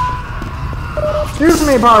 Excuse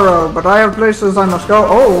me, Pyro, but I have places I must go.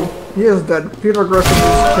 Oh, he is dead. Peter Griffin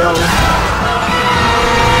is killed.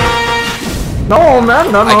 No,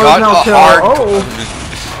 man, that I got no a kill. hard. Oh.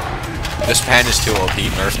 This pan is too OP.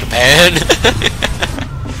 Nerf the pan.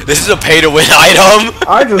 This is a pay-to-win item.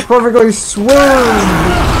 I just perfectly swooned.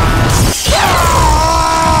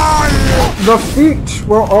 The feat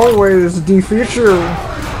will always defeat you.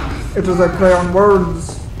 It is a play on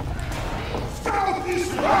words.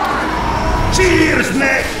 Cheers,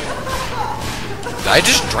 Nick! Did I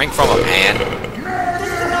just drink from a pan?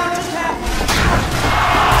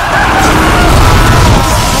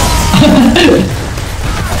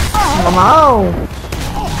 Wow.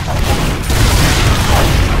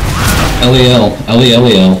 L-E-L.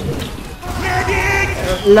 L-E-L-E-L.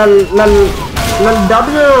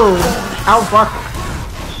 W. Ow, fuck.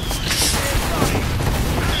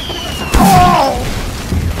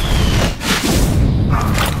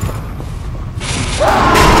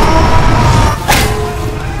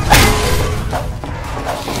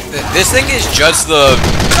 This thing is just the.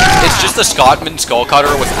 It's just the Scotsman Skull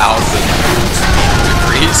Cutter without the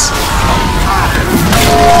degrees.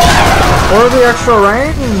 Or the extra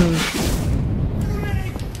range.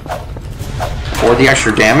 Or the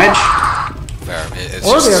extra damage.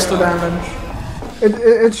 Or the extra damage.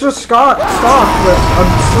 It's just stock with a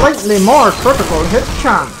slightly more critical hit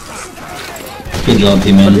chance. Good job,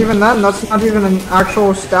 P-Man. But even then, that's not even an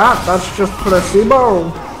actual stat. That's just placebo.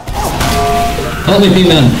 Help me,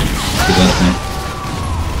 P-Man.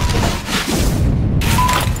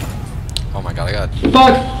 Oh my god, I got.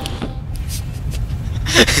 Fuck!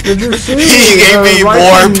 Did you see? He gave me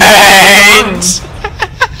more pains!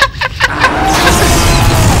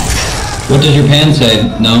 What does your pan say?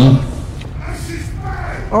 No?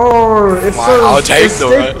 Oh, it says I'll take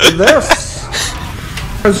escape this.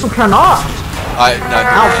 Because you cannot.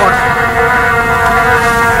 Ow, fuck.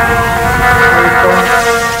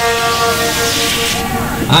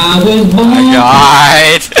 I was born. Oh my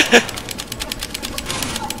god.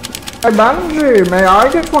 Hey, Banji, may I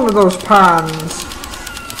get one of those pans?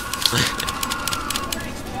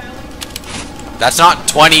 That's not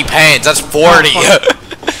 20 pans, that's 40.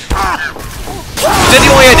 Then he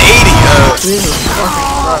only had 80. Jesus fucking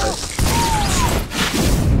Christ.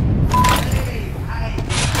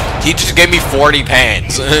 He just gave me 40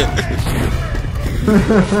 pans.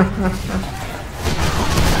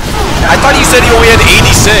 I thought you said he only had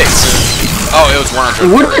 86. Oh, it was 100.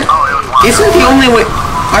 Isn't the only way?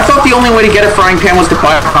 I thought the only way to get a frying pan was to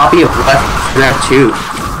buy a copy of Left 4 Dead 2.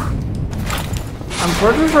 I'm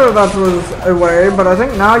pretty sure that was a way, but I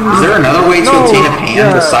think now you... Is there another way to obtain a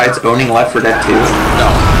pan besides owning Left 4 Dead 2? No,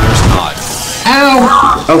 there's not.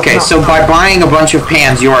 Ow! Okay, so by buying a bunch of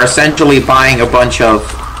pans, you are essentially buying a bunch of...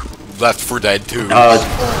 Left 4 Dead 2.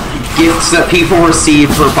 Gifts that people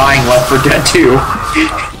receive for buying Left 4 Dead 2.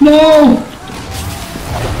 No!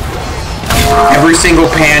 Every single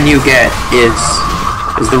pan you get is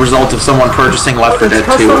the result of someone purchasing Left 4 Dead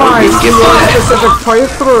 2 or being gifted it. Specific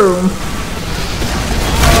playthrough.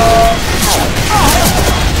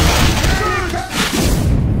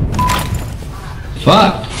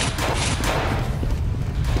 Fuck.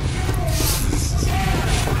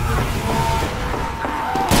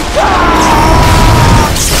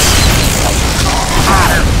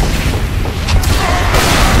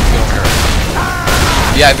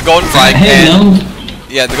 Yeah, the golden frying pan.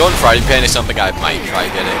 Yeah, the golden frying pan is something I might try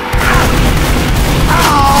getting.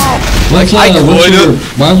 What's, like,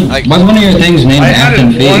 why's one of your things named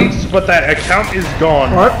Captain Fee? I had it once, but that account is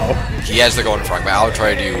gone. What? He has the golden frying pan. I'll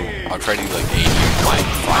try to do like 80 of my frying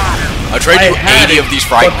pan. I'll try to do 80 of these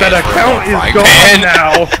frying pans. But that account is gone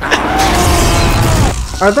now.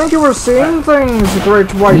 I think you were seeing things,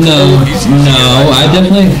 Great White. No, I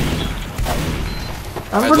definitely...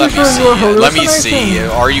 I'm pretty sure you were hallucinating. Let me see.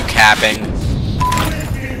 Are you capping?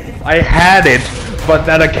 I had it, but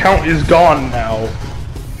that account is gone now.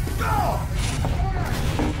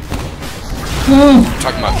 I'm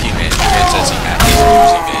talking about P-Man. P-Man says he had it.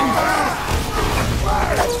 Using it.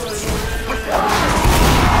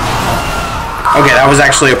 Okay, that was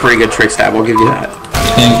actually a pretty good trick stab. We'll give you that.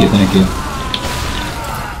 Thank you, thank you.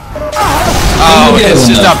 Oh, it's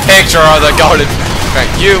just a picture of the golden. Okay,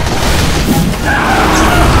 you.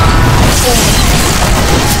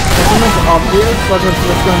 It's obvious what it's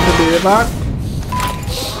going to be about.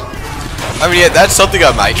 I mean, yeah, that's something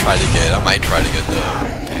I might try to get. I might try to get the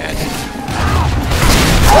pad.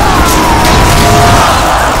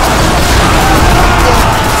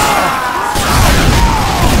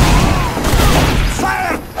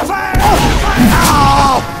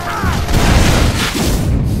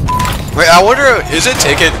 Wait, I wonder, is a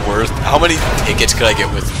ticket worth? How many tickets could I get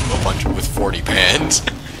with a bunch with 40 pans?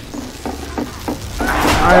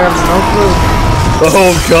 I have no clue.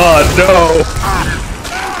 Oh God, no!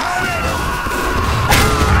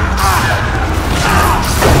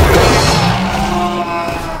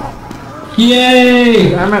 Yay!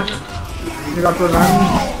 Damn it! You got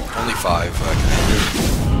revenge. Only 5. I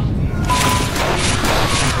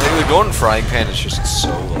think the golden frying pan is just so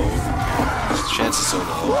low. The chance is so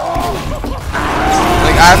low.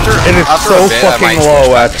 Like after so a bit, fucking I might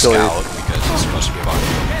low, back to actually. Scout because it's supposed to be about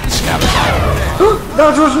Scattergun.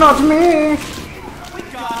 That was not me!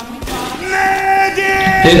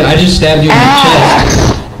 Dude, I just stabbed you in the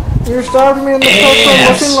chest. You stabbed me in the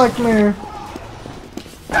chest for looking like me.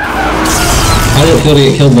 How did it feel to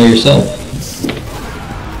get killed by yourself?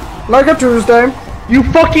 Like a Tuesday. You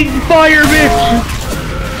fucking fire bitch!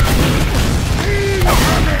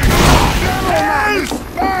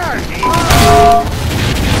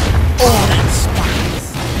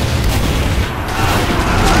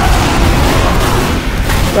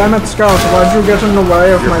 Damn it, Scout, why'd you get in the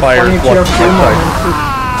way of my funny TF2 moment?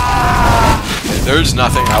 There's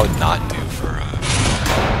nothing I would not do for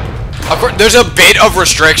Of course, there's a bit of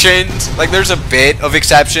restrictions. Like, there's a bit of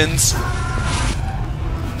exceptions.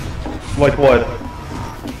 Like what?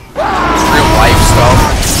 Real life stuff.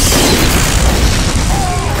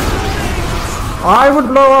 I would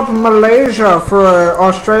blow up Malaysia for an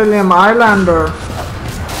Australian Islander.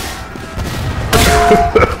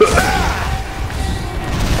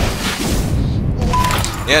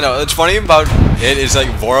 Yeah, no, it's funny about it is like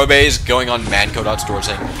Vorobe's going on Manco.store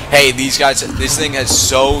saying, hey, these guys, this thing has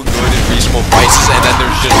so good and reasonable prices, and then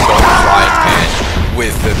there's just going frying pan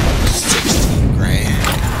with the 16 grand.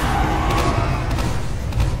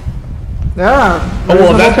 Yeah. Oh,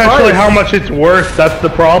 well, that's actually how much it's worth. That's the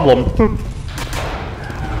problem.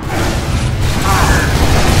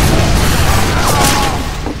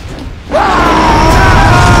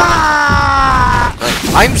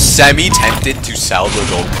 I'm semi-tempted to sell the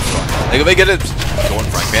golden frying. Like, if I get a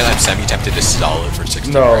golden frying pan, I'm semi-tempted to sell it for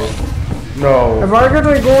 60 grand. No. If I get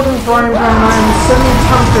a golden frying pan, I'm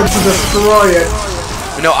semi-tempted to destroy it.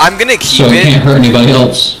 No, I'm gonna keep so it it. Can't hurt anybody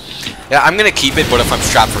else. Yeah, I'm gonna keep it, but if I'm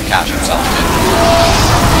strapped for cash, I'm selling it.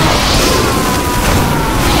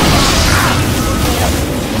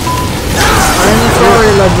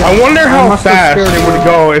 I wonder how fast it would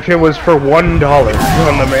go if it was for $1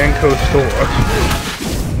 on the Manco store.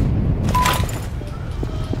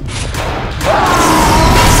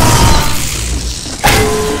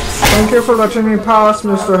 Thank you for letting me pass,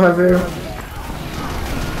 Mr. Heavy.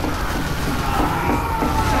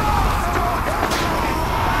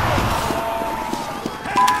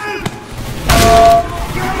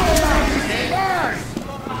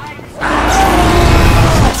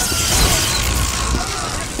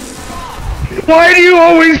 Why do you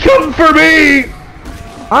always come for me?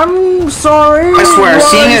 I'm sorry. I swear,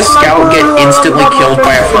 seeing a scout get instantly killed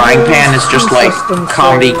by a frying pan is just like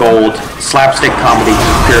comedy gold. Slapstick comedy,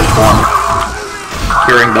 pure form.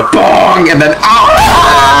 Hearing the bong and then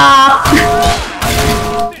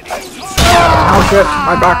Oh shit,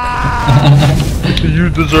 my back. You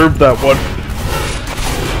deserve that one.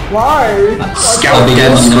 Why? Scout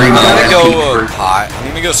dead screaming. I'm gonna go high. I'm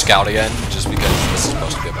gonna go scout again, just because this is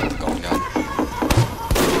supposed to be about the golden gun.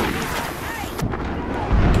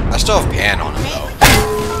 I still have pan on it though.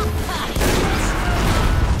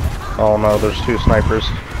 Oh no, there's 2 snipers.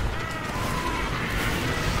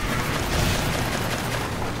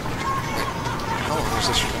 How long is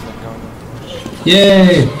this been going on?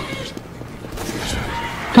 Yay!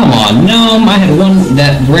 Come on, no, I had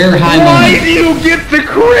that rare high Why moment. do you get the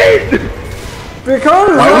crit?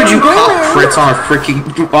 Because why would you cop crits on a freaking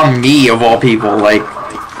on me of all people? Like,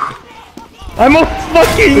 I'm a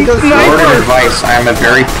fucking word of sniper. advice. I am a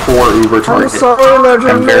very poor Uber I'm target. sorry,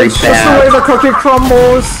 Legend. I'm very It's just the way bad. the cookie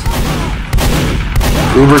crumbles.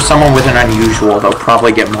 Uber someone with an unusual. They'll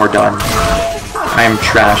probably get more done. I am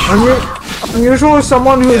trash. Unusual is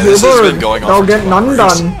someone who's this has Uber. been going on They'll for get 2 none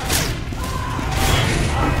hours. done.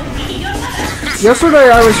 Yesterday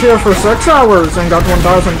I was here for 6 hours and got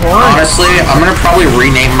 1,000 points. Honestly, I'm gonna probably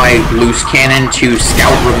rename my loose cannon to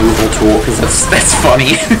Scout Removal Tool, because that's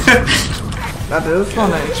funny. That is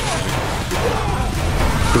funny.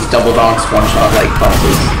 These double donks one-shot like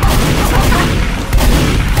buses.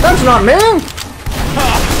 That's not me!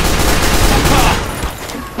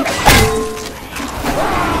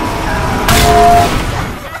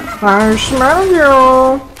 I smell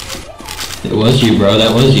you! It was you, bro.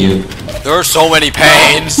 That was you. There are so many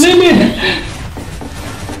pains! Thank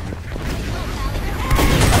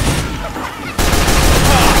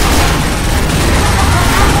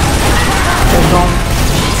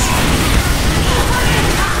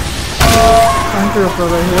you for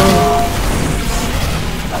the heal.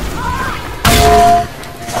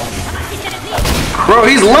 Bro,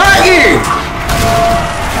 he's lagging!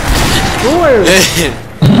 Who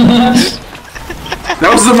is? That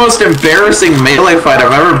was the most embarrassing melee fight I've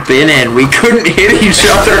ever been in. We couldn't hit each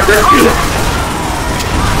other.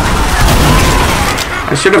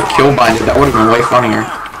 I should have kill binded. That would have been way funnier.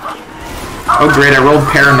 Oh great, I rolled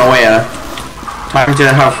paranoia. Time to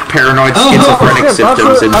have paranoid schizophrenic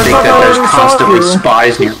symptoms and think that there's constantly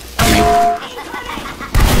spies near me.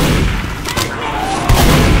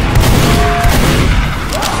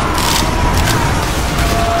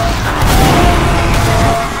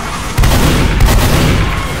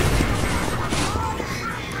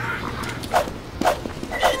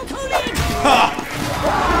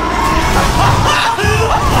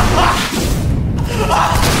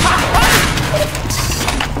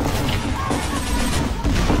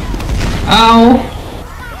 Ow!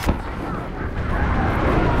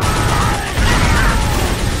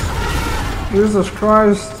 Jesus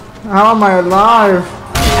Christ, how am I alive?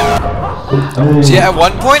 See, at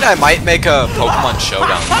one point I might make a Pokemon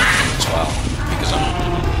Showdown as well,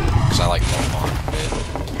 because I like Pokemon a bit,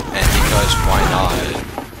 and because why not?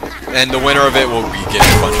 And the winner of it will get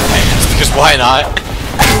a bunch of payments, because why not?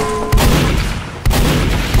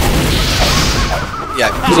 Yeah,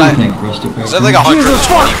 because I have like 120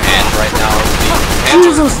 pans right now.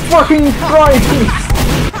 Jesus fucking Christ!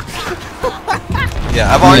 Yeah,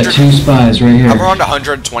 I have 2 spies right here. I'm around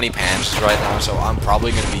 120 pans right now, so I'm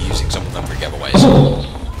probably going to be using some of them for giveaways.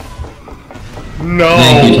 No,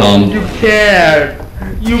 thank you, Tom. You can't.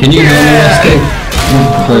 Can you help me escape?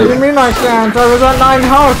 What do you mean I can't? I was at 9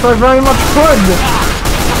 health. I very much could.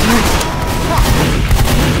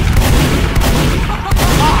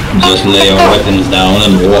 Just lay your weapons down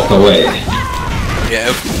and walk away.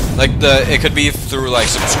 Yeah, it could be through like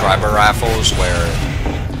subscriber raffles where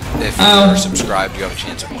if you're subscribed you have a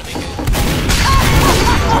chance of winning it.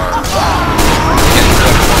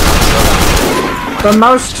 Or the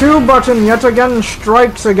mouse 2 button yet again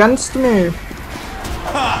strikes against me.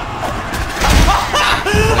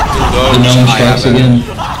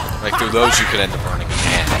 Like through those you could end up earning a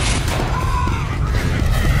pan.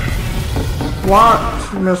 What,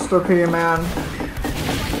 Mr. P-Man?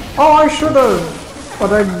 Oh, I should've,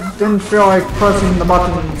 but I didn't feel like pressing the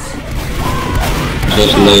buttons.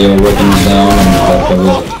 Just lay your weapons down and walk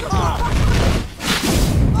away.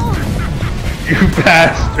 You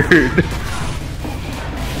bastard!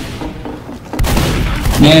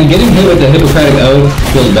 Man, getting hit with the Hippocratic Oath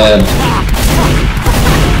feels bad.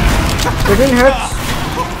 Getting hits.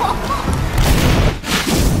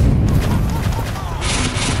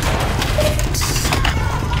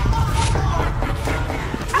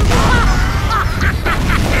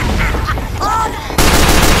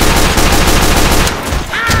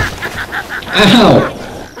 Ow!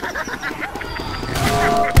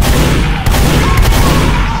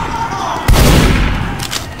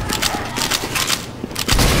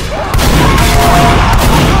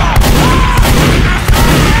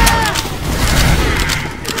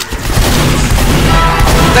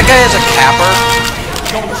 That guy is a capper.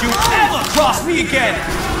 Don't you ever cross me again!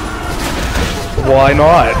 Why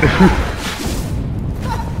not?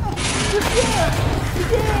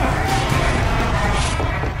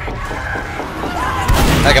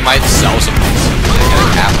 Like I might sell some things to get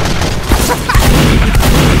a capper.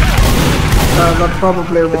 That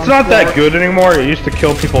probably won't It's not that good anymore. It used to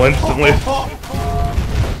kill people instantly.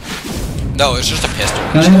 No, it's just a pistol.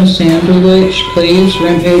 Can I have a sandwich, please?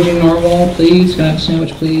 Rampaging narwhal, please? Can I have a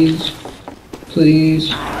sandwich, please?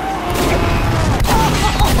 Please.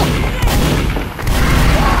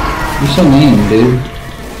 You're so mean, dude.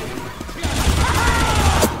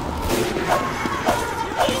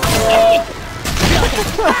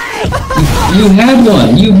 You had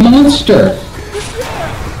one, you monster!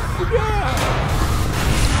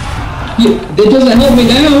 It doesn't help me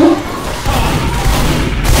now!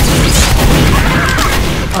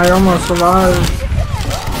 I almost survived.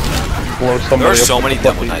 There are so many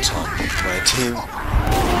Devil Knights on my team.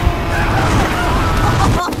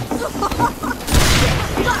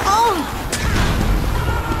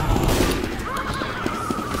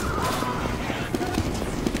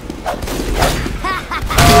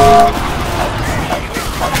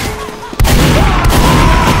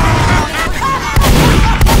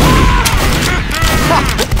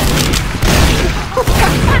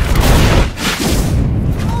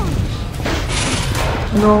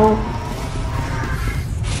 No.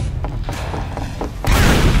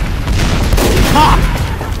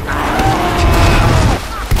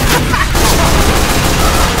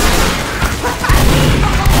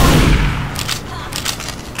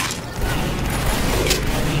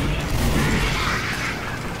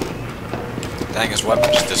 Dang, his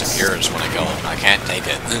weapon just disappears when I kill him. I can't take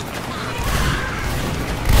it.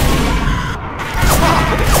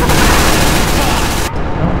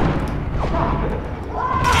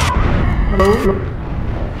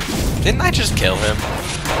 Didn't I just kill him?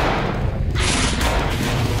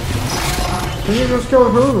 Didn't you just kill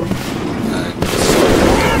who?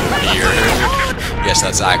 Here. Yes,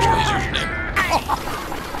 that's actually his username.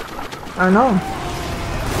 I know.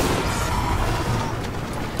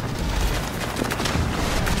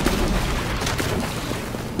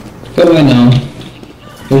 Go away now.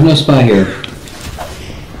 There's no spy here.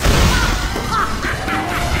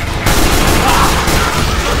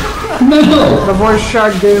 No! The voice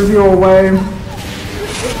chat gave you away.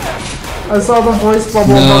 I saw the voice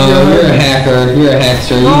bubble above your No, head. you're a hacker. You're a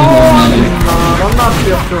hacker. No, I'm not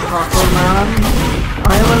just a hacker, man. I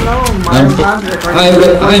am a gnome. I am magic.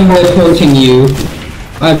 I'm reporting you.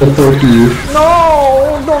 I'm reporting you.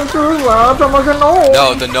 No, don't do that. I'm like a gnome.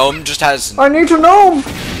 No, the gnome just has... I need to gnome.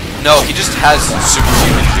 No, he just has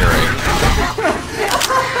superhuman hearing.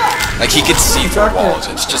 Like, he can see through walls.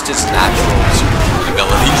 It's just his natural superhuman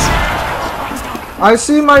abilities. I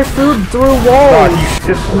see my food through walls.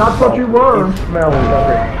 Not what you were.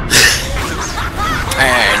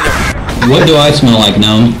 What do I smell like,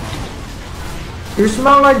 gnome? You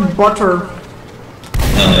smell like butter.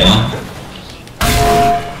 Oh, yeah.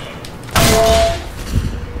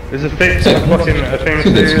 Is it fake fucking famous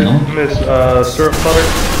Miss Syrup Butter?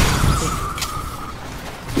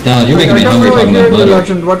 Dad, you're making me hungry really talking about butter.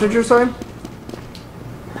 Legend. What did you say?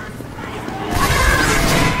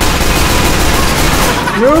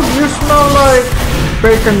 You smell like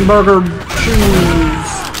bacon burger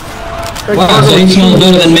cheese. Bacon Wow, burger so you smell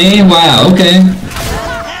better than me? Wow, okay.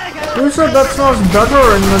 Who said that smells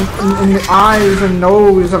better in the eyes and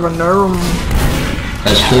nose of a gnome?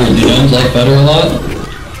 That's true. Do gnomes like butter a lot?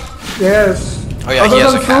 Yes. Oh yeah, Other he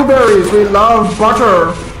has than a cat. blueberries, we love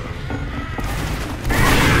butter.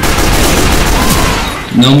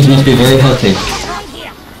 Gnomes must be very healthy.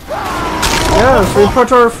 Yes, we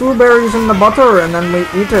put our food berries in the butter and then we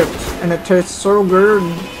eat it, and it tastes so good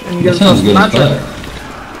and gives us magic.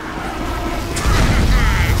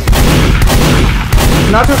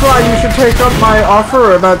 And that is why you should take up my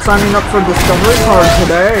offer about signing up for Discovery Card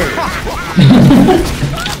today.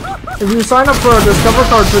 If you sign up for a Discovery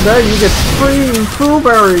Card today, you get free food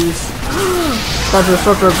berries. That is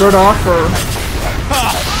such a good offer.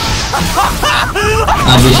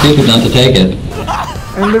 I'd be stupid not to take it.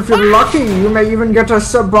 And if you're lucky, you may even get a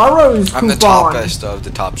Sabaros coupon. I'm the toppest of the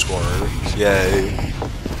top scorers. Yay.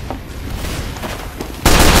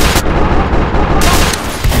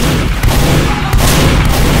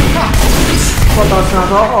 But that's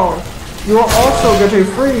not all. You will also get a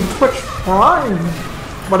free Twitch Prime.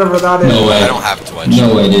 Whatever that is. No way. I don't have Twitch.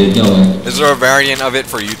 No way, dude. No way. Is there a variant of it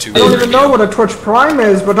for YouTube? I don't even know what a Twitch Prime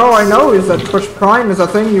is, but all I know is that Twitch Prime is a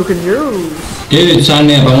thing you can use. Dude, sign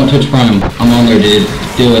me up. I want Twitch Prime. I'm on there, dude.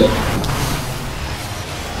 Do it.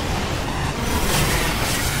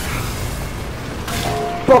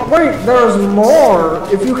 But wait, there's more.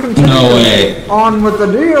 If you continue on with the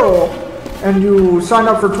deal, and you sign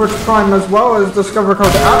up for Twitch Prime as well as Discover Code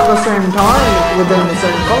at the same time within the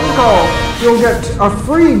same phone call, you'll get a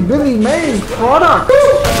free Billy Mays product.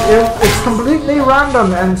 It's completely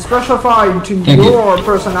random and specified to your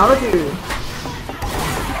personality.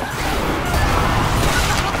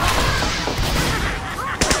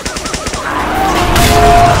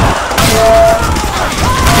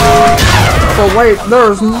 But wait,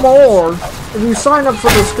 there's more. If you sign up for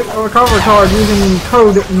this cover card using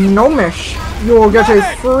code GNOMISH, you will get a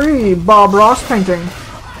free Bob Ross painting.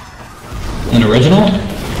 An original?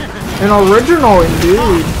 An original,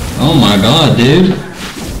 indeed. Oh my god, dude.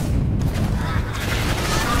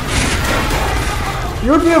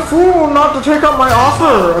 You'd be a fool not to take up my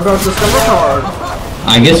offer about Discover Card.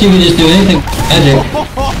 I guess you could just do anything with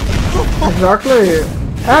magic. Exactly.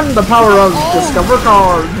 And the power of Discover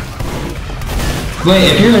Card.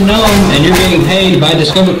 Wait, if you're a gnome and you're being paid by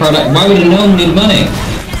Discover Card, why would a gnome need money?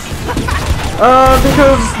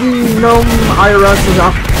 Because the gnome IRS is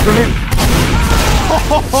after me.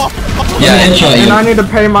 Yeah, headshot you. And I need to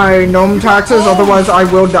pay my gnome taxes, otherwise I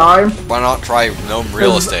will die. Why not try gnome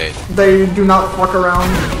real estate? They do not fuck around.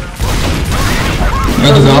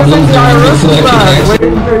 Are the goblins The doing IRS the is bad. taxes? Wait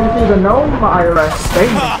until you see the gnome IRS. They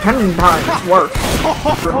 10 times worse.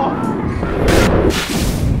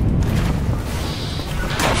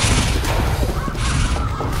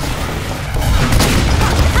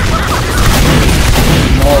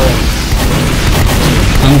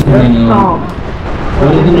 What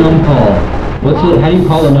does the gnome call? How do you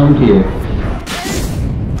call a gnome to you?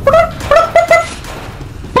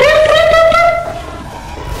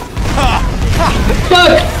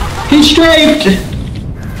 Fuck! He strafed!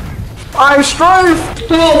 I strafed!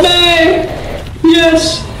 Help me!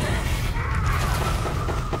 Yes!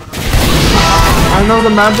 I know the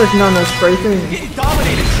magic nun is strafing.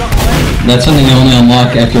 That's something you only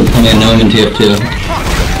unlock after becoming a gnome in TF2.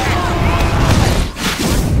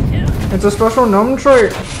 It's a special gnome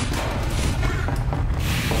trait.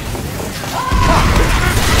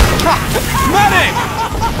 Medic!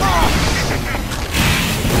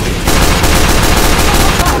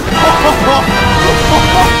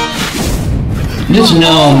 This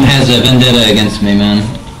gnome has a vendetta against me, man.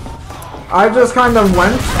 I just kind of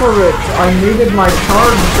went for it. I needed my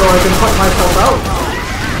charge so I can put myself out.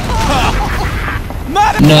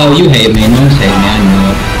 No, you hate me. Gnomes hate me, I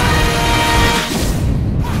knew it.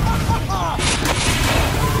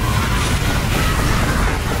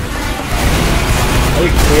 Are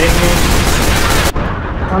you kidding me?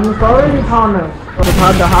 I'm sorry, Thomas, but it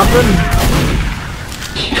had to happen.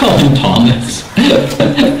 You call him Thomas.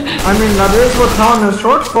 I mean, that is what Thomas is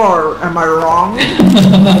short for. Am I wrong?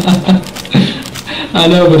 I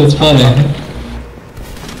know, but it's funny.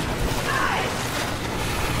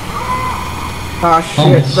 Ah, shit.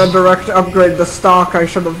 Thomas. The direct upgrade the stock, I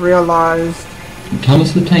should have realized.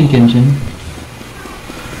 Thomas the tank engine.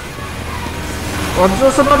 What's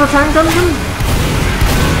this about a tank engine?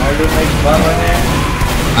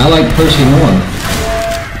 I like Percy more.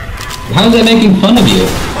 How's that making fun of you?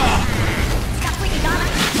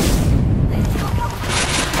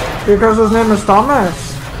 Because his name is Thomas.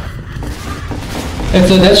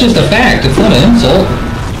 That's just a fact. It's not an insult.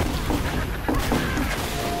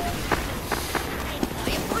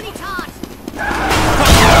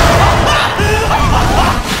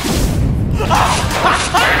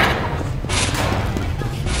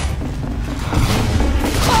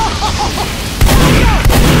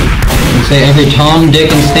 You say every Tom,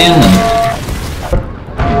 Dick, and Stanley.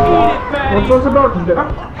 What's this about?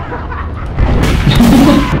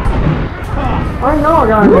 I know I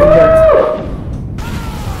got a ninja.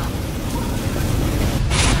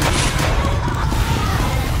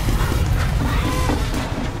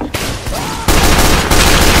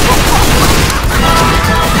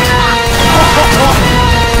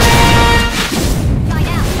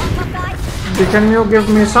 Can you give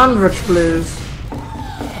me a sandwich, please?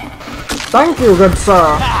 Thank you, good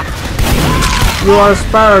sir. You are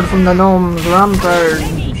spared from the gnome's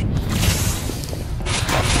rampage.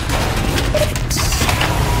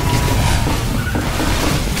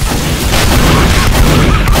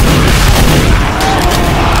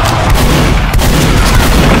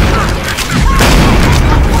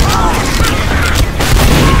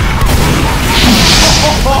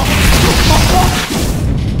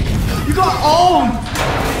 You got owned!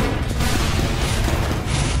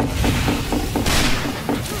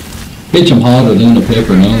 Bitch, I'm harder than a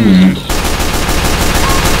paper gnome.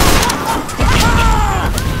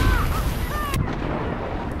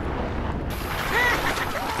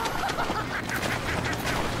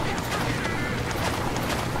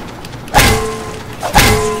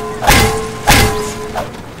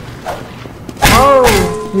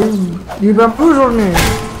 Oh, you bamboozled me.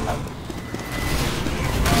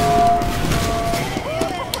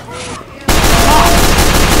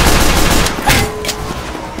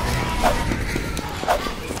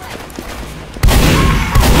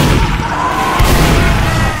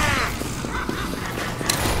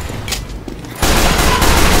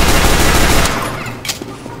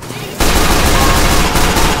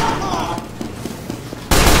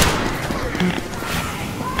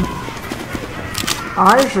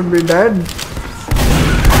 I should be dead.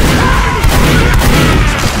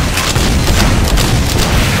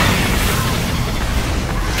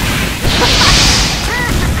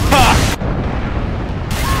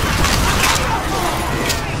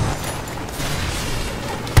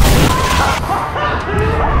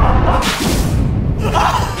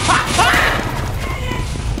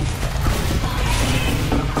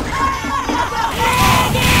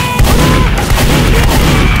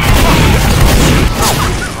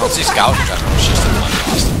 Honestly, Scout in general is just a fun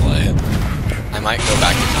class to play. I might go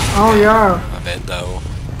back to oh yeah. a bit though.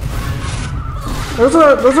 There's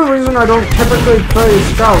a reason I don't typically play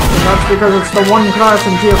Scout, and that's because it's the one class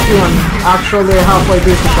in TF2 I'm actually halfway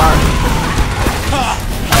decent at.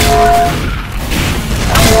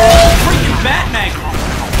 Freaking Batman!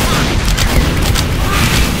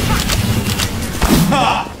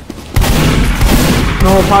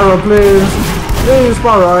 No, Pyro, please. Please,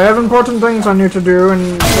 Pyro, I have important things I need to do,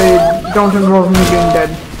 and they don't involve me being dead.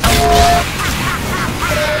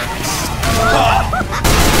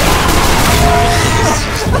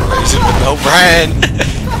 Reason with no brain.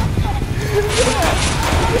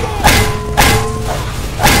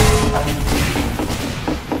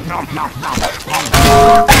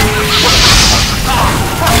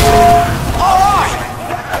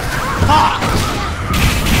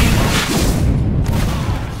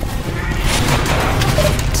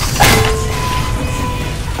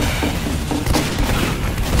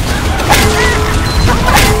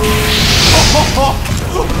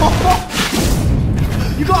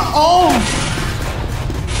 You got owned!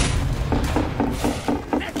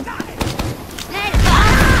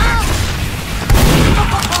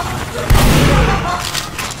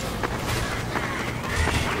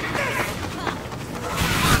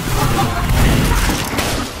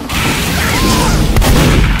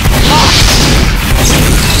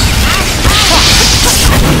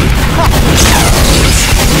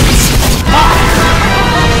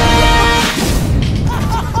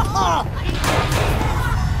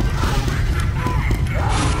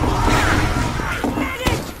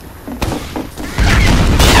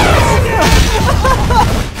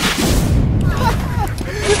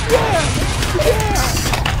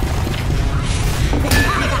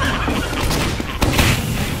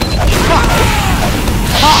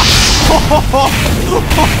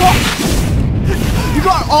 You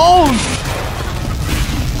got owned!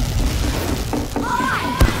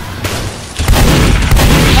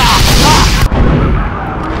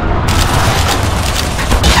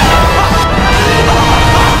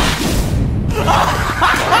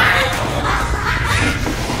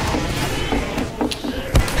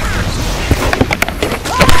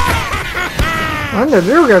 When did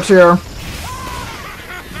you get here?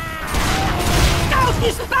 Scout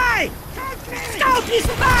is by! Scout is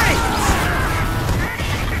by!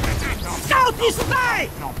 Scout is by!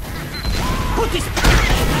 Put this.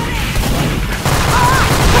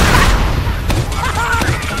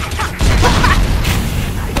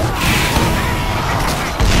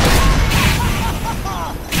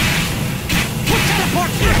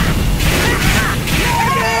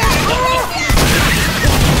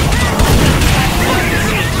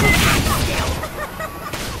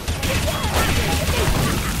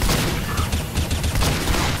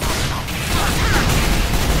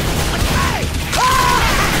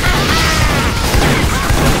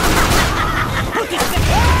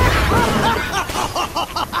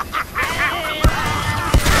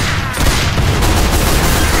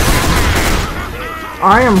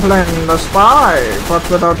 I am playing the spy, but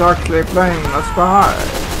without actually playing the spy.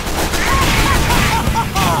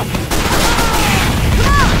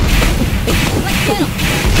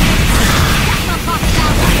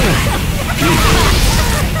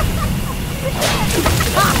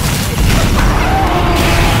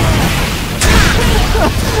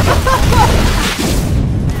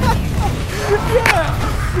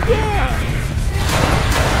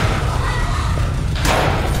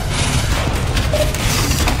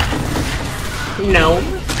 No.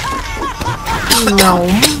 No.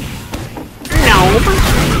 No.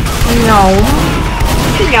 No.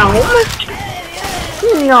 No.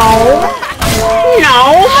 No.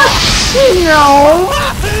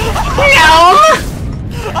 No.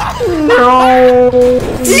 No.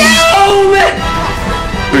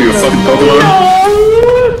 Are you a fucking Pokemon?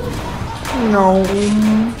 No.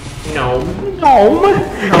 No. No.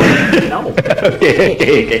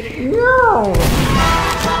 No.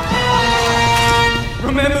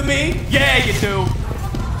 Remember me? Yeah, you do.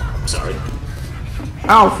 Sorry.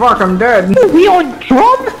 Oh fuck, I'm dead. Are we on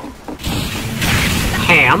drum?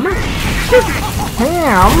 Ham?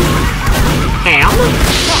 Ham? Ham?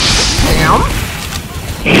 Ham?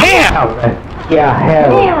 Ham! Yeah,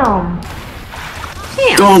 ham.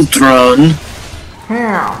 Ham. Don't run.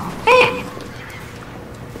 Ham. Ham!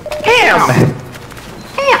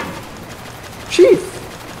 Chief.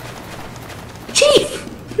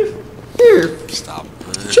 Stop.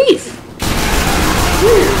 Chief.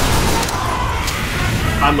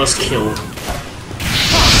 I must kill.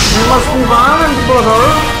 You must be violent, brother.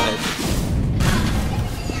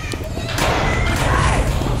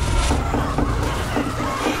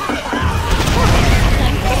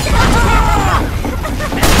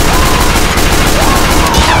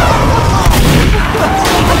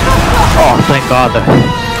 god.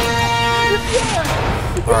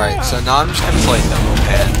 Alright, so now I'm just gonna play demo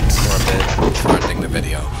pan for a bit before ending the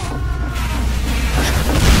video.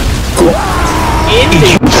 In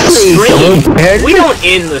the stream, we don't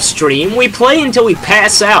end the stream. We play until we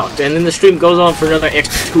pass out, and then the stream goes on for another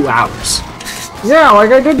extra 2 hours. Yeah,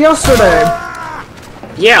 like I did yesterday.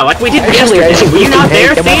 Yeah, like we did yesterday. Were you not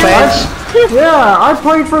there, Theon? Yeah, I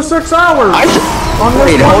played for 6 hours. On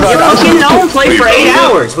this You know, played for 8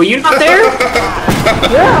 hours. Were you not there?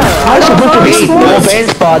 Yeah, I was supposed to be no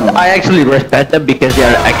fans, but I actually respect them because they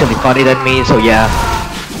are actually funny than me, so yeah.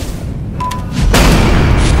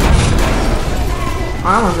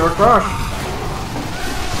 I'm on your crush.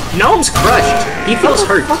 Gnome's crushed. He feels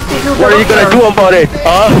hurt. What are you gonna do about it?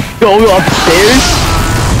 Go upstairs?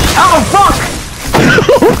 Oh, fuck!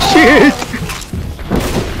 Oh, shit!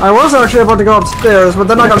 I was actually about to go upstairs, but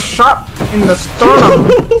then I got shot in the sternum.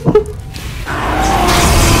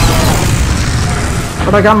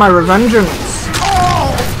 But I got my revengeance.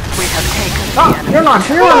 Ah, you're not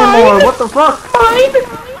here anymore, what the fuck? Mine!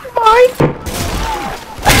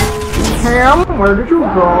 Ham, where did you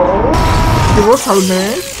go? You will tell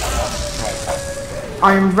me.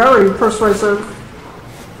 I am very persuasive.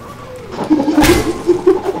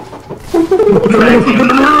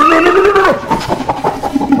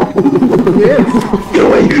 Yeah. Get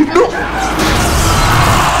away! No!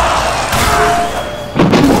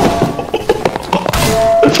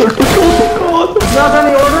 It's not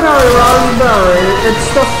any ordinary raspberry. It's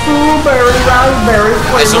the Foolberry raspberry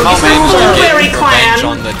I somehow managed to get Clan. revenge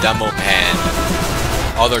on the demo pan.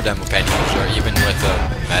 Other demo pan user, even with a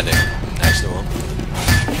medic next to him.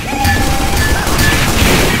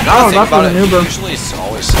 Now Oh, that's about an it, Uber. usually it's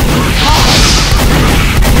always...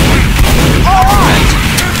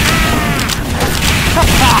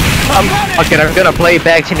 Okay, I'm gonna play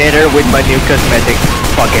Vaccinator with my new cosmetic.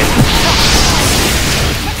 Fuck it.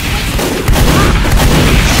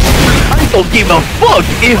 I don't give a fuck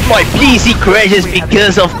if my PC crashes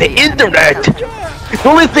because of the internet! The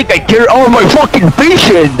only thing I care are my fucking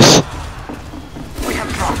visions! We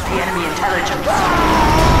have dropped the enemy intelligence.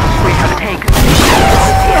 We have taken the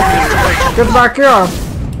enemy intelligence. Get back here!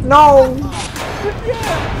 No!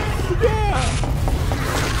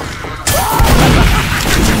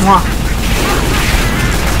 Mwah.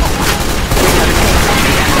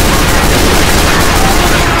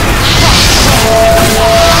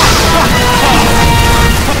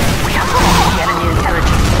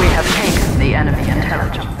 We have taken the enemy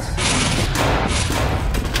intelligence.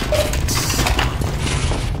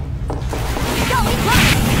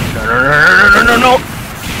 No.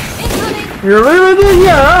 You're leaving it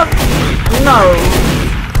here? No.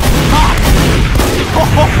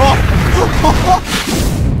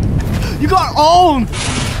 You got owned!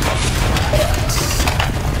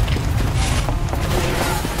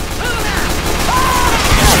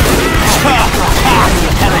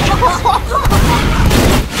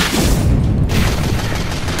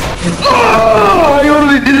 I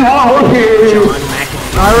only did one hit!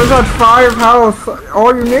 I was at 5 health.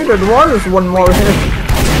 All you needed was one more hit.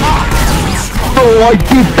 Oh, I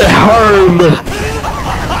did the harm!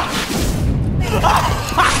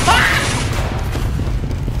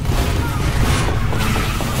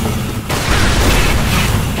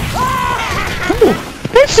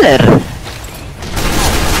 Spencer!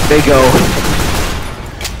 There you go.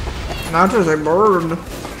 Not as a bird.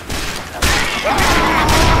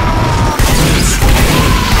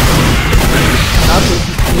 Not as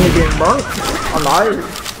me being burnt alive.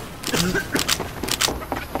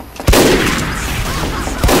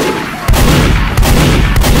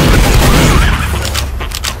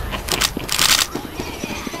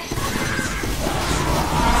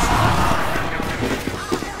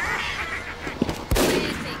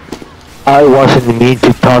 I wasn't mean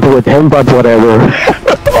to talk with him, but whatever.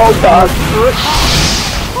 Oh god.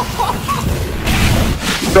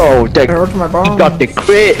 No, that hurts my bones. He got the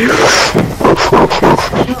crit.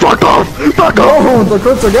 Fuck off! Fuck off! Oh, the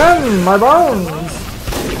crits again! My bones!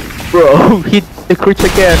 Bro, hit the crits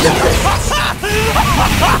again.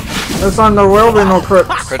 This time there will be no crits.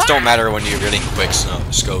 Crits don't matter when you're getting quick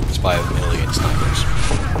scopes by a million snipers.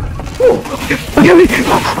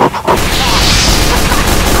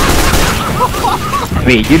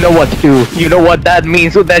 Me, you know what to do. You know what that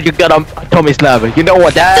means, so that you got a Tommy Slabber. You know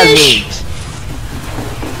what that means.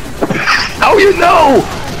 How you know?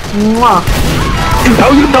 Mwah. How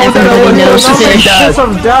you know that I was supposed to say that? Kiss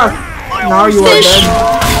of death. Now you are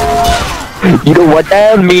dead. You know what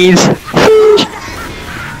that means.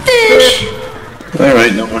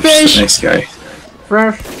 Alright, no more. Nice guy.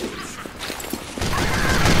 Fresh.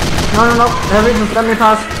 No. Heavy, just let me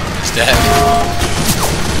pass. He's dead.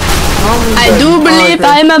 I do believe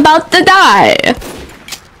I'm about to die.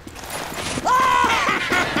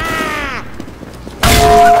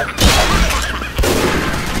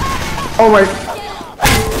 Oh wait.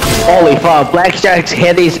 Holy fuck! Blackjack's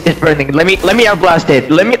head is burning. Let me blast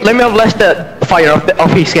it. Let me blast the fire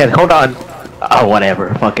off his head. Hold on. Oh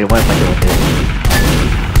whatever. Fucking what am I doing here?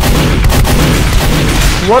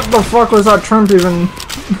 What the fuck was that trimp even?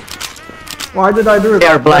 Why did I do that?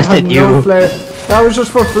 Air blasted no you. Flare. That was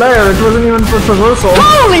just for flare. It wasn't even for traversal.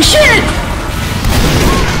 Holy shit!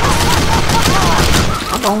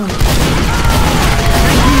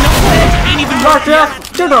 Blackjack,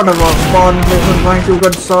 get out of our spawn mission, thank you,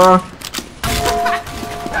 good sir.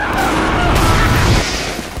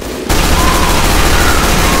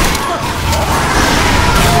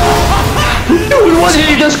 Why did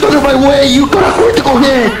you just go to my way? You got a critical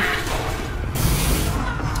hit!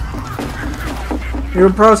 You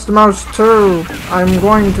pressed mouse 2. I'm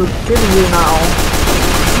going to kill you now.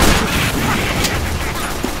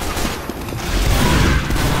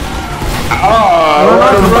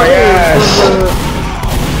 Right on my ass!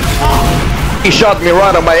 He shot me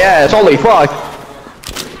right on my ass, holy fuck!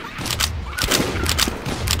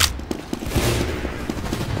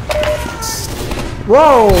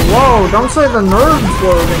 Whoa, whoa, don't say the nerds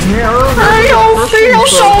word in here. I don't feel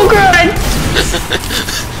so good!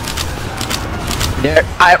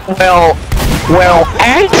 Well,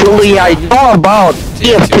 actually I know about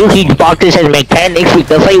TF2 boxes and mechanics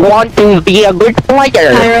because I want to be a good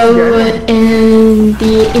player. Pyro in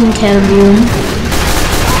the Intel room.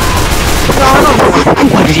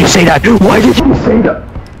 Why did you say that? Why did you say that?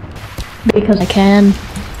 Because I can.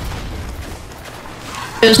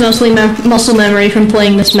 There's mostly muscle memory from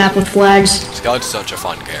playing this map with flags. Scout's such a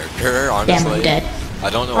fun character, honestly. Damn, I'm dead. I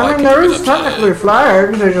don't know why I mean, there is technically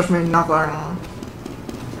flags, they just mean nothing.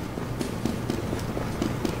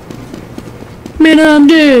 Man, I'm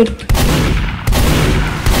dead.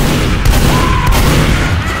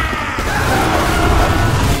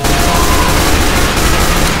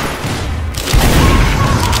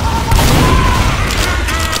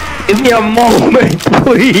 Give me a moment,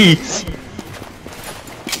 please.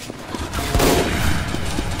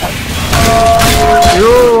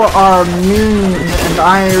 You are mean, and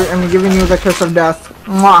I am giving you the kiss of death.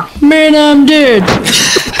 Mwah. Man, I'm dead.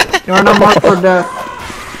 You are not marked for death.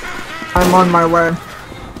 I'm on my way.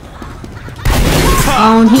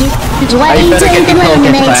 On here. It's waiting to the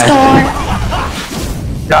lemonade store.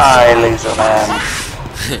 Die, laser man.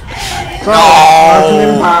 So, I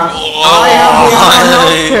have the ammo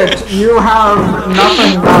kit. You have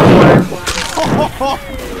nothing that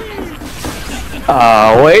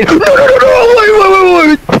way. Wait. No,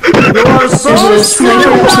 wait. You are so stupid.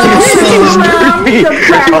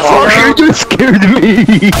 You just scared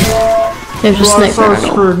me. There's You are so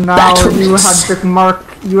screwed now. You had the mark.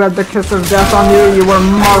 You had the kiss of death on you. You were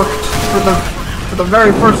marked for the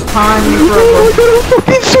very first time.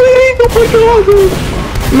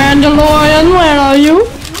 Mandalorian, where are you?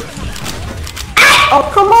 Oh,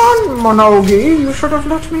 come on, Monogi. You should have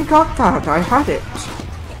let me got that. I had it.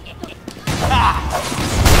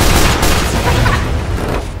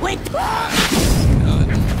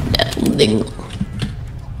 Ding.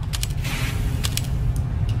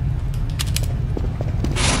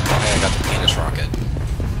 I got the penis rocket.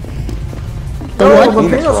 The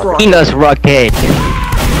what? Penis rocket.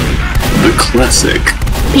 The classic.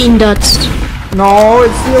 Peanuts. No,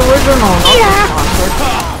 it's the original.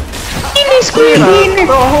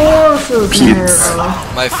 The horses here.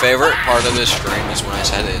 My favorite part of this stream is when I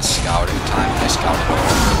said it's scouting time and I scouted all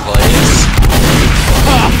over the place.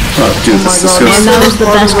 Oh, dude, Oh that's my god, Man, that was the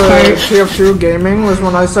best part. TF2 gaming was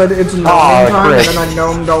when I said it's gnoming time and then I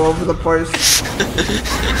gnomed all over the place.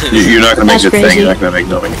 You're not gonna make That's a thing, crazy. you're not gonna make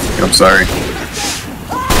knowing. I'm sorry.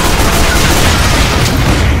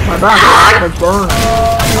 My back was burned.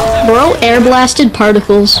 Bro, air blasted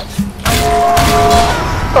particles.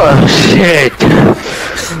 Oh shit.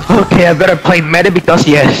 Okay, I better play meta because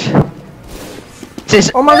yes. This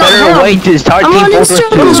is Oh my god, better way to start I'm running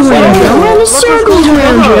circles around you. I'm running circles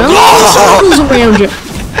around you. I'm running circles around you.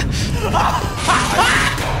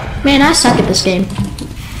 Man, I suck at this game.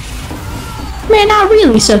 Man, I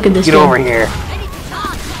really suck at this game. Get over here.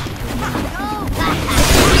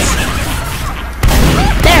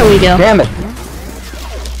 There we go. Damn it.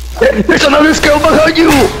 There's another skill behind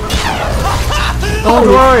you! Don't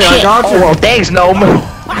worry, I got you. Oh, well, thanks, Gnome.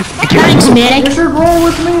 Thanks, medic. You should roll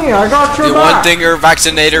with me. I got your The back. one thing your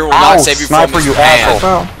vaccinator will not save you from sniper, is you pan. asshole.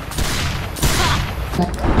 Oh.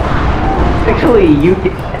 Actually,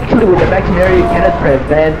 Actually, with the Maximary, you cannot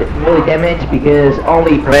prevent melee damage because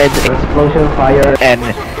only prevents explosion, fire, and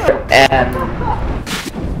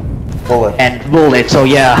bullet. So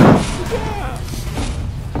yeah.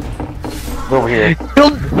 Over here.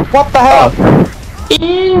 What the hell?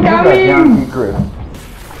 Incoming!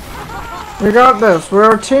 We got this.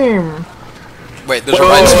 We're a team. Wait, there's Wait,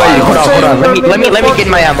 red spire. hold on. Let me get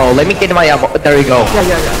my ammo. Let me get my ammo. There you go. Yeah.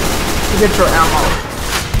 You get your ammo.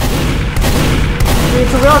 It's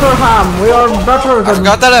the other ham. We are better than. I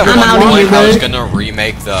forgot that at one point I was brother. gonna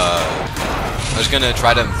remake the. I was gonna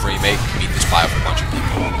try to remake Meet the Spy with a bunch of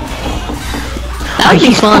people.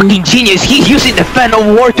 He's fucking genius. He's using the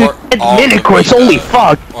Phantom War to get minicorns. Holy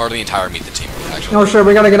fuck. Or the entire Meet the Team, actually. No shit,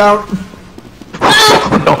 we gotta get out.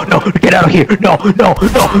 No, get out of here. No.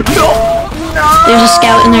 There's a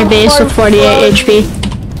scout in their base with 48 HP.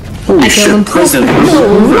 Holy shit, President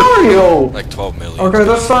Wario! Like 12 million. Okay,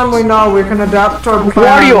 this time we know we can adapt our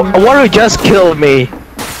plan. Wario just killed me.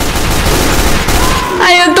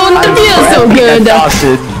 I don't feel so good.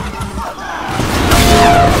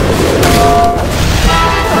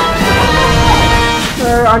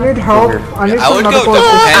 I need help. I need I some would go medical Demo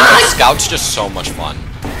Pan. assistance. Scout's just so much fun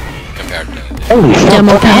compared to.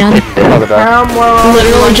 Demo pan. Well,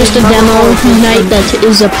 Literally just a demo knight that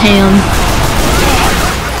is a pan.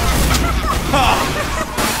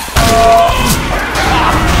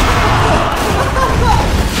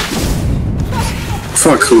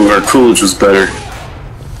 Fuck Cooler. Coolidge was better.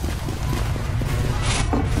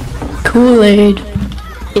 Kool-Aid.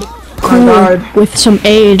 Cool with some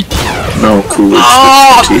aid. No, Coolidge,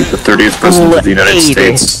 the 30th President of the United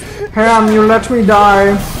States. Ham, you let me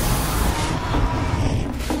die.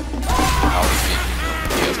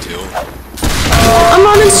 I'm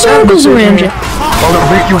running circles around you. I'm gonna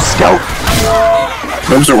make you a scout.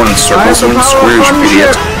 Those are running circles, I'm in squares, you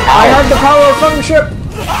idiot. I have the power of friendship.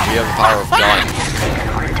 We have the power of gun.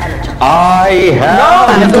 I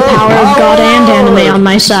have the power of God and anime on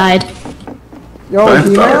my side. Yo,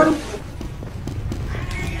 He-Man?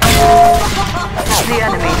 The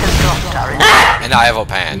enemy has dropped our And I have a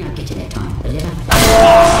pan.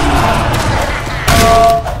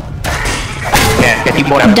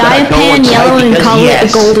 Dye a pan yellow and call it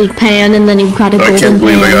a golden pan, and then you've got a golden pan. I can't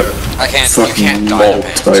believe I got fucking mauled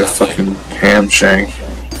by a fucking ham shank.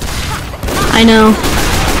 I know.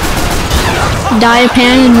 Dye a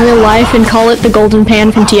pan in real life and call it the golden pan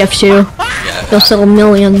from TF2. Yeah. They'll sell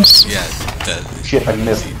millions. Yeah. Shit, I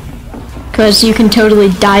missed. Because you can totally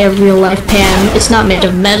dye a real life pan. It's not made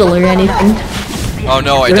of metal or anything. Oh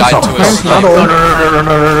no, I died to a sniper. No.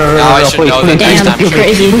 Now I should know that next time I should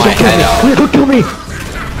crazy. keep my head out. Don't kill me.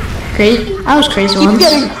 Crazy? I was crazy once. Keep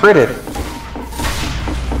getting critted.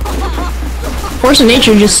 Force of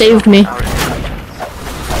nature just saved me.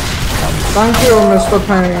 Thank you, Mr.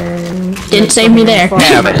 Payne. Didn't save me there.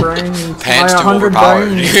 Damn it. Pan's too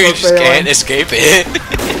overpowered. You just can't escape it.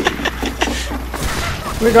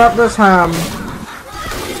 We got this ham.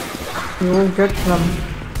 We will get them.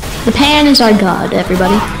 The pan is our god,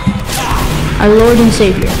 everybody. Our Lord and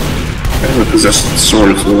Savior. The possessed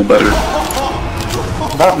sword is a little better.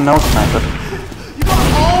 Not no sniper.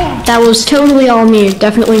 That was totally all me.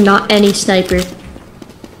 Definitely not any sniper.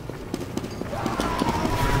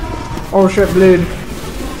 Oh shit, bleed.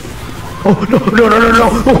 Oh no.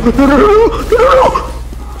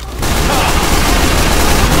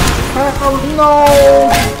 Oh no!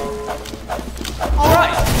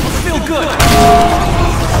 Alright, let's feel good.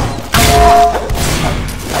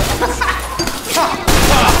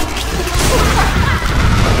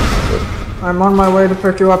 I'm on my way to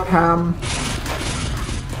pick you up, Ham.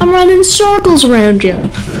 I'm running circles around you.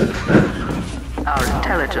 Our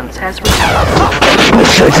intelligence has God,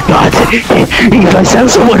 if I send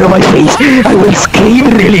someone on my face, I will scream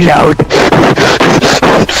really loud.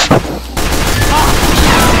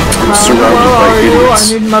 Surrounded by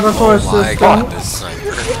idiots. I need medical assistance. My god, this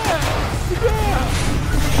sniper.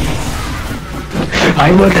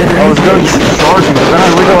 I was going charging, but then I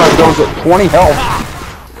realized I was at 20 health.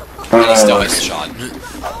 He still has a shot.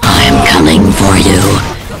 I'm coming for you.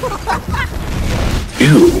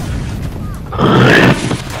 Ew.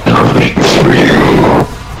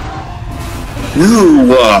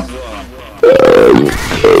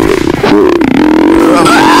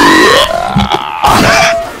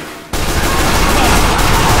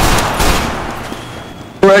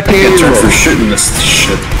 Get turned for shooting this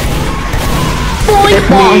shit. Boink,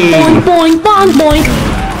 boink, boink, boink, boink, boink.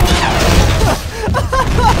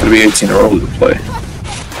 It'll be 18 early to play.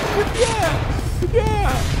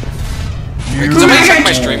 Can somebody check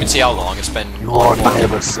my stream and see how long it's been? Lord,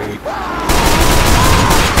 never see.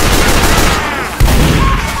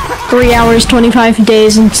 3 hours, 25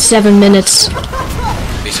 days, and 7 minutes.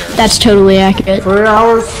 That's totally accurate. 3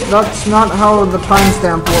 hours? That's not how the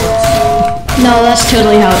timestamp works. No, that's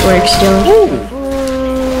totally how it works, Dylan.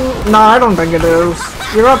 No, I don't think it is.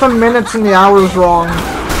 You got the minutes and the hours wrong.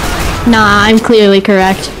 Nah, I'm clearly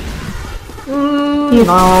correct.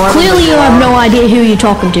 Clearly you have no idea who you're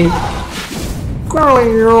talking to. Clearly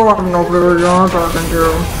you have no clue who you're talking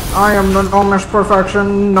to. I am the Gnomish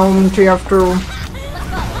Perfection, Gnome TF2.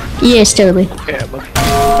 Yes, totally. Yes.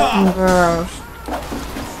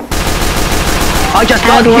 I just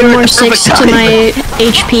add one more 6 to my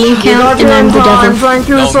HP count, and I'm the devil. Thank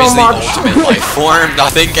you so much. Ultimate life form.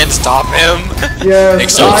 Nothing can stop him. Yes,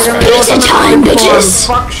 Except I am the ultimate time, life form. bitches.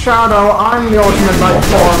 Fuck Shadow, I'm the ultimate life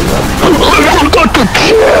form.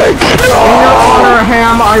 In your honor,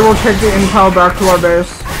 Ham, I will take the intel back to our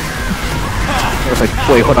base.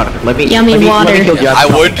 Wait, hold on. Let me. Yummy water. I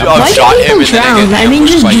would have shot him and drown? I mean,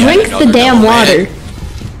 just drink the damn water.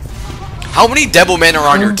 How many devil men are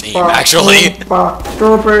on your team, actually? We got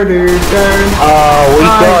 5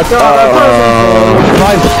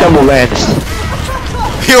 devil lands.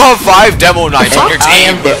 You have 5 demo knights on your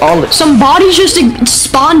team. Some bodies just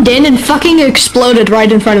spawned in and fucking exploded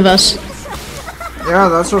right in front of us. Yeah,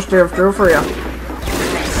 that's what TF2 for you.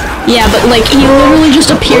 Yeah, but like, he literally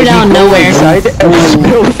just appeared out of nowhere. That's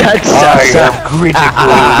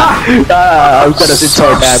I'm gonna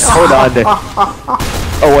insult that. Hold on.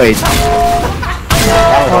 Oh wait.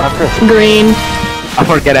 Green. I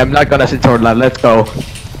forget. I'm not gonna sit that. Let's go.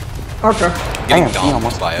 Okay. Getting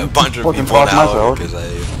dumped by a bunch of people now because I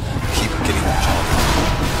keep getting shot.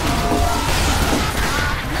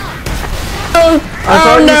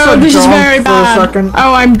 Oh no, this is very bad.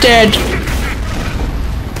 Oh, I'm dead.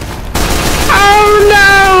 Oh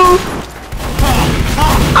no!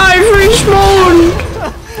 I've respawned!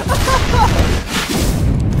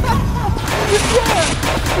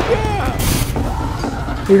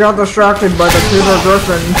 He got distracted by the Peter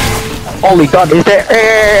Griffin. Holy God, is there?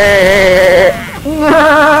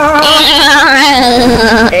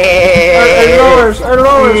 Hey Lois,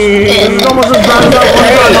 it's almost as bad as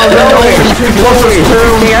that one.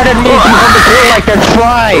 The enemy on the floor like they're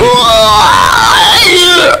flying.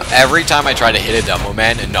 Every time I try to hit a demo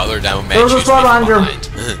man, another demo man There's a shoots me spot from behind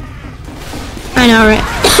behind. I know, right?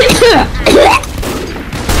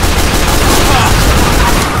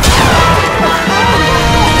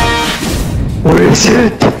 Where is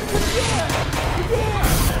it?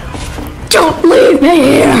 Don't leave me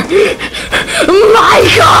here!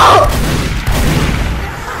 Michael!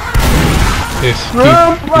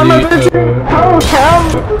 I'm a bitch. Oh, Cam,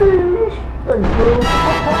 please. Thank you.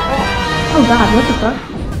 Oh god, what the fuck?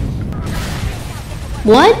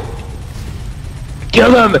 What?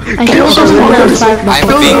 Kill them! Kill them! I'm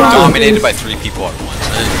being dominated by 3 people at once.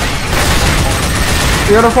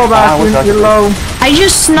 You gotta fall back, you're low. I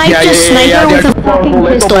just sniped a sniper with a fucking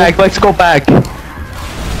pistol. Let's go back.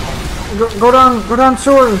 Go down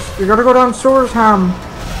sewers. You gotta go down sewers, Ham.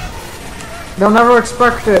 They'll never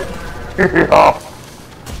expect it.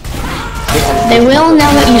 They will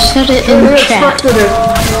now that you said it in They chat. expected it.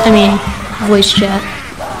 I mean, voice chat.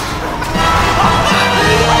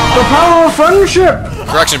 The power of friendship.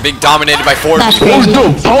 Correction, being dominated by 4 That's people. crazy.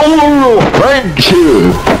 The power of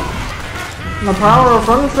friendship. The power of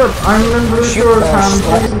friendship. I'm in blue sewers, Ham.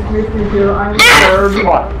 Please meet me here. I'm scared.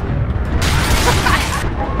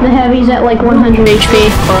 The heavy's at like 100 HP.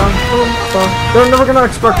 They're never gonna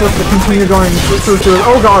expect us to continue going through sewers.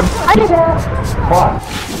 Oh god.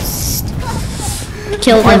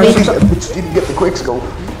 Kill heavy. Didn't get the quick scope.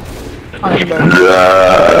 I'm dead.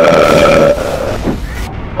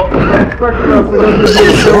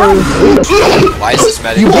 Why is this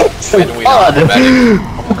medic? Oh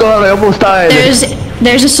god, I almost died.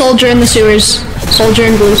 There's a soldier in the sewers. Soldier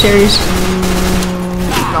in blue series.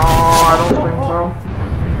 No, I don't think so.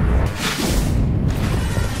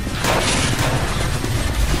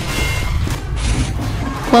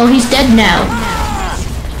 Well, he's dead now.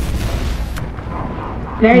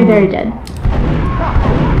 Very, very dead.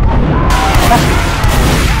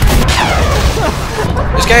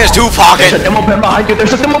 This guy has 2 pockets. There's a demo pen behind you.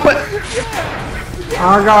 There's a demo pen.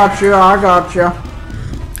 I got you.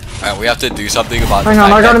 Alright, we have to do something about Hang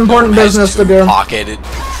on, I got important business to do. Pocketed.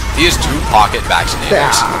 He has 2 pocket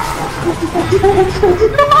vaccinators.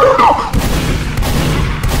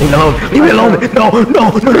 Leave me alone. No.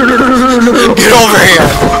 Get over here.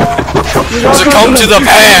 Succumb to the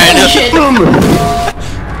pan.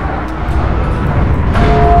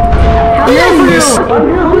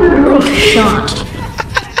 Shot.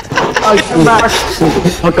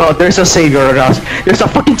 Oh god, there's a savior in us. There's a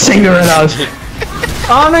fucking savior in us.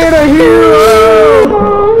 I need a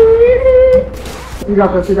hero! You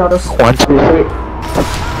got this, you got this. 1, 2, 3.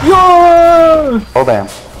 Yeah! Oh damn.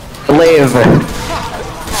 Live.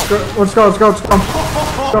 Let's go, let's go, let's go.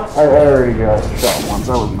 There you go. Shot once.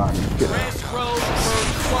 That was nice. Get out.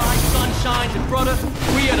 Sunshine, and brother,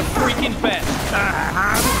 we are the freaking best.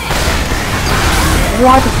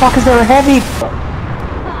 Why the fuck is there a heavy?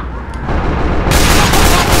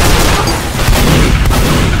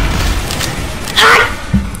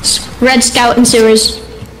 Red Scout in sewers.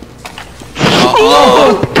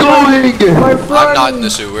 I'm not in the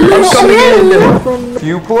sewers. I'm coming in. If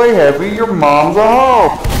you play heavy, your mom's a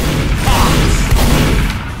hoe.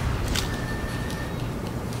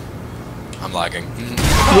 I'm lagging.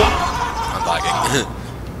 I'm lagging.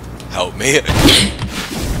 Help me.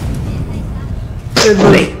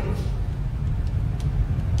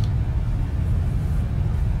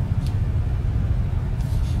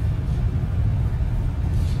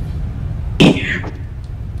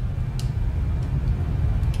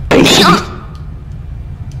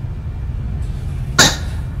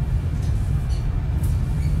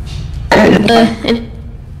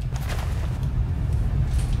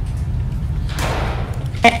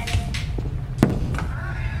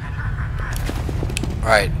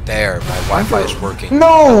 Right there, my Wi-Fi is working.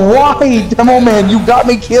 No, why? Demo man, you got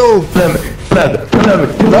me killed. Wait,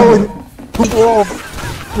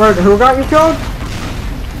 who got you killed?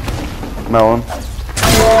 Melon.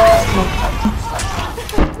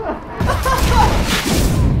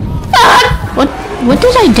 What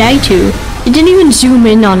did I die to? It didn't even zoom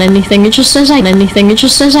in on anything. It just says I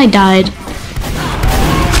died.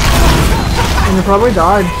 And you probably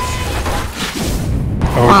died.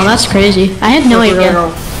 Wow, that's crazy. I had no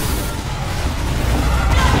idea.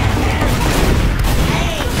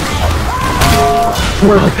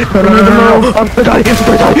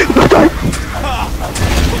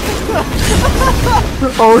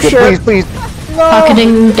 Oh shit! Please.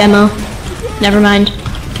 Pocketing demo. Never mind.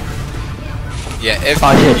 Yeah, if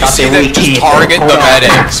you see them, just target the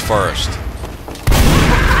medics first.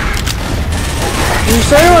 You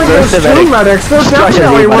say like there's two medics, there's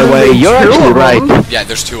definitely by the way, you're actually right. Yeah,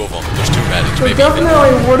 there's two of them. There's two medics, There maybe even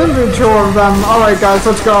definitely wouldn't be two of them. Alright guys,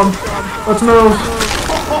 let's go. Let's move.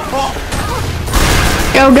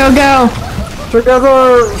 Go, go, go.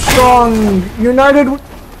 Together, strong, united,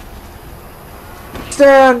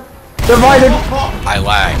 stand, divided, I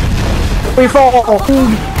lag. we fall.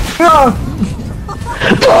 Yeah.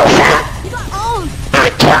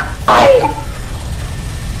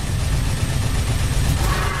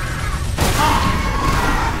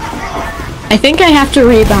 I think I have to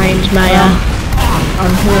rebind my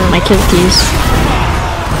my kill keys.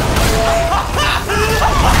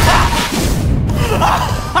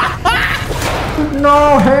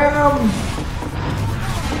 No, Ham!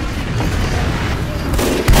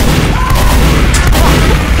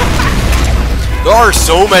 There are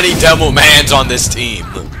so many demo mans on this team.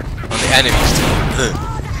 On the enemy's team.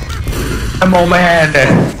 Demo man.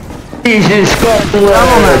 Jesus Christ.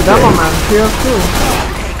 Demo man, PS2.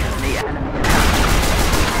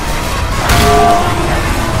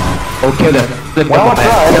 Oh, kill him. Kill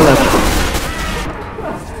him.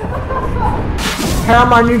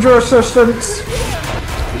 Ham, I need your assistance.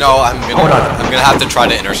 No, I'm gonna have to try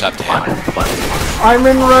to intercept him. I'm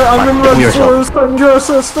in red sewers, I need your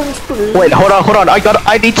assistance, please. Wait, hold on.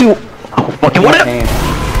 I need to. Fucking what?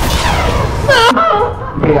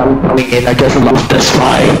 Yeah, I'm coming in. I just lost this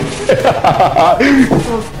fight.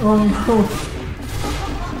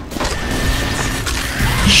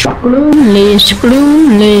 Gloomly,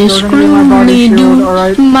 do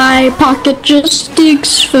my pocket just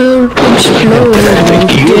sticks for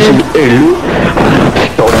exploding.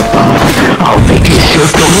 I'll make you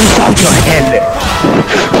shoot the roof out your head.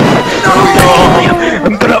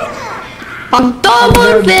 I'm gonna. I'm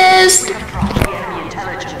double fist.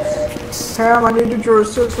 Ham, I needed your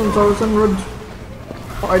assistance. I was en route.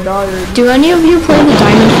 I died. Do any of you play the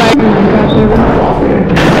Diamond Fight Minecraft server?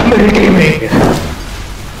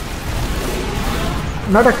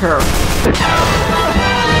 Medicare.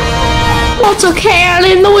 What's a can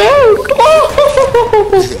in the world?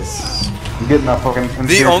 I'm getting that fucking.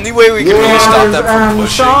 The only way we can really stop them from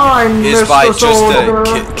pushing is by just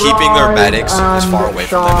keeping their medics as far away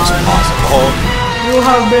from them as possible. You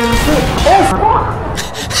have been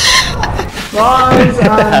rise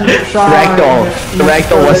and shine. The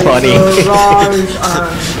ragdoll was funny. Rise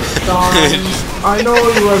and shine. I know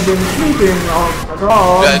you have been sleeping on the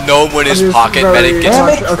ground. No one in his pocket medic gets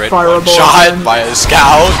crit one shot by a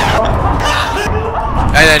scout.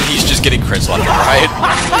 And then he's just getting crits left and right.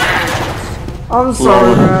 I'm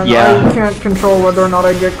sorry, man. yeah. I can't control whether or not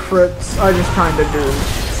I get crits. I just kinda do.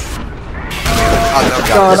 Oh, no,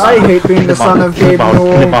 God, I hate being the son of Gabe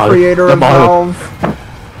Newell, creator of Valve.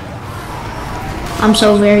 I'm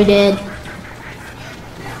so very dead.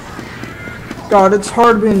 God, it's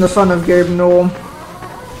hard being the son of Gabe Newell.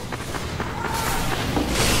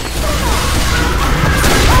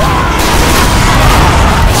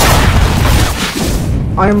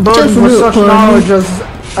 I am burdened with such knowledge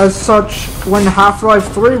as such when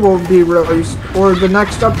Half-Life 3 will be released, or the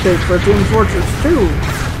next update for Team Fortress 2.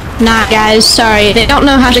 Nah, guys, sorry. They don't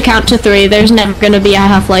know how to count to 3. There's never gonna be a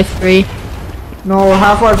Half-Life 3. No,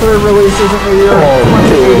 Half-Life 3 releases in the year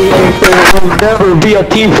 2088. There will never be a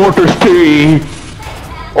Team Fortress 3.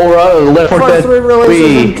 Or a Left 4 Dead 3.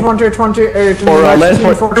 Releases in 2028. Or a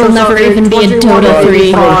Left 4 There will never even be a Dota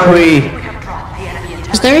 3.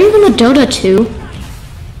 Is there even a Dota 2?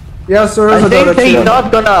 Yes, there is a Dota 2. I think they're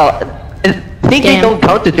not gonna... I think they don't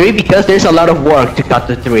count to 3 because there's a lot of work to count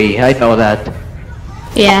to 3. I know that.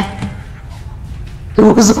 Yeah. It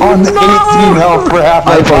was on 18 health for half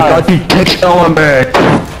I forgot the text element.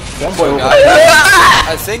 So guys,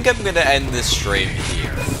 I think I'm gonna end this stream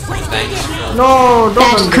here. Thanks for... No,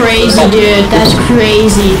 that's crazy, dude. That's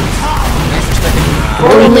crazy.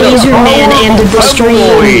 Laser Man ended the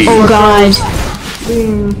stream. Oh god.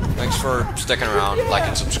 Thanks for sticking around. Like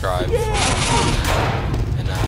and subscribe.